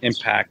significant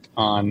impact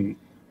on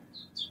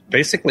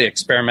basically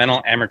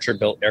experimental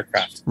amateur-built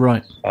aircraft,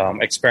 right?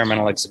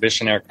 Experimental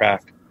exhibition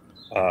aircraft.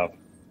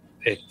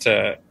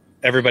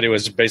 Everybody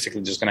was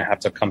basically just going to have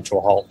to come to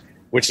a halt,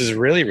 which is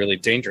really, really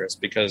dangerous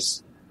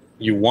because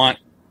you want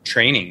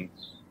training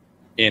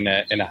in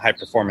a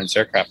high-performance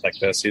aircraft like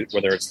this,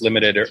 whether it's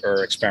limited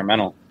or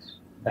experimental.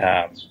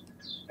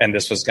 And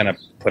this was going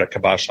to put a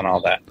kibosh on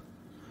all that.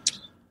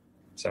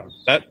 So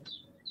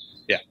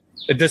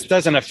this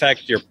doesn't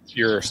affect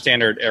your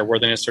standard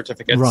airworthiness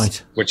certificates,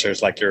 right? Which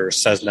is like your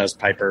Cessnas,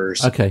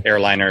 Pipers, okay,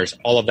 airliners.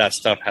 All of that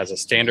stuff has a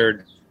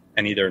standard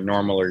and either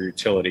normal or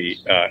utility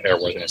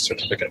airworthiness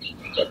certificate.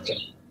 But,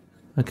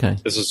 okay,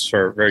 this is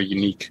for very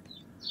unique.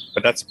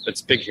 But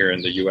it's big here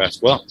in the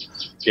U.S. Well,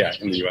 yeah,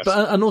 in the U.S.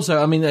 But, and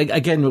also, I mean,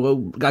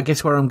 again, I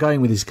guess where I'm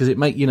going with this, because it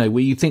where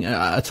you think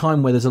at a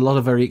time where there's a lot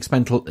of very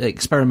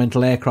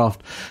experimental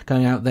aircraft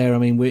going out there. I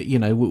mean,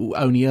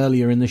 only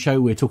earlier in the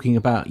show we're talking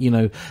about,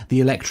 the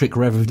electric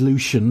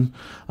revolution.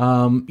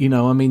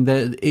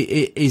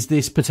 Is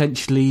this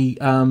potentially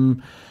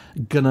gonna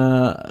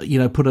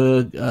put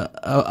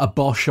a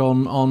bosh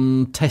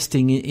on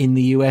testing in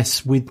the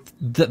US with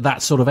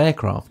that sort of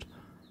aircraft?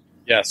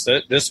 Yes,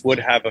 this would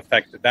have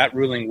affected, that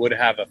ruling would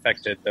have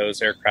affected those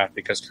aircraft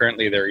because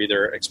currently they're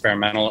either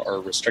experimental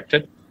or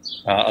restricted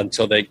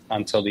until the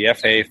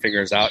FAA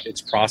figures out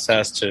its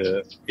process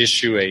to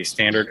issue a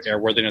standard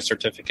airworthiness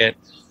certificate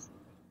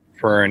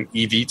for an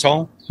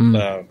eVTOL.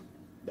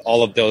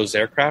 All of those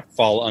aircraft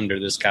fall under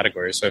this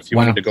category. So if you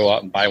wanted to go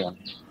out and buy one,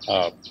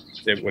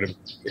 it would have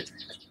been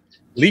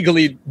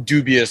legally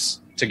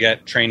dubious to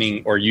get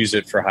training or use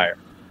it for hire.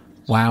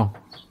 Wow.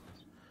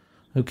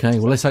 Okay,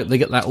 well, let's hope they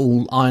get that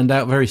all ironed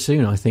out very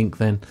soon, I think,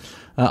 then.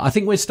 I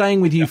think we're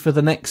staying with you for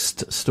the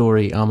next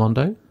story,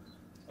 Armando.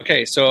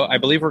 Okay, so I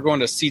believe we're going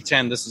to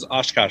C-10. This is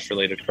Oshkosh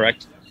related,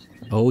 correct?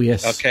 Oh,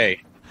 yes.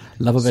 Okay.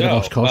 Love a bit of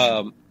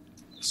Oshkosh.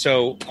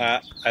 So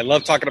I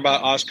love talking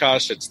about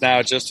Oshkosh. It's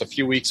now just a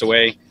few weeks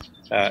away.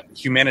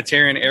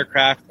 Humanitarian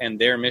aircraft and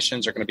their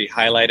missions are going to be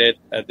highlighted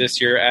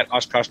this year at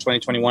Oshkosh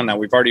 2021. Now,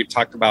 we've already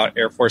talked about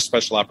Air Force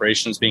Special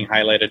Operations being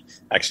highlighted.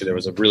 Actually, there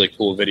was a really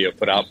cool video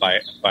put out by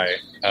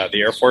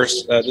the Air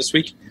Force this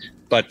week.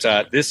 But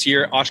this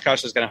year,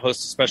 Oshkosh is going to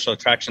host a special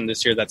attraction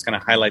this year that's going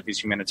to highlight these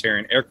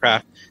humanitarian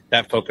aircraft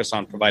that focus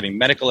on providing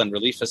medical and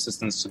relief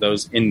assistance to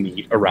those in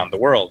need around the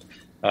world.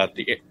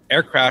 The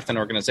aircraft and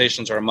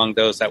organizations are among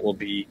those that will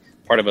be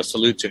part of a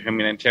salute to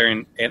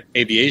humanitarian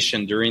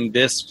aviation during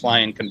this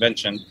flying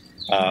convention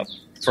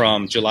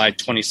from July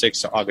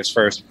 26th to August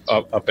 1st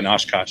up in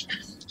Oshkosh.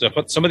 So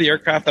some of the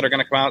aircraft that are going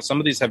to come out, some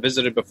of these have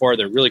visited before.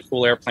 They're really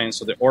cool airplanes.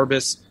 So the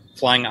Orbis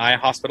Flying Eye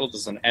Hospital,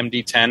 this is an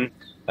MD-10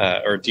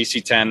 or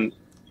DC-10.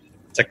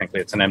 Technically,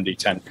 it's an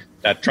MD-10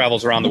 that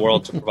travels around the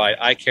world to provide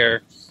eye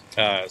care,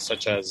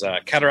 such as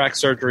cataract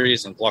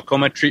surgeries and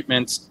glaucoma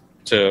treatments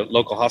to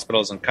local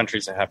hospitals in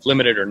countries that have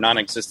limited or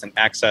non-existent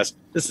access.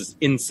 This is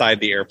inside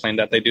the airplane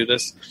that they do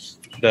this.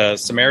 The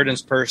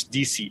Samaritan's Purse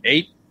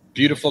DC-8,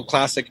 beautiful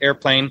classic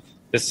airplane.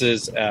 This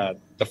is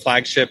the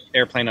flagship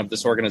airplane of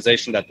this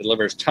organization that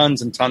delivers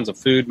tons and tons of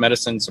food,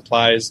 medicine,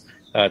 supplies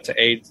to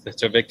aid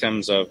to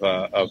victims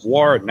of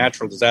war,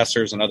 natural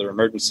disasters, and other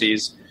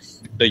emergencies.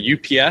 The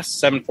UPS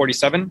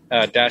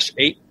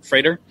 747-8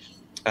 freighter.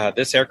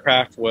 This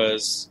aircraft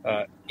was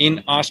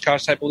in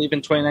Oshkosh, I believe,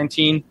 in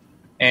 2019.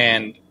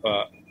 And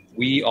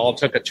we all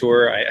took a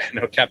tour. I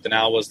know Captain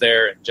Al was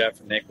there, and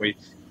Jeff and Nick.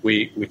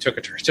 We took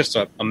a tour. It's just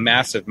a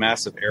massive,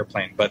 massive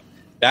airplane. But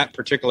that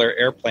particular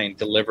airplane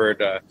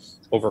delivered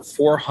over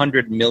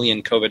 400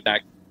 million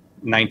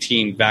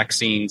COVID-19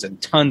 vaccines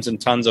and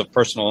tons of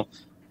personal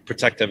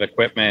protective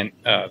equipment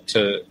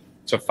to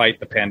fight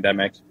the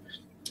pandemic.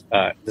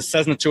 The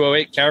Cessna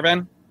 208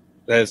 Caravan,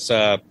 that's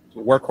a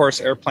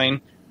workhorse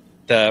airplane.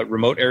 The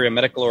Remote Area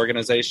Medical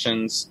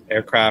Organization's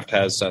aircraft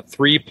has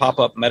 3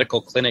 pop-up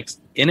medical clinics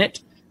in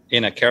it,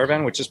 in a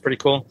Caravan, which is pretty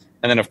cool.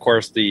 And then, of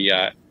course, the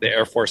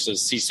Air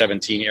Force's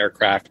C-17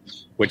 aircraft,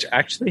 which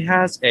actually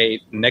has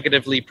a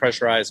negatively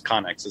pressurized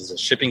Connex. It's a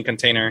shipping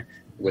container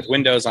with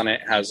windows on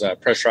it, has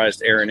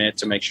pressurized air in it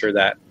to make sure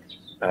that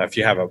if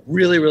you have a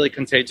really, really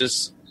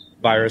contagious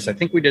virus, I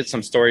think we did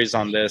some stories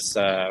on this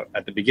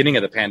at the beginning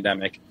of the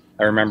pandemic.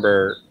 You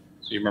remember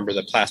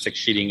the plastic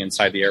sheeting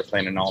inside the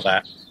airplane and all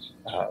that.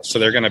 So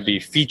they're going to be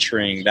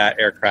featuring that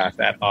aircraft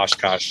at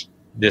Oshkosh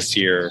this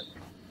year,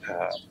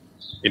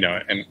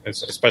 and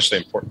it's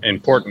especially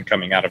important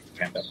coming out of the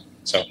pandemic.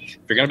 So if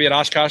you're going to be at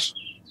Oshkosh,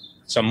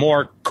 some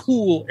more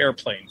cool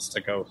airplanes to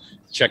go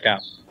check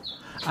out.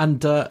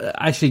 And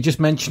actually, just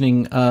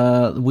mentioning,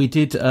 we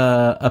did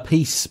a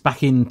piece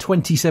back in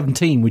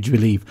 2017, would you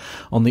believe,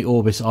 on the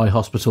Orbis Eye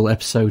Hospital,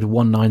 episode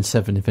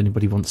 197, if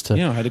anybody wants to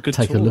I had a good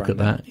take a look at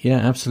that. Yeah,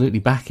 absolutely,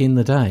 back in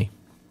the day.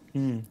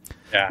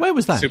 Yeah, where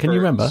was that? Can you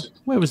remember?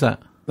 Where was that?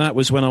 That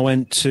was when I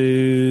went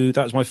to.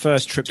 That was my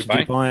first trip to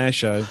Dubai Air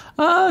Show.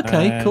 Ah,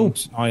 okay, cool.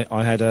 I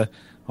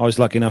was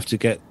lucky enough to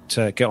get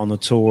on the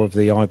tour of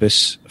the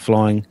Ibis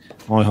Flying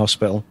Eye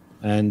Hospital,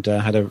 and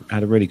had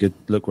a really good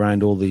look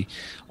around all the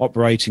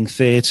operating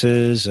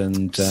theatres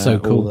and so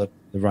cool. all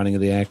the running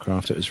of the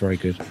aircraft. It was very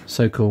good.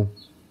 So cool,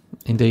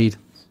 indeed.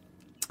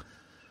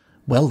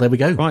 Well, there we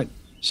go. Right.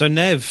 So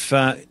Nev,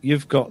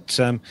 you've got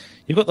the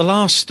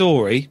last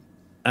story,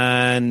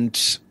 and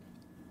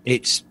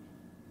it's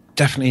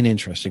definitely an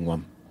interesting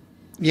one.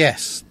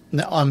 Yes.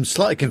 Now, I'm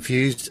slightly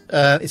confused.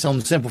 It's on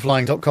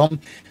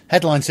simpleflying.com.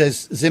 Headline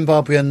says,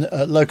 Zimbabwean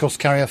low-cost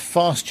carrier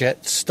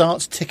FastJet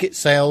starts ticket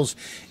sales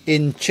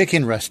in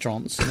chicken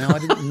restaurants. Now, I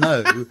didn't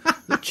know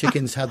that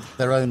chickens had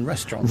their own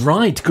restaurants.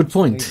 Right, good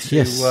point.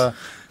 Yes.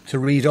 To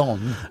read on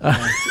to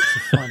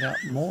find out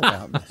more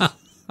about this.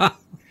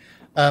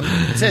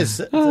 It says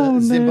that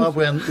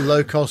Zimbabwean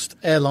low-cost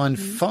airline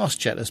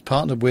FastJet has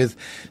partnered with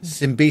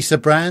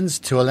Simbisa Brands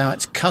to allow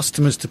its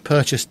customers to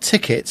purchase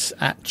tickets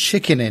at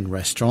Chicken Inn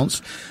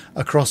restaurants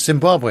across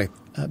Zimbabwe.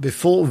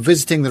 Before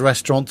visiting the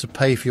restaurant to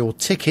pay for your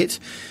ticket,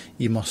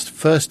 you must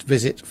first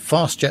visit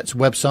FastJet's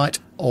website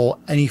or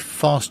any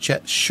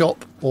FastJet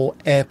shop or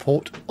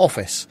airport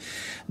office.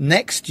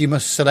 Next, you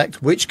must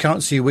select which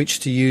currency you wish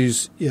to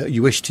use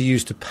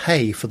to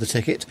pay for the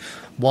ticket,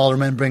 while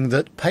remembering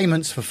that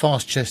payments for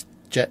FastJet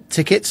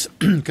tickets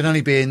can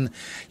only be in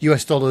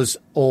US dollars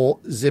or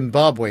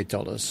Zimbabwe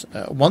dollars.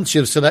 Once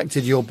you've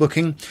selected your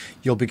booking,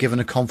 you'll be given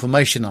a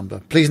confirmation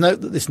number. Please note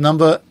this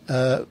number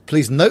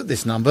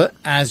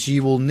as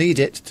you will need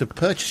it to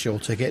purchase your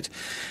ticket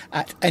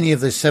at any of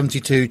the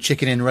 72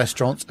 Chicken Inn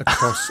restaurants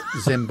across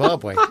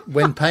Zimbabwe.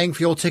 When paying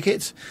for your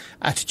ticket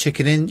at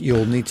Chicken Inn,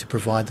 you'll need to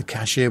provide the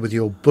cashier with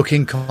your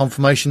booking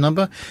confirmation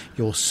number,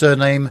 your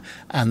surname,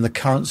 and the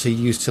currency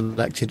you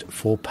selected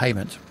for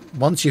payment.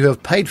 Once you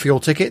have paid for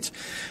your ticket,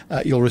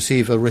 you'll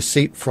receive a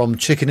receipt from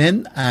Chicken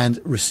Inn and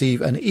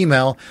receive an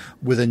email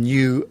with a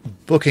new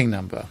booking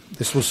number.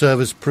 This will serve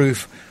as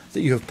proof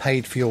that you have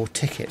paid for your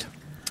ticket.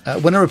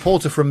 When a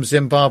reporter from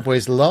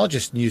Zimbabwe's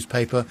largest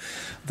newspaper,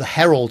 The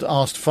Herald,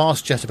 asked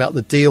FastJet about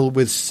the deal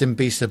with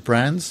Simbisa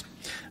Brands,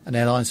 An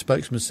airline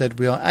spokesman said,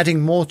 "We are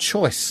adding more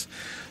choice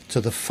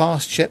to the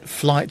FastJet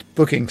flight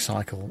booking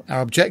cycle.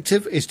 Our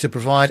objective is to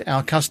provide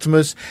our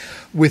customers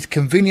with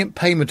convenient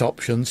payment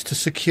options to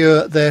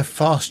secure their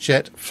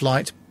FastJet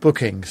flight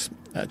bookings."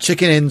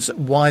 Chicken Inn's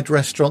wide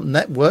restaurant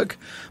network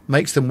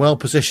makes them well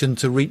positioned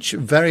to reach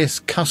various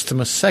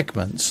customer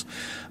segments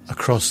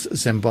across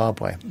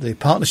Zimbabwe. The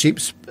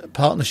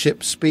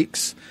partnership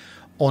speaks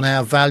on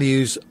our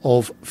values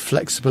of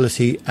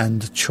flexibility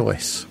and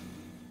choice.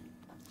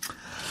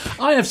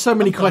 I have so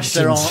many questions.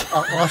 There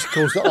are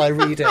articles that I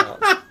read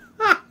out.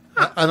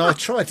 And I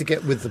try to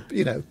get with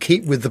the,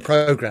 keep with the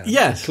program.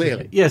 Yes,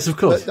 clearly. Yes, of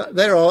course. But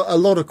there are a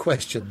lot of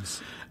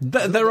questions.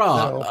 There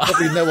are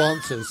probably no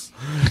answers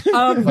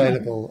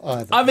available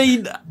either. I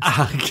mean,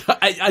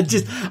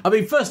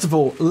 first of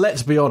all,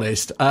 let's be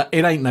honest.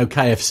 It ain't no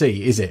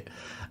KFC, is it?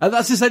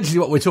 That's essentially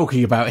what we're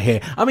talking about here.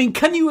 I mean,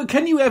 can you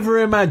ever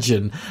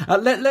imagine?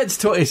 Let's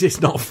talk.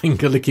 It's not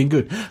finger licking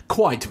good,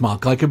 quite,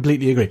 Mark. I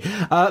completely agree.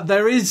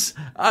 There is.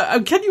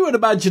 Can you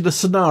imagine a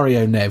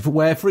scenario, Nev,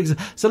 where, for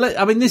example,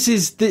 this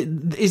is the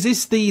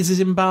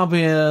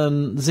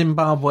Zimbabwean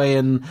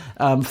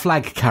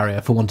flag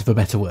carrier, for want of a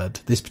better word.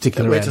 This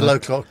particular. It's a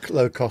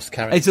low cost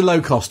carrier. It's a low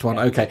cost one.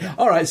 Okay,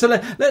 all right. So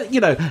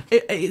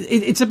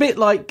it's a bit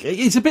like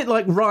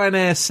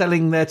Ryanair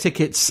selling their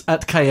tickets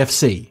at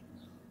KFC.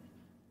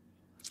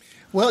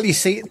 Well, you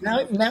see,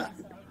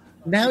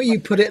 now you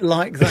put it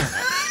like that.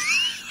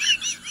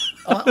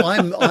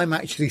 I'm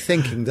actually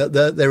thinking that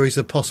there is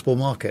a possible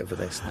market for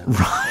this now.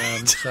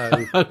 Right.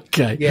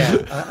 Okay. Yeah,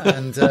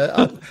 and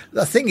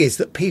the thing is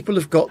that people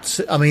have got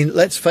to, I mean,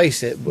 let's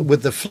face it,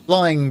 with the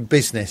flying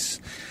business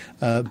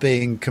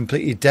being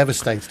completely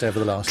devastated over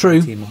the last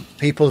 18 months,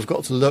 people have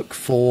got to look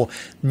for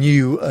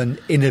new and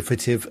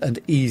innovative and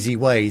easy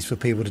ways for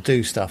people to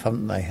do stuff,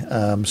 haven't they?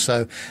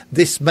 So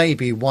this may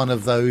be one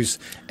of those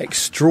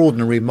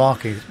extraordinary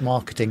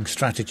marketing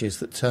strategies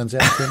that turns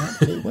out to be an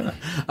absolute winner.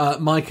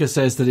 Micah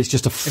says that it's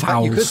just a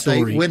foul you could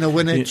story. Say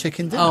winner,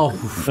 chicken dinner. Oh,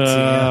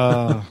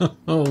 dear.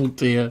 Oh,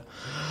 dear.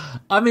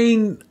 I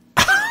mean,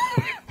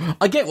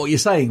 I get what you're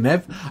saying,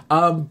 Nev,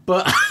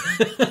 but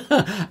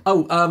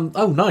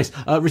nice.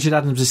 Richard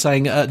Adams is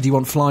saying, "Do you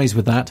want flies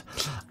with that?"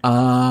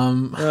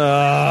 No,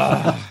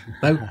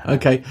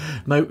 okay,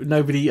 no,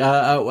 nobody.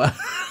 Laura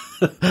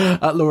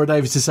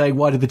Davis is saying,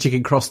 "Why did the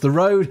chicken cross the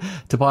road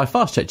to buy a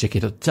FastJet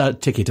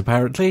ticket?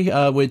 Apparently,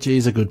 which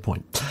is a good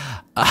point."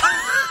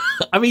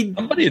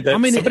 Somebody in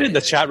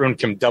the chat room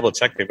can double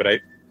check me, but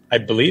I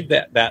believe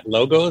that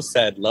logo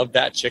said "Love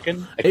that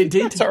chicken." It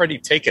did. That's already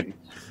taken.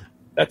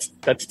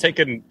 That's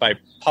taken by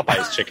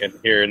Popeye's Chicken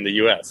here in the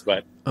U.S.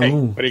 But hey,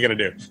 what are you going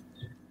to do?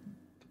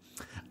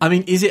 I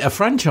mean, is it a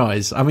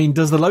franchise? I mean,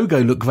 does the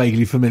logo look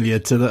vaguely familiar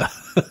to the...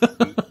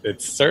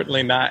 It's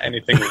certainly not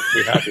anything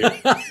we have here.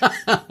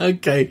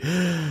 Okay.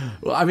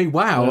 Well, I mean,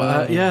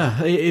 wow.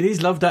 Yeah, it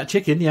is Love That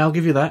Chicken. Yeah, I'll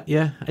give you that.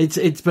 Yeah,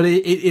 but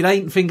it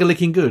ain't finger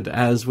licking good,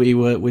 as we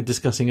were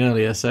discussing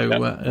earlier.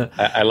 So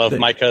I love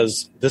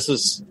Micah's. This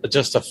is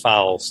just a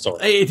foul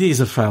story. It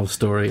is a foul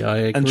story. I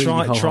agree.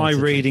 And try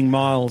reading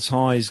Miles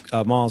High's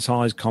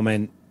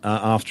comment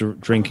after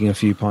drinking a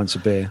few pints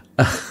of beer.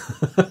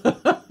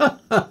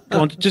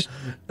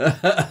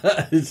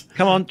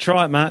 Come on,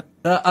 try it, Matt.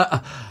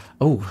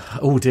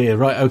 Oh dear.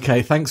 Right.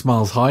 Okay. Thanks,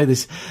 Miles High.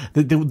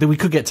 We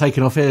could get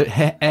taken off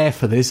air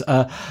for this.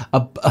 A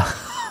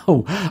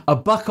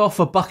buck off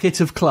a bucket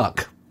of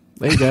cluck.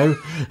 There you go.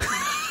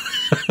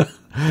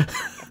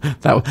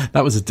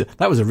 That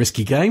was a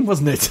risky game,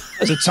 wasn't it?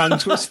 As a tongue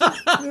twister.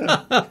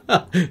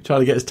 Trying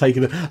to get us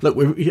taken. Look,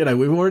 we've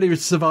already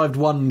survived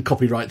one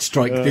copyright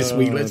strike this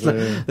week.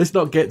 Let's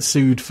not get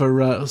sued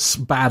for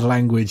bad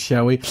language,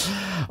 shall we?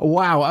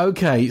 Wow.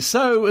 Okay.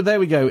 So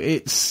there we go.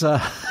 It's.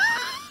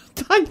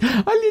 I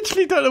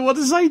literally don't know what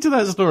to say to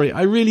that story.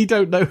 I really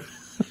don't know.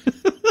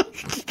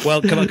 Well,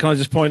 can I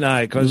just point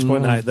out?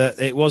 That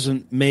it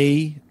wasn't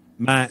me,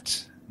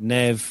 Matt,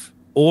 Nev,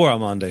 or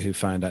Armando who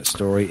found that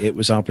story. It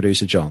was our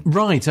producer John.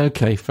 Right.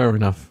 Okay. Fair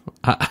enough.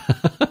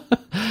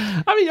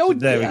 I mean,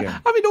 there we go.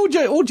 I mean,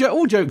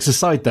 all jokes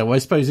aside, though, I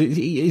suppose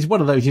it's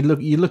one of those. You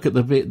look at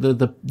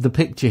the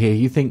picture here.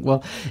 You think,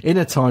 well, in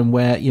a time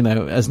where,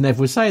 as Nev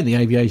was saying, the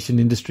aviation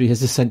industry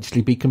has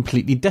essentially been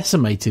completely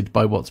decimated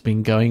by what's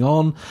been going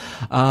on.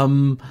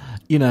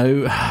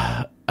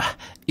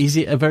 Is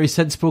it a very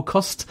sensible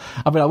cost?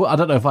 I mean, I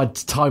don't know if I'd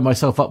tie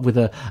myself up with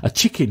a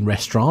chicken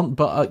restaurant,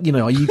 but,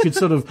 you could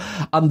sort of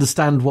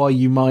understand why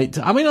you might.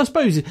 I mean, I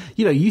suppose,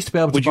 you used to be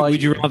able to buy.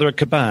 Would you rather a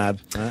kebab?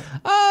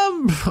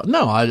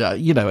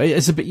 No,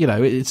 it's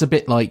a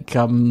bit like,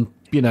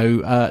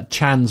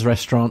 Chan's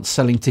restaurant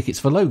selling tickets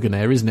for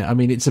Loganair, isn't it? I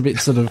mean, it's a bit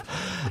sort of,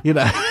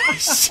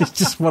 it's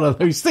just one of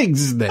those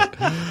things, isn't it?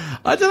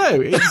 I don't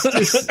know.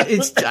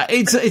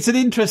 It's an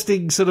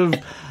interesting sort of.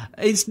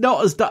 It's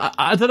not as.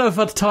 I don't know if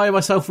I'd tie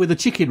myself with a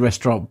chicken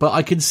restaurant, but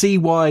I can see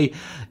why.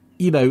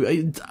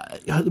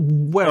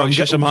 Where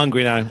I'm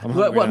hungry now.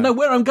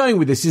 Where I'm going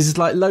with this is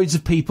like loads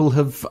of people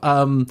have.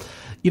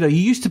 You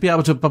used to be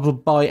able to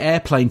buy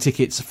airplane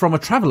tickets from a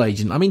travel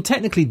agent. I mean,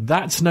 technically,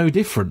 that's no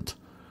different.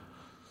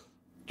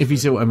 if you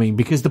see what I mean,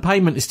 because the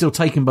payment is still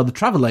taken by the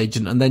travel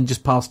agent and then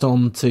just passed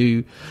on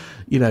to,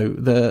 you know,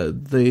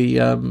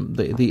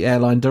 the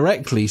airline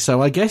directly. So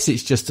I guess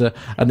it's just an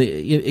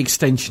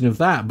extension of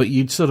that. But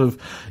you'd sort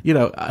of, you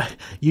know,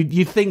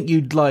 you'd think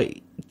you'd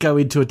like go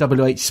into a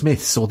WH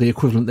Smith's or the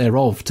equivalent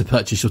thereof to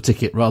purchase your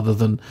ticket rather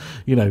than,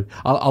 you know,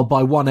 I'll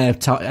buy one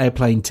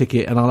airplane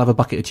ticket and I'll have a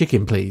bucket of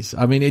chicken, please.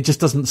 I mean, it just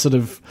doesn't sort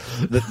of...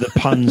 The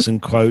puns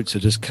and quotes are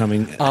just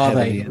coming. Are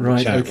they?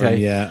 Right, okay.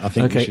 Yeah, I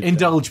think. Okay,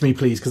 indulge me,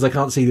 please, because I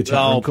can't see the chat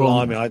room. Oh,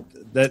 blimey.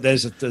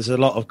 There's a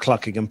lot of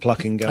clucking and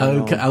plucking going on.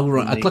 Okay, all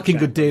right. A clucking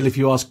good deal, if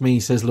you ask me,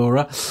 says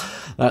Laura.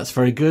 That's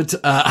very good.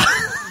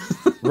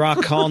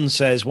 Rakon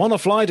says, want to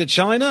fly to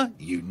China?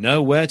 You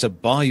know where to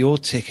buy your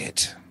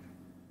ticket.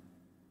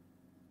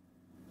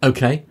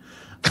 Okay.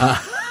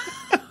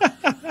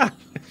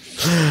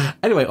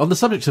 Anyway, on the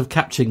subject of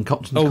capturing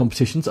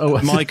competitions,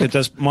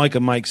 Micah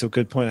makes a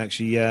good point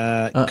actually.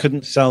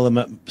 Couldn't sell them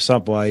at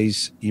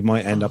Subways. You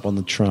might end up on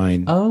the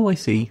train. Oh, I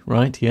see.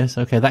 Right. Yes.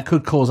 Okay. That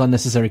could cause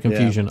unnecessary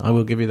confusion. Yeah. I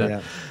will give you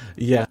that.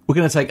 Yeah. We're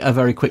going to take a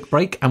very quick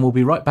break, and we'll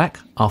be right back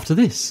after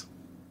this.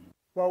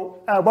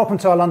 Well, welcome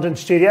to our London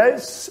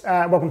studios.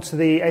 Welcome to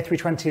the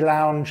A320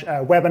 Lounge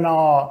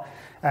webinar.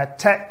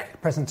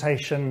 Tech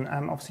presentation,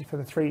 obviously for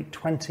the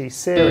 320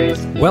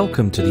 series.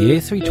 Welcome to the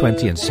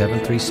A320 and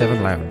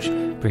 737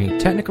 Lounge, bringing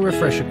technical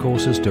refresher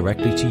courses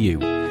directly to you.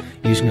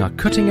 Using our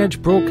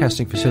cutting-edge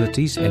broadcasting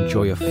facilities,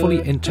 enjoy a fully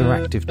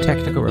interactive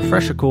technical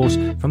refresher course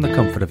from the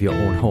comfort of your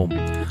own home.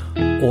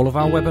 All of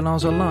our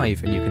webinars are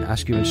live and you can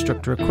ask your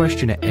instructor a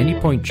question at any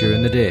point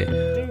during the day.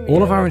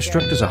 All of our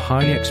instructors are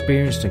highly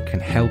experienced and can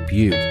help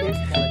you.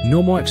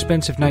 No more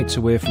expensive nights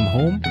away from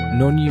home,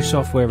 no new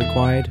software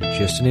required,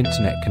 just an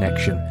internet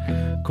connection.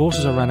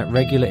 Courses are run at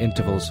regular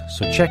intervals,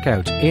 so check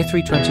out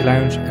A320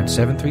 Lounge and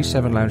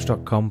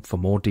 737lounge.com for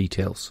more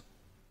details.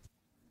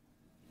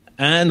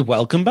 And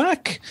welcome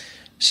back.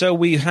 So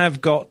we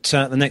have got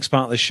the next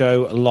part of the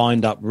show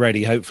lined up,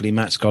 ready. Hopefully,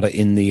 Matt's got it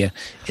in the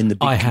big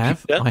I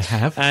have.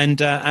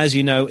 And as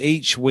you know,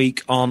 each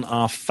week on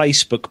our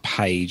Facebook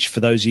page,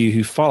 for those of you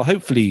who follow,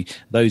 hopefully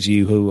those of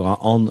you who are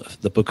on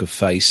the Book of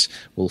Face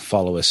will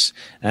follow us.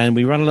 And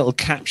we run a little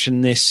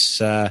caption this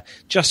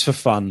just for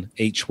fun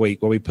each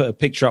week, where we put a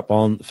picture up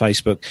on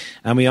Facebook,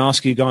 and we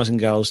ask you guys and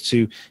girls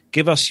to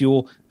give us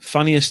your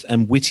funniest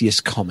and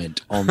wittiest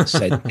comment on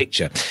said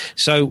picture.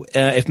 So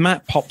if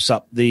Matt pops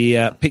up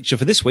the picture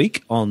for this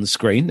week on the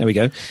screen, there we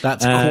go.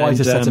 That's quite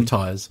a set of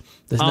tyres.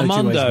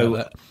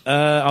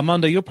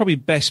 Armando, you're probably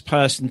best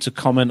person to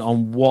comment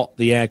on what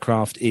the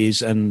aircraft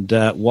is and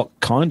what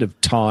kind of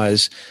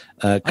tyres,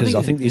 because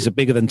I think these are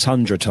bigger than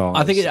Tundra tyres.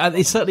 I think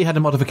it certainly had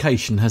a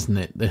modification, hasn't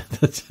it?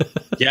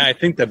 Yeah, I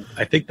think the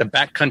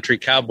backcountry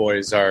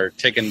cowboys are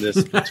taking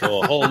this to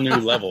a whole new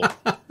level.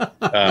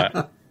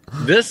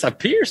 This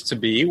appears to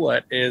be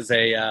what is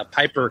a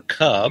Piper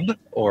Cub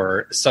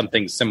or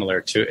something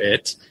similar to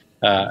it.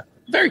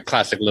 Very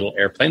classic little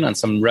airplane on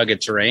some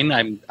rugged terrain.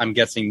 I'm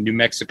guessing New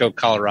Mexico,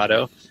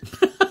 Colorado.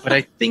 But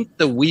I think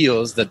the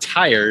wheels, the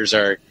tires,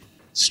 are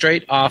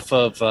straight off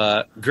of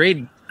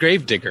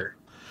Gravedigger.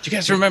 Do you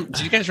guys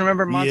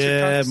remember Monster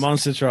Trucks? Yeah,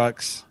 Monster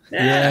Trucks.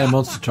 Yeah,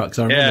 Monster Trucks.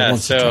 I remember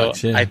Monster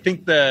Trucks. Yeah. I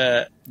think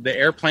the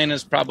airplane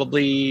is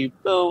probably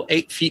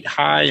 8 feet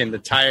high, and the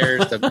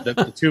tires,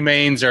 the two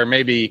mains are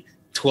maybe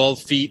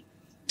 12 feet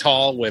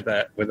tall with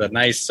a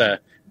nice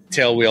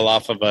tail wheel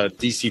off of a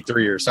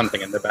DC-3 or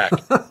something in the back.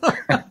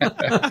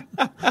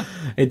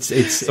 It's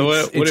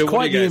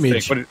quite the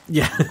image.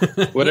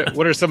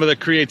 What are some of the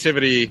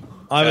creativity?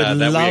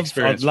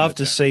 I'd love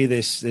to see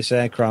this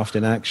aircraft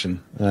in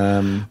action.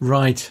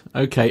 Right.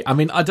 Okay. I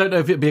mean, I don't know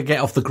if it'd be a get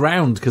off the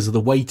ground because of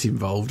the weight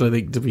involved. I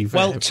think, to be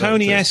fair. Well,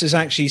 Tony S has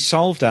actually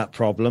solved that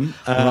problem.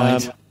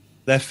 Right.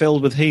 They're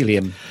filled with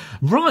helium.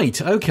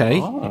 Right. Okay.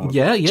 Oh.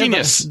 Yeah.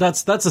 Genius.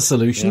 That's a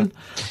solution.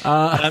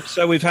 Yeah.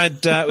 So we've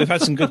had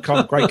some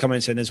great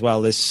comments in as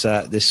well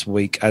this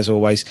week, as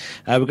always.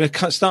 We're going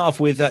to start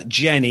off with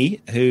Jenny,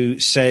 who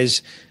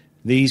says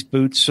these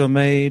boots are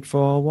made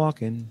for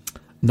walking.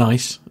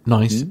 Nice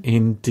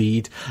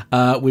indeed.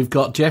 We've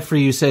got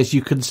Jeffrey, who says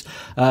you can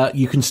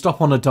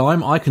stop on a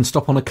dime. I can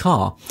stop on a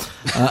car.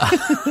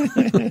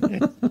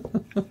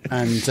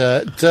 And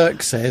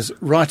Dirk says,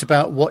 write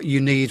about what you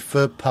need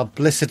for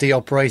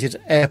publicity-operated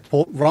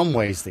airport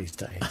runways these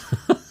days.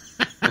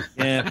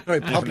 Yeah, very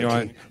publicly.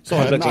 Right.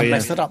 Sorry, I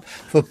messed that up.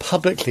 For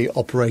publicly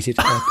operated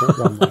airport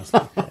runways.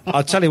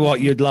 I'll tell you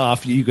what, you'd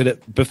laugh. You could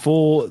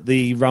before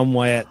the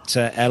runway at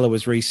Ella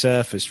was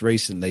resurfaced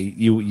recently.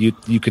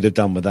 You could have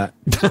done with that.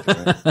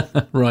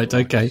 Right.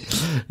 Okay.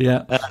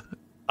 Yeah.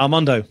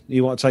 Armando,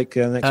 you want to take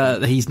next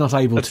one? He's not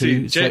able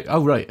to.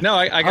 Right. No,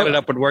 I got it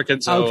up and working.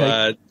 So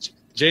okay.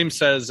 James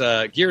says,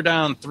 gear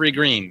down 3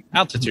 green,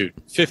 altitude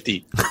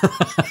 50.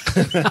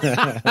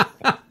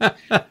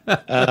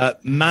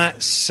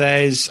 Matt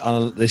says,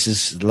 this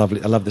is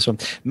lovely. I love this one.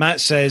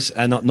 Matt says,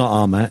 not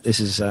our Matt.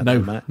 This is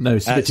Matt. No,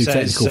 it's a bit too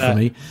technical for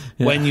me.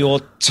 Yeah. When you're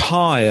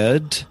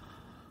tired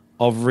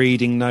of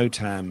reading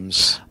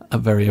NOTAMs.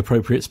 Very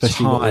appropriate,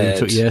 especially what we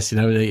took. Yes,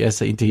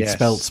 yes, indeed,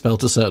 Yes.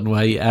 spelt a certain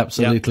way.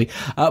 Absolutely.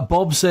 Yep.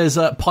 Bob says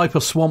Piper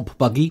Swamp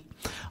Buggy.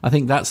 I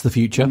think that's the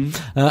future.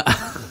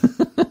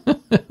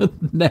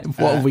 Nev,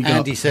 what have we got?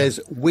 Andy says,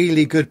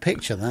 "Really good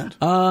picture that."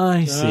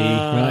 I see.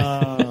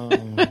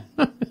 Right.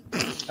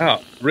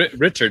 Oh,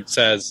 Richard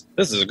says,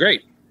 this is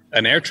great.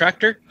 An air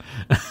tractor?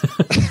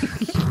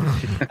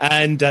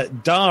 And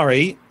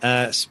Dari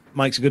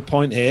makes a good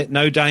point here.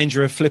 No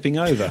danger of flipping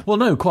over. Well,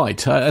 no,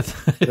 quite. I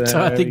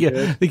think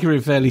you're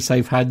in fairly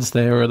safe hands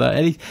there.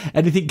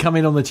 Anything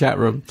coming on the chat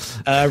room?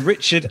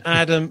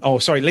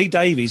 Lee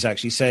Davies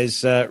actually says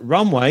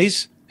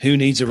says Who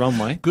needs a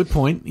runway? Good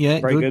point.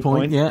 Yeah, Very good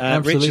point. Yeah,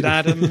 absolutely. Richard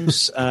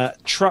Adams,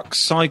 truck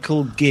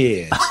cycle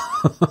gears.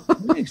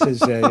 He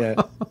says,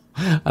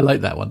 I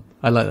like that one.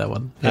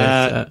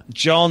 Yes,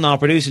 John, our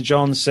producer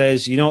John,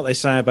 says, you know what they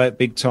say about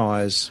big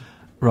tyres?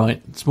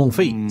 right. Small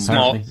feet.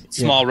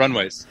 Small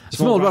runways.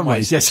 Small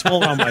runways, yes.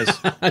 Small runways.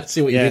 I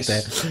see what you did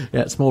there.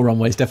 Yeah, small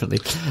runways, definitely.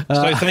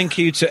 So thank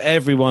you to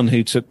everyone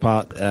who took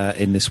part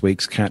in this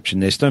week's Caption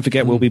This. Don't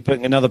forget, we'll be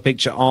putting another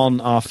picture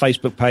on our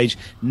Facebook page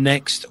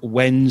next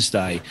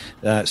Wednesday.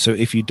 So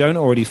if you don't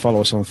already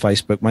follow us on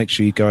Facebook, make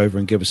sure you go over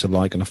and give us a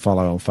like and a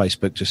follow on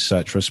Facebook. Just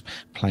search for us,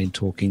 Plain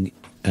Talking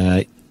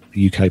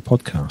UK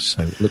Podcast.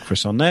 So look for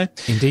us on there.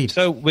 Indeed.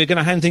 So we're going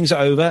to hand things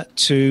over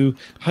to,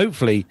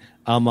 hopefully,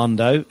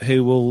 Armando,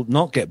 who will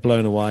not get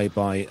blown away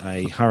by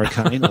a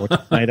hurricane or a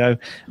tornado,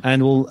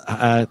 and will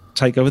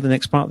take over the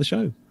next part of the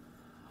show.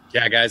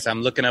 Yeah, guys,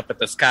 I'm looking up at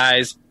the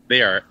skies.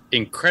 They are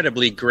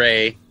incredibly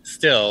gray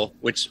still,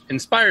 which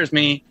inspires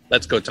me.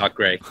 Let's go talk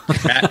gray.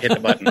 Matt, hit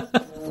the button.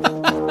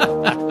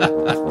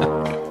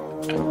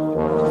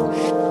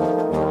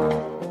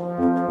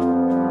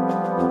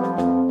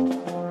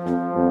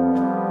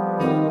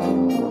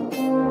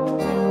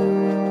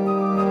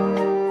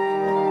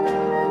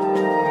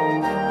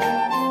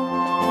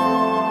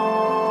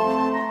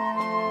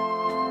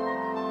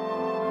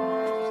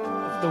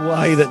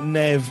 Way that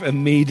Nev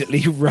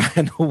immediately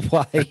ran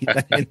away.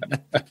 Then.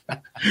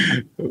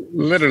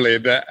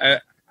 Literally,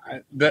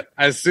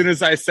 as soon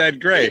as I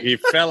said gray, he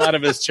fell out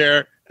of his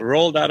chair,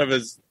 rolled out of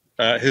his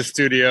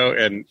studio,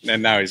 and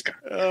now he's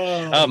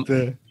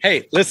gone.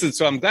 Hey, listen,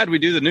 so I'm glad we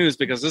do the news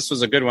because this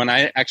was a good one.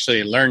 I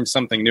actually learned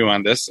something new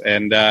on this,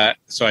 and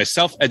so I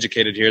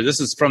self-educated here.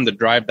 This is from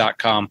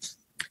thedrive.com,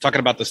 talking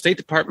about the State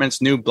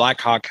Department's new Black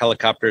Hawk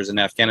helicopters in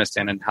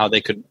Afghanistan and how they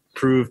could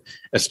prove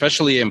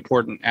especially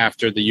important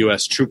after the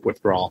U.S. troop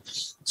withdrawal.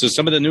 So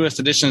some of the newest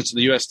additions to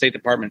the U.S. State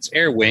Department's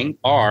Air Wing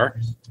are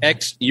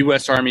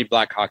ex-U.S. Army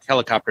Black Hawk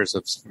helicopters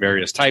of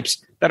various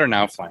types that are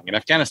now flying in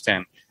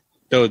Afghanistan.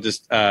 Though the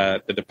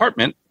State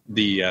Department,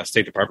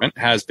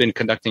 has been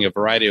conducting a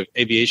variety of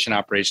aviation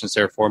operations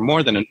there for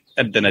more than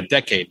a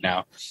decade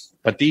now.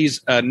 But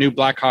these new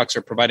Black Hawks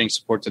are providing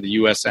support to the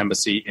U.S.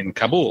 Embassy in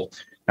Kabul.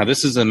 Now,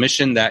 this is a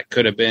mission that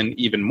could have been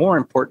even more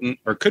important,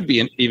 or could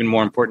be even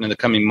more important in the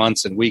coming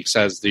months and weeks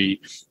as the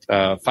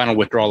final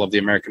withdrawal of the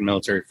American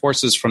military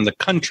forces from the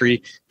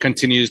country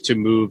continues to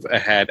move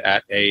ahead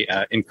at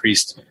a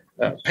increased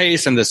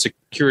pace, and the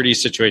security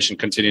situation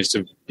continues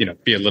to,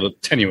 be a little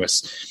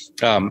tenuous.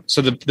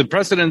 So the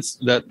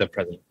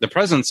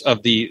presence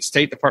of the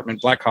State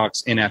Department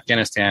Blackhawks in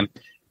Afghanistan,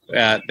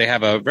 they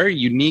have a very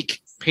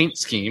unique paint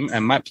scheme,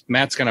 and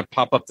Matt's going to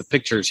pop up the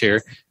pictures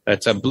here.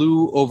 It's a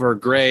blue over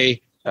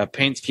gray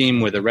paint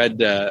scheme with a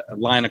red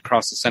line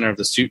across the center of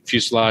the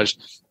fuselage.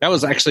 That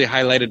was actually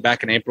highlighted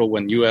back in April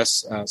when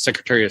U.S.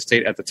 Secretary of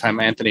State at the time,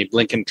 Anthony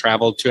Blinken,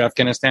 traveled to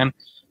Afghanistan.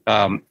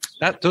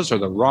 Those are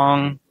the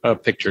wrong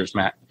pictures,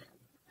 Matt.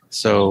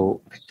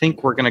 So I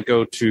think we're going to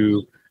go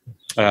to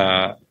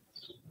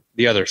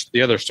the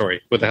other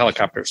story with the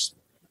helicopters.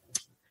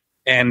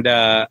 And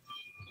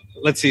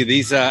let's see,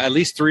 these at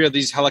least 3 of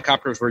these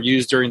helicopters were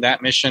used during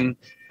that mission.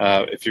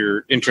 If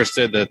you're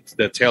interested,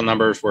 the tail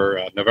numbers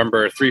were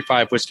November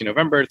 35 Whiskey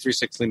November,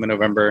 36 Lima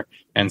November,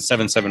 and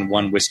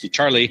 771 Whiskey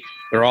Charlie.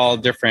 They're all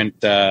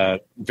different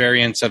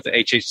variants of the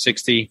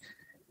HH-60.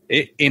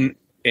 In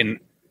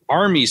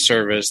Army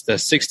service, the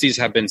 60s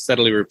have been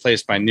steadily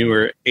replaced by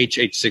newer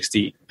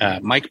HH-60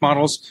 Mike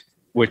models,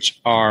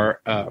 which are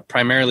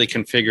primarily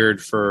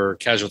configured for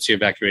casualty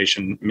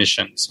evacuation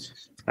missions.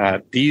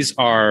 These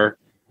are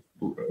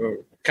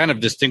kind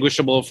of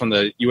distinguishable from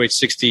the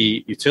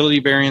UH-60 utility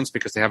variants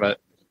because they have a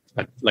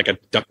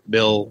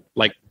duckbill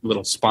like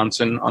little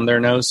sponson on their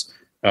nose.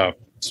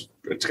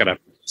 It's got a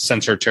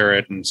sensor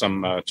turret and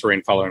some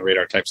terrain following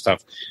radar type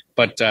stuff.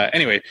 But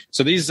anyway,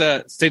 so these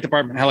State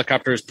Department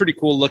helicopters, pretty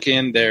cool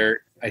looking.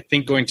 They're, I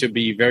think, going to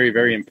be very,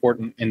 very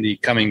important in the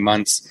coming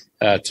months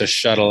to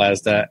shuttle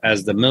as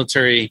the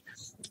military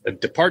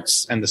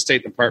departs and the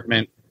State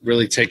Department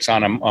really takes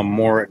on a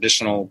more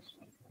additional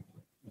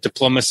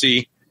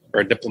diplomacy or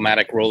a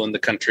diplomatic role in the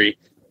country.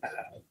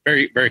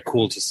 Very, very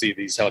cool to see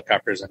these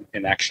helicopters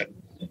in action.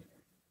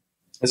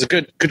 There's a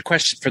good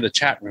question for the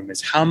chat room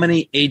is how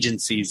many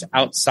agencies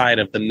outside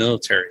of the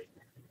military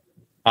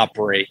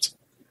operate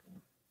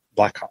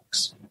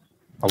Blackhawks?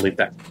 I'll leave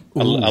that.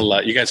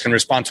 I'll you guys can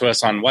respond to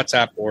us on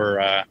WhatsApp or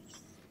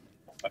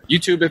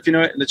YouTube if you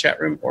know it in the chat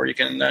room, or you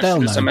can shoot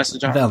us a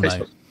message on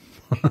Facebook.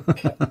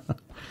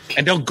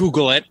 And don't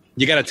Google it.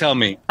 You got to tell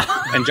me.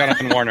 And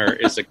Jonathan Warner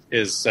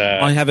is.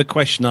 I have a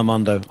question,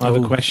 Armando. I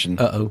have a question.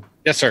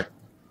 Yes, sir.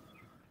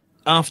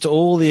 After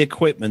all the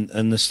equipment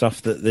and the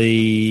stuff that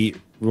the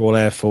Royal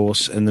Air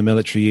Force and the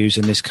military use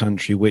in this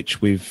country,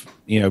 which we've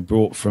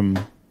brought from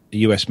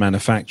US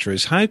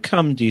manufacturers, how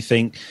come do you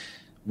think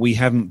we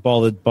haven't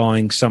bothered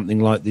buying something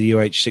like the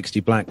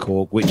UH-60 Black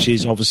Hawk, which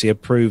is obviously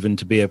proven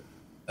to be a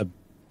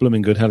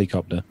blooming good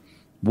helicopter?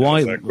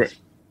 Why do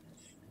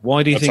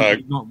you think?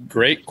 That's a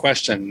great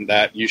question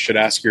that you should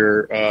ask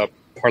your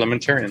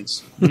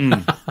parliamentarians.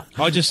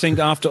 I just think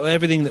after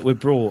everything that we've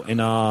brought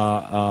in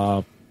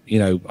our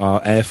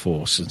Air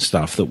Force and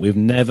stuff, that we've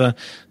never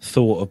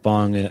thought of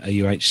buying a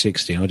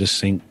UH-60. I just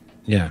think,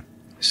 I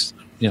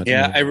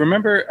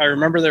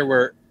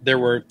remember there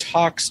were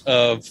talks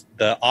of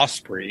the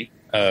Osprey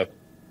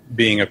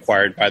being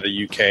acquired by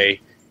the UK,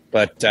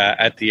 but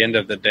at the end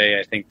of the day,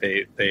 I think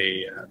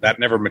they that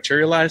never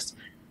materialized.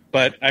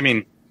 But I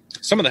mean,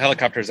 some of the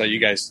helicopters that you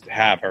guys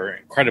have are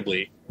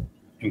incredibly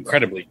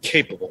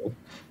capable,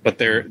 but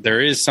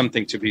there is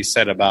something to be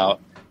said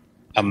about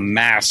a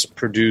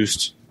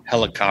mass-produced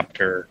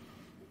helicopter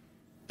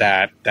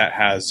that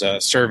has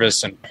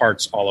service and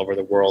parts all over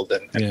the world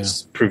and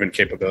its proven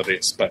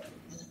capabilities. But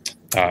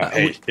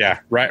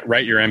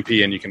write your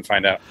MP and you can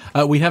find out.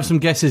 We have some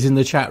guesses in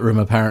the chat room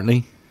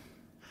apparently.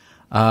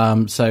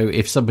 So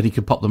if somebody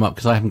could pop them up,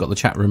 because I haven't got the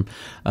chat room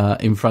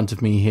in front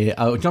of me here.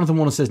 Jonathan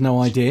Warner says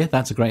no idea.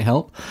 That's a great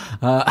help.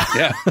 It's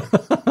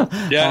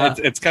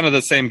kind of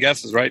the same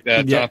guesses, right?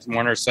 Jonathan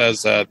Warner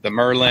says the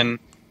Merlin.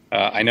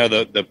 I know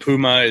the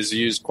Puma is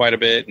used quite a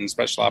bit in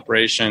special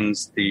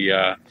operations.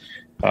 The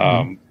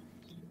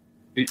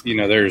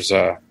there's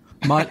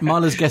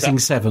Mila's guessing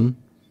 7.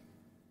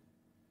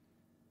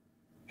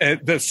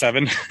 The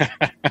 7.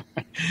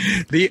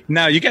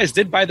 Now you guys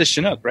did buy the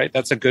Chinook, right?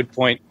 That's a good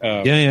point.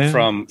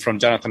 From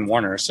Jonathan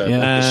Warner. So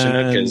the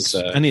Chinook is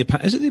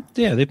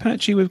the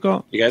Apache we've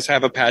got. You guys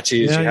have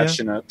Apaches. You have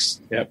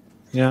Chinooks. Yep.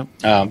 Yeah.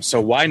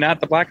 So why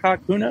not the Black Hawk?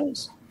 Who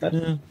knows? That's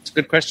a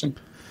good question.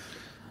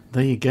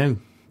 There you go.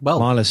 Well,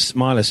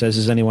 Myla says,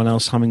 "Is anyone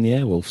else humming the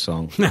Airwolf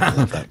song?"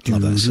 Love that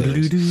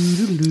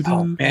series.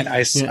 Oh man,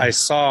 I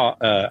saw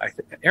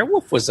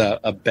Airwolf was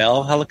a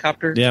Bell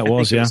helicopter. Yeah, it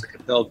was. It was like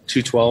a Bell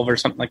 212 or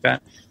something like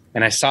that.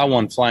 And I saw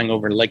one flying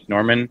over Lake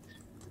Norman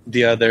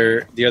the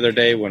other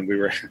day when we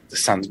were.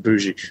 This sounds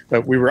bougie,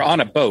 but we were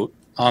on a boat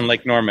on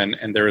Lake Norman,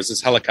 and there was this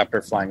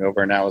helicopter flying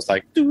over, and I was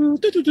like,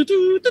 like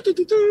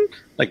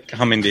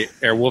humming the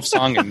Airwolf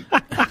song, and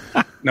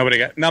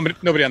nobody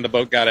on the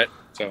boat got it.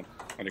 So what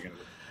are you gonna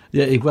do?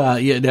 Yeah, well,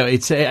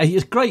 it's a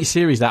great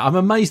series. That I'm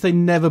amazed they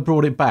never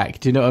brought it back.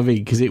 Do you know what I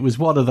mean? Because it was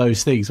one of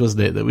those things,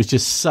 wasn't it? That was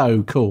just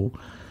so cool.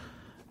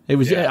 It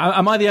was. Yeah.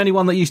 Am I the only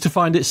one that used to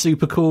find it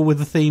super cool with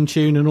the theme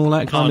tune and all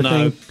that kind of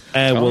thing?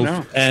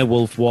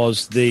 Airwolf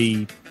was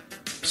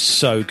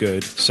so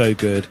good.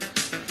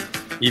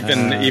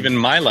 Even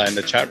Myla in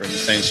the chat room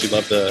is saying she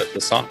loved the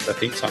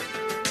theme song.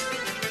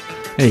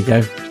 There you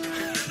go.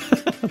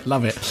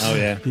 Love it. Oh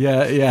yeah,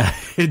 yeah,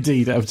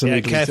 indeed,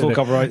 absolutely. Yeah, careful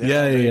copyright.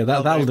 Yeah.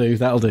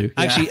 That'll do.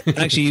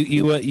 Actually,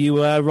 you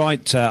were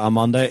right,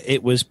 Armando.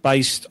 It was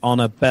based on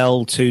a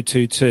Bell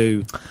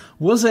 222.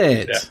 Was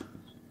it?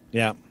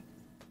 Yeah.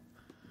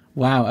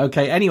 Wow.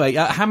 Okay. Anyway,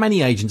 how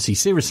many agencies?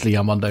 Seriously,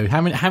 Armando,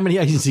 how many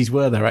agencies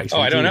were there actually?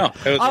 Oh, I don't know.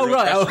 I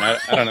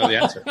don't know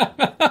the answer.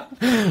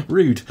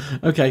 Rude.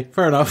 Okay,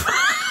 fair enough.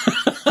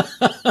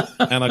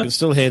 And I can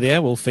still hear the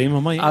Airwolf theme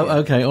on my ear. Oh,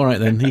 okay, all right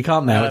then. You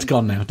can't now. It's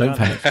gone now. Don't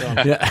panic.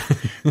 Yeah.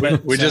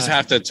 We just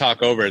have to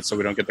talk over it so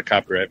we don't get the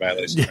copyright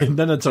violation. Yeah,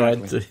 no, that's all right.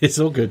 It's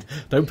all good.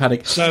 Don't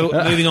panic. So,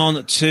 moving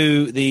on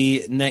to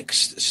the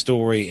next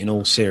story in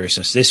all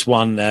seriousness. This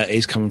one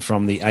is coming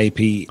from the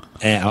APnews.com,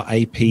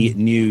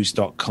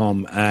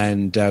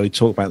 and we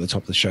talk about at the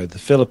top of the show. The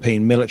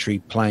Philippine military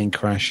plane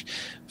crash.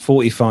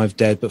 45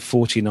 dead, but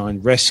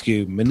 49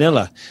 rescue.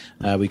 Manila,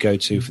 we go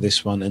to for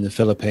this one in the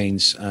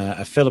Philippines.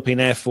 A Philippine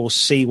Air Force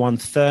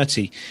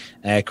C-130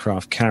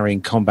 aircraft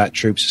carrying combat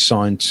troops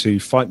assigned to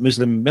fight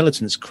Muslim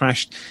militants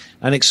crashed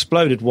and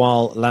exploded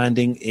while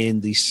landing in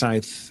the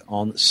south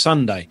on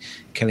Sunday,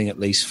 killing at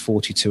least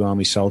 42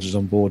 Army soldiers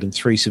on board and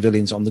 3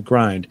 civilians on the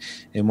ground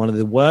in one of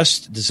the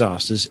worst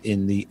disasters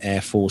in the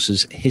Air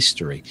Force's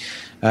history.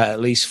 At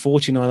least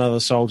 49 other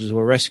soldiers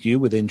were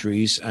rescued with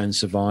injuries and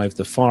survived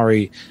the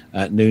fiery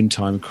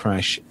noontime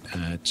crash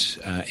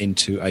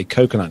into a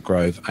coconut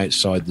grove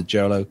outside the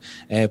Jolo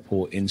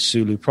airport in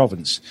Sulu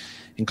province,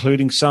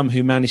 including some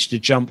who managed to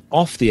jump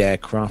off the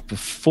aircraft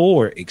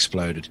before it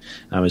exploded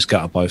and was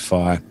gutted by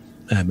fire,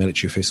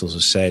 military officials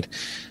have said.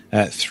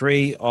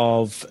 3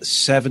 of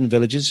 7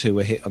 villagers who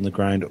were hit on the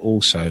ground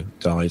also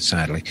died,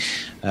 sadly.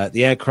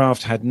 The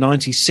aircraft had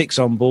 96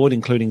 on board,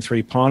 including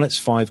 3 pilots,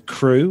 5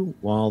 crew,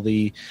 while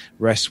the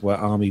rest were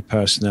army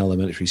personnel, the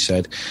military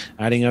said,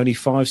 adding only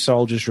 5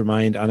 soldiers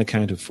remained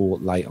unaccounted for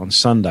late on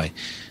Sunday.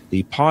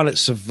 The pilot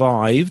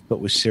survived, but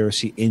was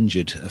seriously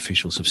injured,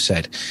 officials have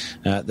said.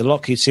 The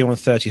Lockheed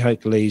C-130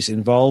 Hercules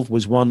involved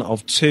was one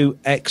of 2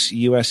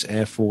 ex-US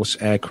Air Force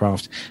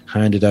aircraft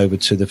handed over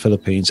to the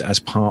Philippines as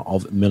part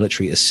of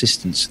military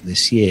assistance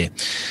this year.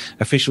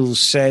 Officials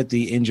said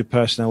the injured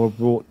personnel were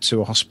brought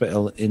to a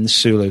hospital in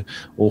Sulu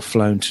or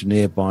flown to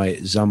nearby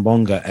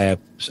Zamboanga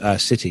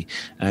City,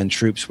 and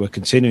troops were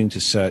continuing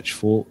to search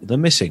for the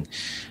missing.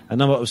 A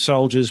number of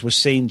soldiers were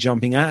seen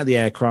jumping out of the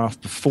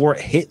aircraft before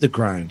it hit the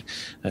ground,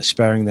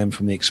 sparing them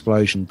from the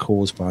explosion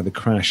caused by the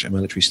crash, a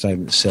military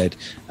statement said,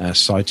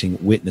 citing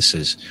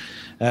witnesses.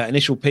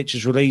 Initial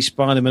pictures released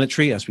by the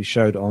military, as we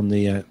showed on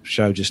the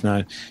show just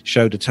now,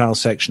 showed a tail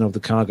section of the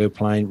cargo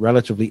plane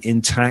relatively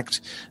intact.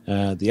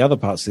 The other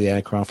parts of the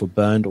aircraft were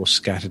burned or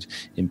scattered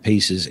in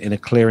pieces in a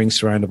clearing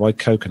surrounded by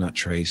coconut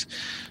trees.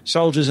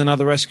 Soldiers and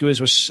other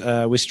rescuers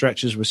with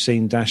stretchers were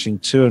seen dashing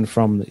to and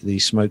from the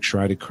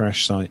smoke-shrouded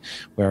crash site,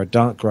 where a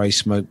dark grey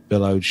smoke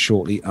billowed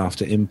shortly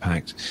after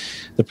impact.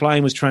 The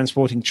plane was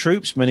transporting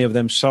troops, many of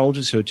them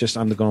soldiers who had just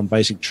undergone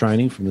basic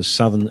training from the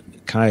southern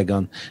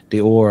Cagayan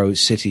de Oro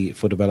city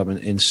for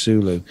development in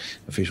Sulu,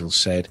 officials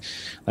said.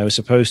 They were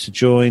supposed to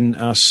join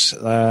us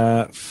in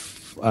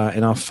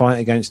our fight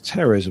against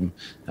terrorism,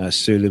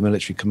 Sulu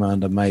military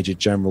commander Major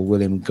General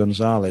William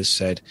Gonzalez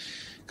said.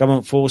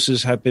 Government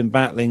forces have been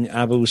battling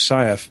Abu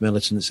Sayyaf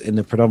militants in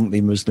the predominantly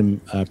Muslim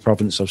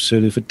province of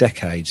Sulu for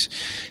decades.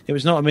 It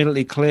was not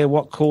immediately clear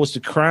what caused the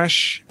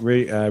crash.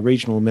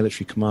 Regional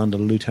military commander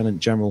Lieutenant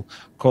General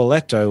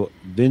Coleto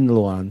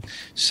Binluan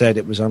said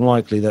it was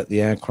unlikely that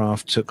the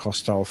aircraft took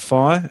hostile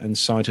fire and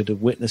cited a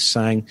witness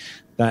saying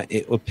that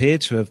it appeared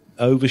to have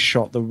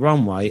overshot the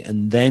runway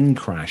and then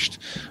crashed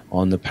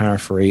on the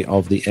periphery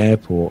of the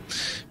airport.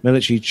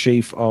 Military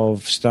Chief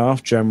of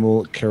Staff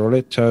General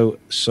Carolito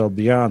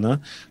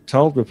Sobiana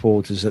told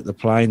reporters that the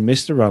plane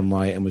missed the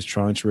runway and was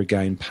trying to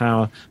regain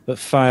power, but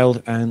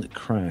failed and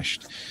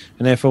crashed.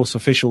 An Air Force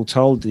official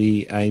told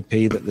the AP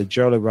that the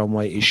Jolo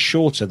runway is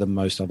shorter than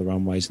most other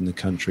runways in the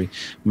country,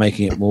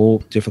 making it more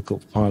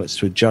difficult for pilots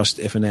to adjust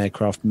if an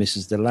aircraft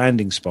misses the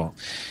landing spot.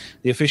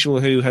 The official,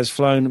 who has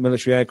flown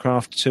military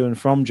aircraft to and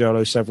from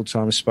Jolo several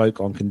times, spoke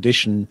on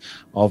condition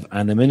of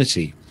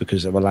anonymity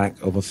because of a lack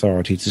of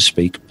authority to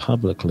speak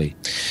publicly.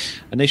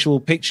 Initial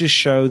pictures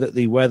show that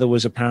the weather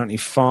was apparently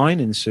fine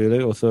in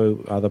Sulu,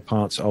 although other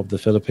parts of the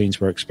Philippines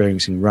were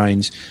experiencing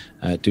rains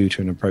due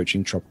to an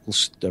approaching tropical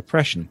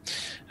depression.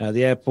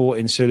 The airport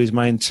in Sulu's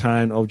main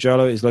town of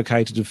Jolo is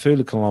located a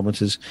few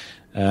kilometres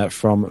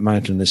from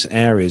mountainous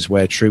areas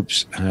where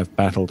troops have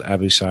battled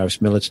Abu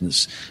Sayyaf's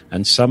militants,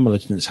 and some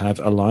militants have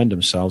aligned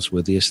themselves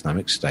with the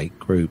Islamic State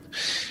group.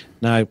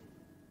 Now,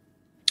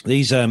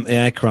 these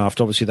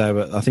aircraft, obviously, they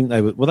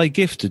were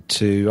gifted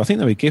to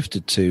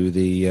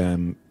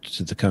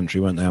the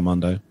country, weren't they,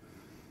 Armando?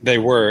 They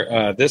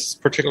were. This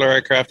particular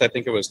aircraft, I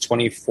think it was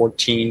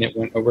 2014. It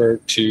went over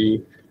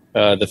to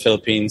the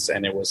Philippines,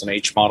 and it was an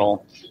H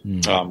model.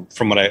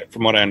 From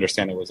what I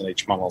understand, it was an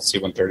H model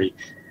C-130.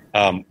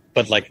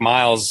 But like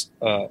Miles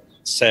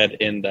said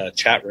in the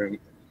chat room,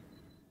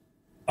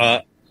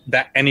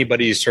 that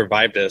anybody who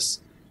survived this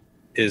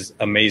is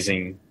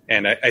amazing.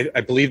 And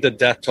I believe the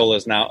death toll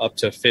is now up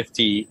to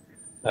 50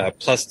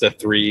 plus the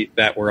 3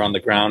 that were on the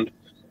ground.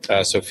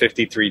 So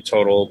 53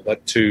 total.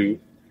 But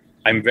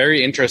I'm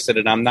very interested,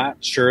 and I'm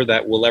not sure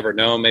that we'll ever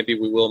know. Maybe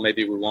we will,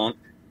 maybe we won't,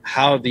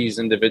 how these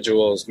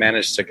individuals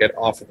managed to get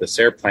off of this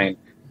airplane.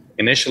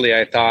 Initially,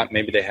 I thought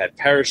maybe they had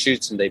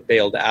parachutes and they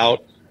bailed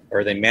out,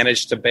 or they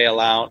managed to bail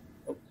out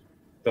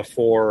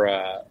before,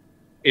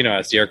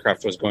 as the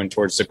aircraft was going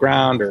towards the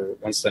ground, or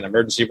once an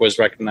emergency was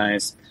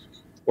recognized,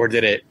 or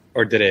did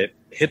it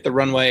hit the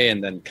runway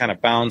and then kind of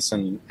bounce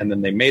and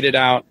then they made it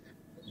out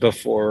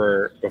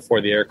before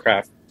the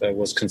aircraft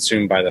was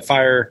consumed by the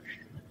fire.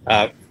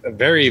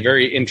 Very,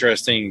 very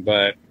interesting,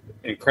 but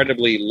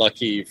incredibly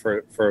lucky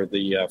for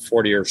the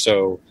 40 or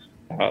so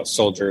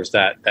soldiers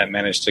that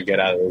managed to get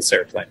out of this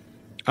airplane.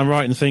 I'm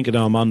right in thinking,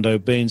 Armando,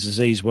 being as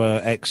these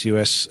were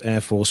ex-US Air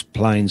Force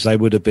planes, they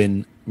would have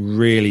been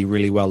really,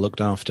 really well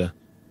looked after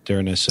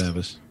during their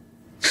service.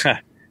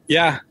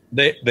 Yeah,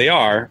 they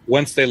are.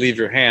 Once they leave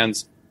your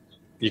hands,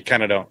 you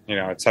kind of don't,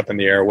 it's up in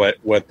the air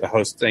what the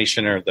host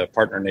nation or the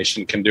partner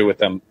nation can do with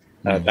them.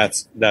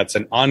 That's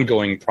an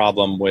ongoing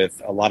problem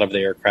with a lot of the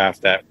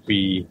aircraft that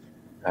we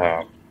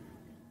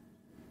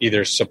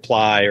either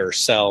supply or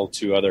sell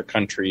to other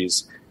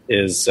countries.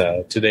 Is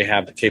do they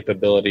have the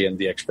capability and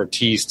the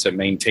expertise to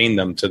maintain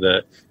them to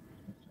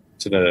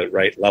the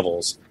right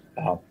levels?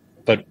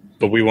 But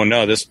we won't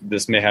know.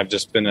 This may have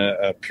just been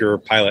a pure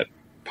pilot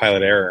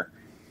error.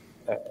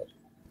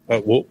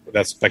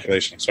 That's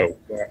speculation, so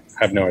I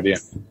have no idea.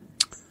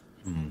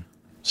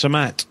 So,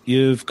 Matt,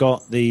 you've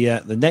got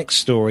the next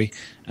story,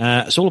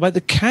 It's all about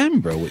the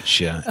Canberra,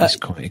 which is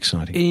quite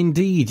exciting.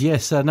 Indeed,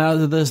 yes.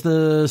 Now, there's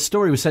the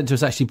story was sent to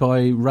us actually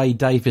by Ray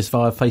Davis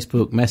via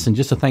Facebook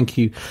Messenger, so thank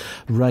you,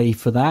 Ray,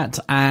 for that.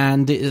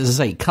 And as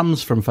I say, it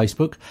comes from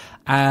Facebook,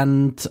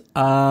 and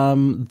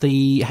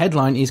the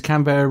headline is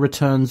Canberra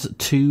returns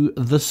to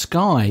the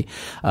sky.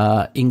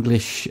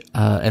 English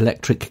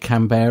Electric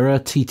Canberra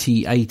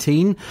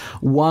TT-18,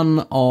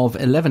 one of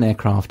 11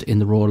 aircraft in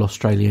the Royal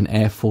Australian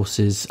Air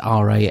Force's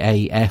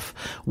RAAF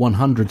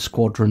 100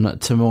 Squadron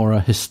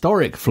Temora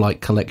Historic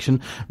Flight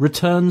Collection,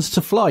 returns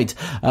to flight.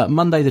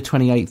 Monday the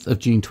 28th of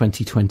June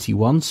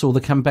 2021 saw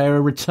the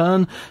Canberra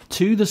return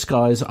to the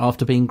skies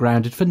after being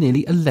grounded for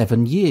nearly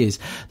 11 years.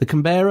 The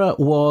Canberra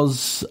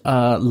was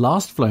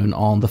last flown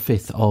on the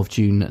 5th of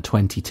June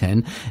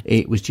 2010.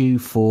 It was due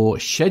for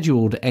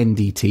scheduled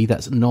NDT,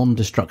 that's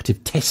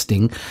non-destructive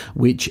testing,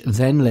 which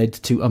then led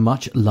to a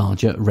much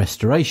larger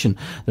restoration.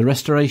 The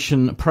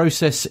restoration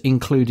process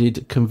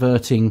included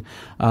converting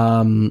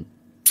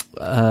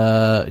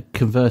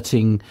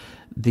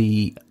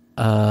the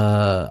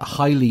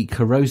highly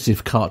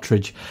corrosive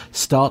cartridge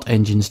start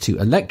engines to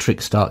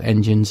electric start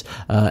engines,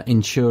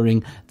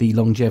 ensuring the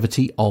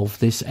longevity of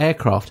this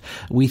aircraft.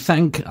 We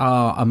thank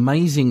our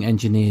amazing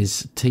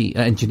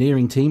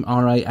engineering team,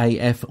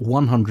 RAAF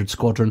 100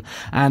 Squadron,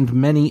 and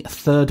many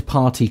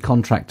third-party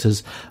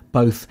contractors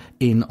both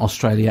in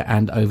Australia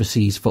and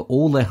overseas for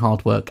all their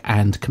hard work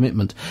and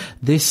commitment.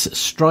 This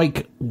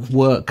strike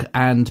work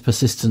and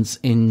persistence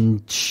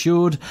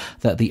ensured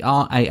that the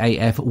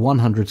RAAF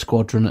 100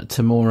 Squadron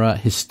Temora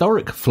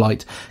Historic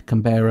Flight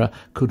Canberra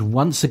could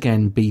once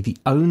again be the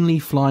only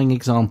flying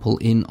example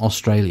in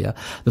Australia.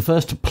 The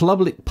first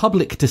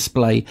public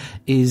display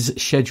is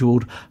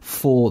scheduled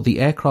for the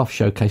aircraft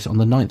showcase on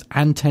the 9th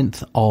and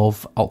 10th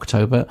of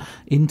October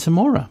in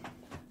Temora.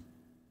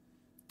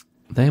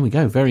 There we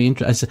go. Very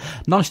interesting.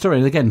 Nice story.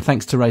 And again,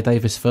 thanks to Ray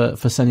Davis for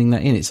sending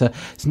that in.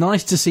 It's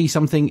nice to see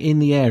something in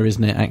the air,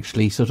 isn't it?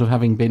 Actually, sort of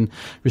having been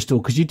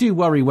restored, because you do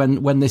worry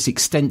when this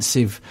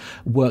extensive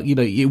work,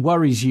 it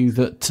worries you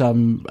that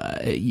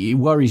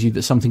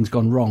something's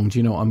gone wrong. Do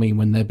you know what I mean?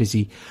 When they're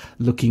busy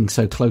looking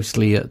so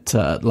closely at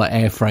like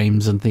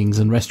airframes and things,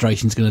 and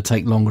restoration's going to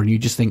take longer, and you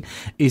just think,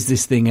 is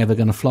this thing ever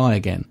going to fly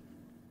again?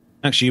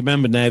 Actually, you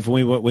remember, Nev,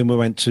 when we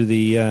went to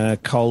the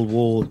Cold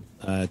War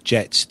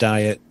Jets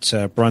Day at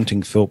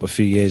Bruntingthorpe a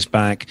few years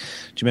back? Do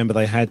you remember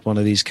they had one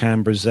of these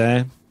Canberras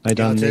there? They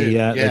done they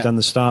done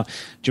the start. Do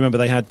you remember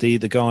they had the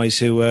guys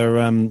who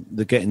were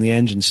getting the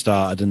engine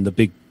started, and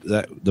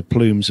the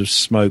plumes of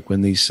smoke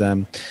when the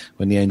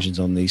engines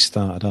on these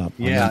started up?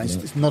 Yeah,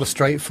 it's not a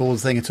straightforward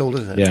thing at all,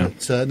 is it? Yeah.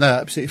 But, no,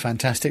 absolutely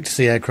fantastic to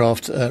see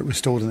aircraft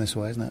restored in this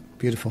way, isn't it?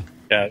 Beautiful.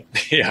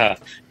 Yeah.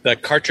 The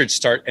cartridge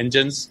start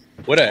engines.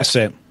 That's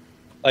it.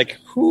 Like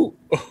who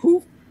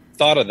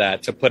thought of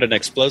that, to put an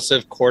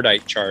explosive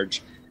cordite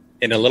charge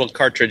in a little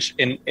cartridge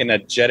in a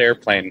jet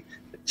airplane,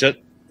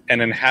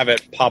 and then have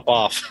it pop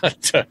off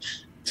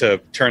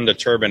to turn the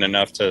turbine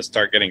enough to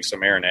start getting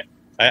some air in it.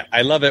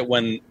 I love it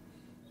when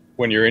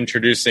you're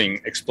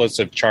introducing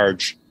explosive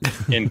charge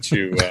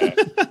into an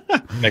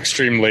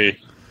extremely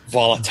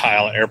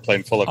volatile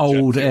airplane full of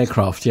old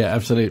aircraft. Yeah,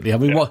 absolutely. I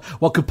mean,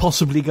 what could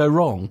possibly go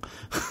wrong?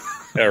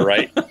 Yeah,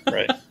 right.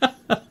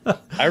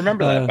 I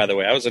remember that, by the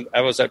way. I was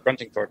at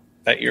Bruntingthorpe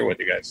that year with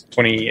you guys.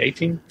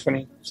 2018,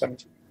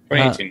 2017,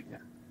 2018. Yeah.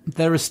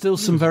 There are still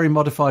some very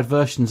modified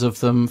versions of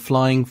them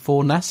flying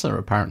for NASA,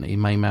 apparently,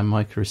 Mayman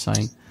Micah is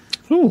saying.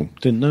 Oh,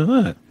 didn't know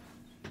that.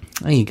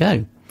 There you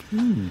go.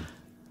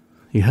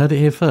 You heard it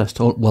here first.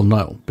 Well,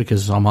 no,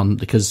 because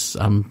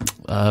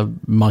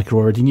Micah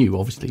already knew,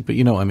 obviously, but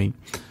you know what I mean.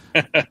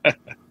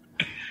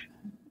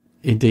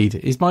 Indeed.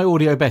 Is my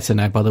audio better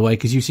now, by the way?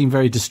 Because you seem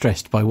very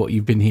distressed by what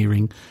you've been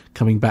hearing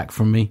coming back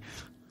from me.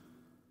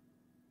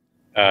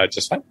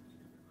 Just fine.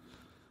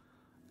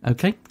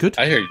 Okay, good.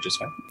 I hear you just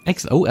fine.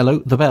 Excellent. Oh, hello,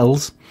 the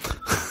bells.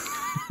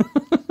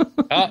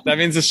 Oh, that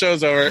means the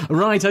show's over.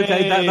 Right,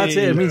 okay, that's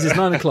it. It means it's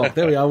 9 o'clock.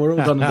 There we are. We're all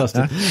done and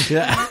dusted.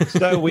 Yeah.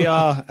 So we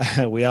are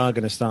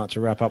going to start to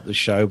wrap up the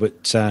show,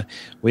 but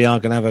we are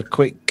going to have a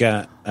quick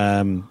go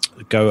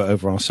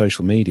over our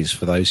social medias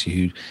for those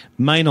who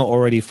may not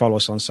already follow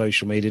us on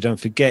social media. Don't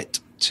forget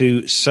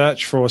to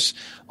search for us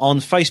on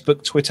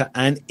Facebook, Twitter,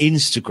 and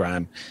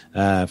Instagram,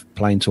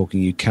 Plain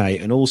Talking UK,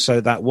 and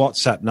also that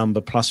WhatsApp number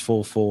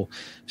 +44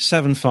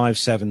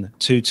 757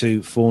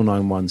 22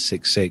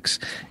 49166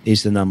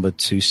 is the number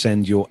to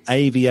send your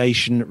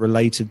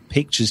aviation-related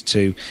pictures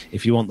to.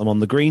 If you want them on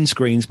the green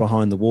screens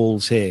behind the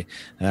walls here,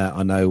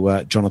 I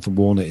know Jonathan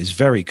Warner is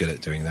very good at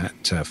doing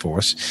that for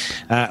us.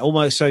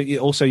 Also,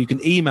 you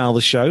can email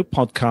the show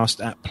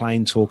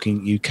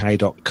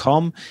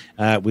podcast@plaintalkinguk.com.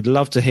 We'd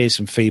love to hear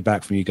some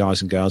feedback from you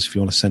guys and girls. If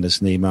you want to send us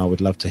an email,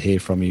 we'd love to hear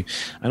from you.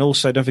 And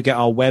also, don't forget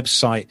our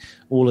website,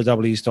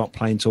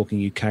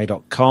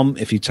 allthews.plaintalkinguk.com.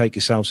 If you take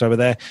yourselves over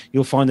there,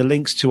 you'll find the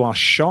links to our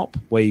shop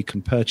where you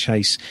can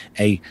purchase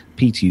a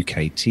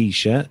P2UK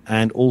t-shirt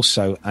and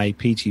also a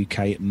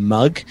P2UK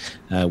mug,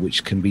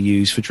 which can be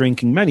used for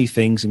drinking many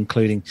things,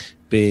 including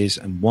beers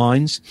and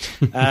wines.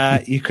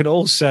 You can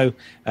also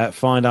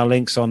find our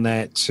links on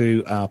there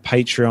to our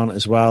Patreon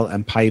as well,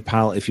 and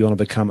PayPal if you want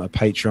to become a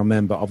Patreon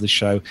member of the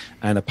show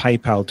and a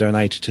PayPal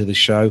donator to the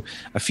show.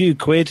 A few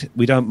quid,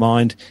 we don't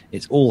mind.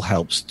 It all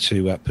helps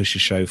to push the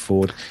show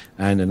forward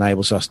and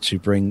enables us to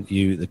bring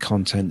you the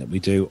content that we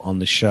do on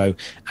the show.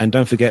 And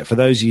don't forget, for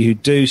those of you who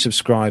do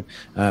subscribe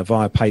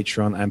via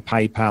Patreon and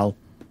PayPal,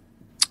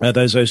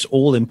 those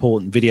all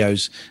important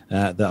videos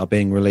that are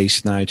being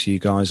released now to you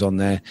guys on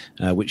there,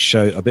 which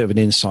show a bit of an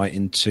insight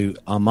into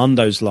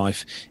Armando's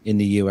life in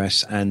the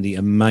US and the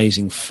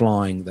amazing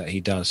flying that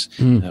he does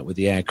with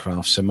the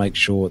aircraft. So make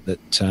sure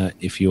that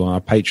if you are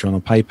a Patreon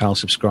or PayPal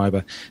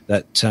subscriber,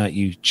 that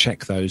you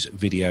check those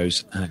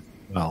videos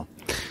well.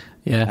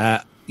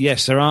 Yeah.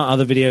 Yes, there are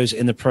other videos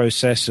in the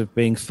process of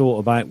being thought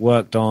about,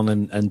 worked on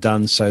and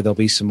done, so there'll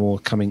be some more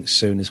coming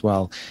soon as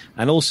well.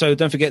 And also,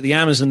 don't forget the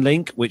Amazon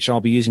link, which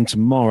I'll be using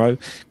tomorrow,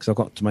 because I've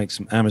got to make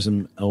some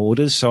Amazon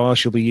orders, so I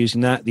shall be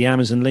using that. The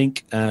Amazon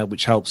link,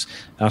 which helps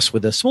us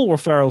with a small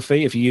referral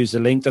fee if you use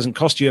the link. Doesn't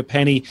cost you a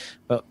penny,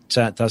 but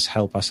does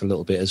help us a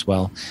little bit as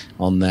well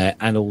on there.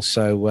 And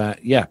also,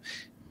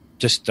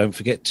 just don't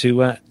forget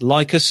to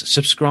like us,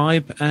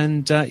 subscribe,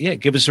 and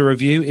give us a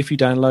review if you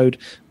download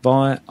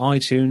via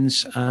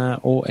iTunes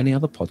or any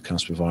other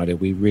podcast provider.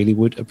 We really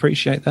would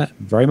appreciate that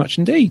very much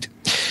indeed.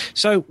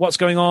 So what's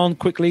going on?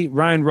 Quickly,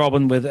 round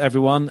robin with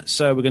everyone.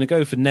 So we're going to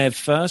go for Nev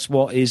first.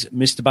 What is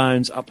Mr.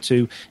 Bounds up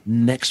to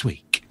next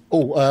week?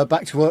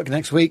 Back to work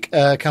next week.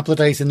 A couple of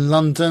days in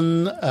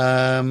London.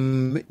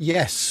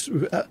 Yes,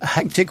 a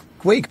hectic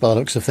week by the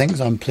looks of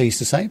things, I'm pleased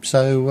to say.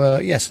 So,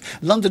 yes,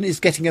 London is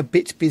getting a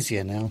bit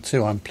busier now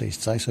too, I'm pleased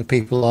to say. So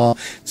people are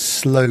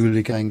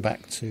slowly going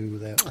back to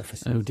their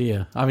offices. Oh,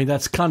 dear. I mean,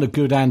 that's kind of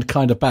good and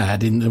kind of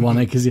bad in the one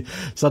way, because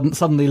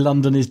suddenly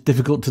London is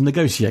difficult to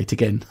negotiate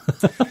again.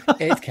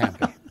 It can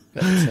be.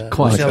 But,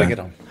 Quite. we'll get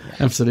on. Yeah.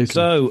 Absolutely.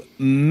 So,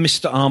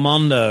 Mr.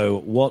 Armando,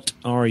 what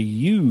are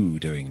you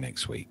doing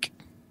next week?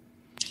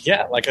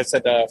 Yeah, like I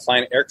said,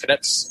 flying Air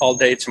Cadets all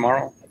day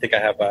tomorrow. I think I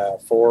have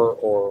 4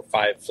 or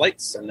 5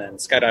 flights, and then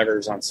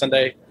skydivers on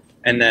Sunday.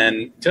 And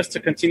then just to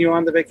continue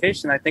on the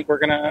vacation, I think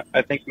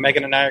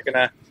Megan and I are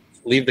gonna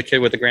leave the kid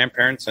with the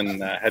grandparents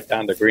and head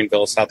down to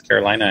Greenville, South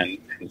Carolina,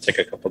 and take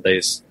a couple of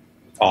days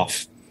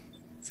off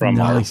from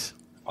nice.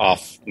 our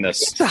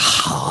offness. It's a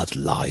hard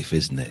life,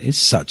 isn't it? It's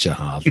such a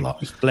hard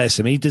life. Bless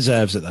him. He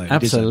deserves it, though.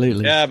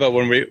 Absolutely. Yeah, but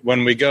when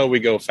we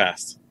go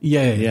fast.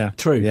 Yeah.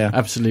 True. Yeah.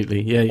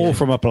 Absolutely. Yeah. Or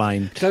from a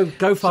plane.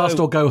 Go fast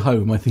or go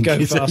home, I think.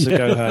 Go fast or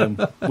go home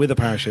with a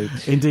parachute.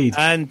 Indeed.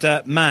 And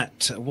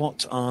Matt,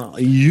 what are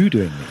you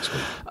doing next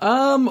week?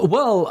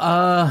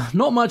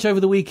 Not much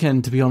over the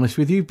weekend, to be honest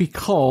with you,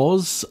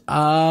 because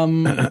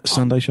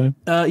Sunday show?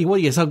 Well,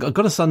 yes, I've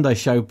got a Sunday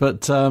show,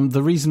 but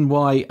the reason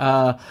why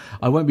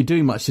I won't be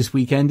doing much this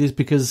weekend is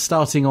because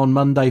starting on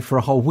Monday for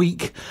a whole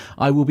week,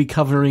 I will be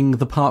covering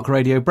the Park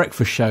Radio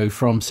Breakfast Show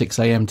from 6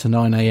 a.m. to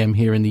 9 a.m.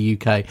 here in the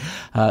UK.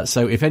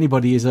 So if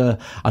anybody is I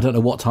don't know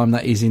what time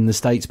that is in the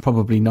States,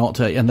 probably not,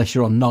 unless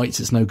you're on nights,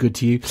 it's no good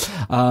to you.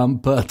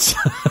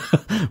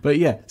 But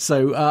yeah,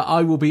 so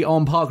I will be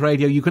on Park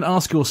Radio. You can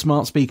ask your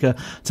smart speaker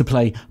to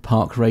play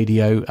Park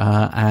Radio,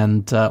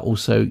 and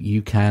also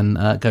you can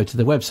go to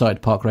the website,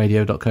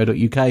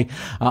 parkradio.co.uk.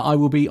 I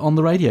will be on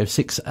the radio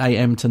 6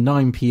 a.m. to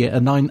 9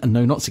 p.m.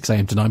 Not 6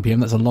 a.m. to 9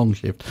 p.m. That's a long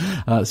shift.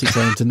 6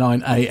 a.m. to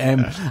 9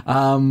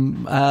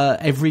 a.m.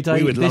 Every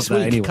day this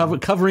week, anyway.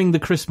 Covering the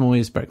Chris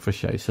Moyes Breakfast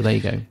Show. So there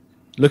you go.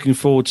 Looking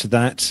forward to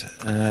that.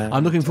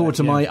 I'm looking forward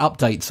to my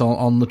updates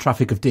on the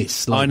traffic of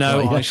discs. I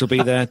know. I shall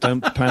be there.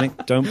 Don't panic.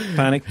 Don't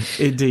panic.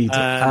 Indeed.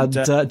 And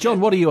John,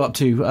 what are you up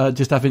to?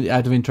 Just out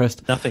of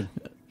interest. Nothing.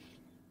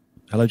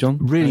 Hello, John.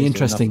 Really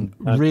interesting.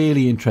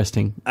 Really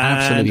interesting.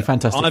 Absolutely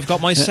fantastic. I've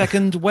got my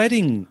second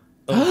wedding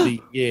of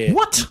the year.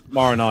 What?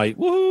 Tomorrow night.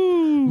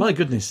 Woohoo! My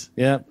goodness.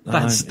 Yeah.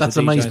 That's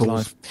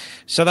amazing.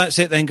 So that's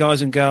it then,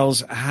 guys and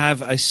girls.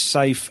 Have a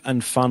safe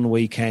and fun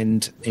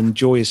weekend.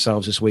 Enjoy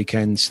yourselves this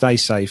weekend. Stay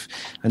safe.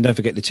 And don't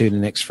forget to tune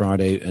in next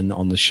Friday and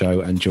on the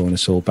show and join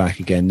us all back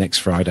again next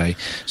Friday.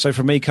 So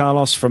from me,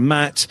 Carlos, from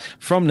Matt,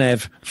 from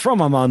Nev,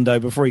 from Armando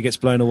before he gets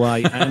blown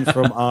away, and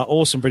from our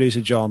awesome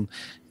producer, John,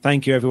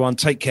 thank you, everyone.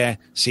 Take care.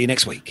 See you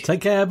next week.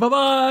 Take care.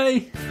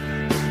 Bye-bye.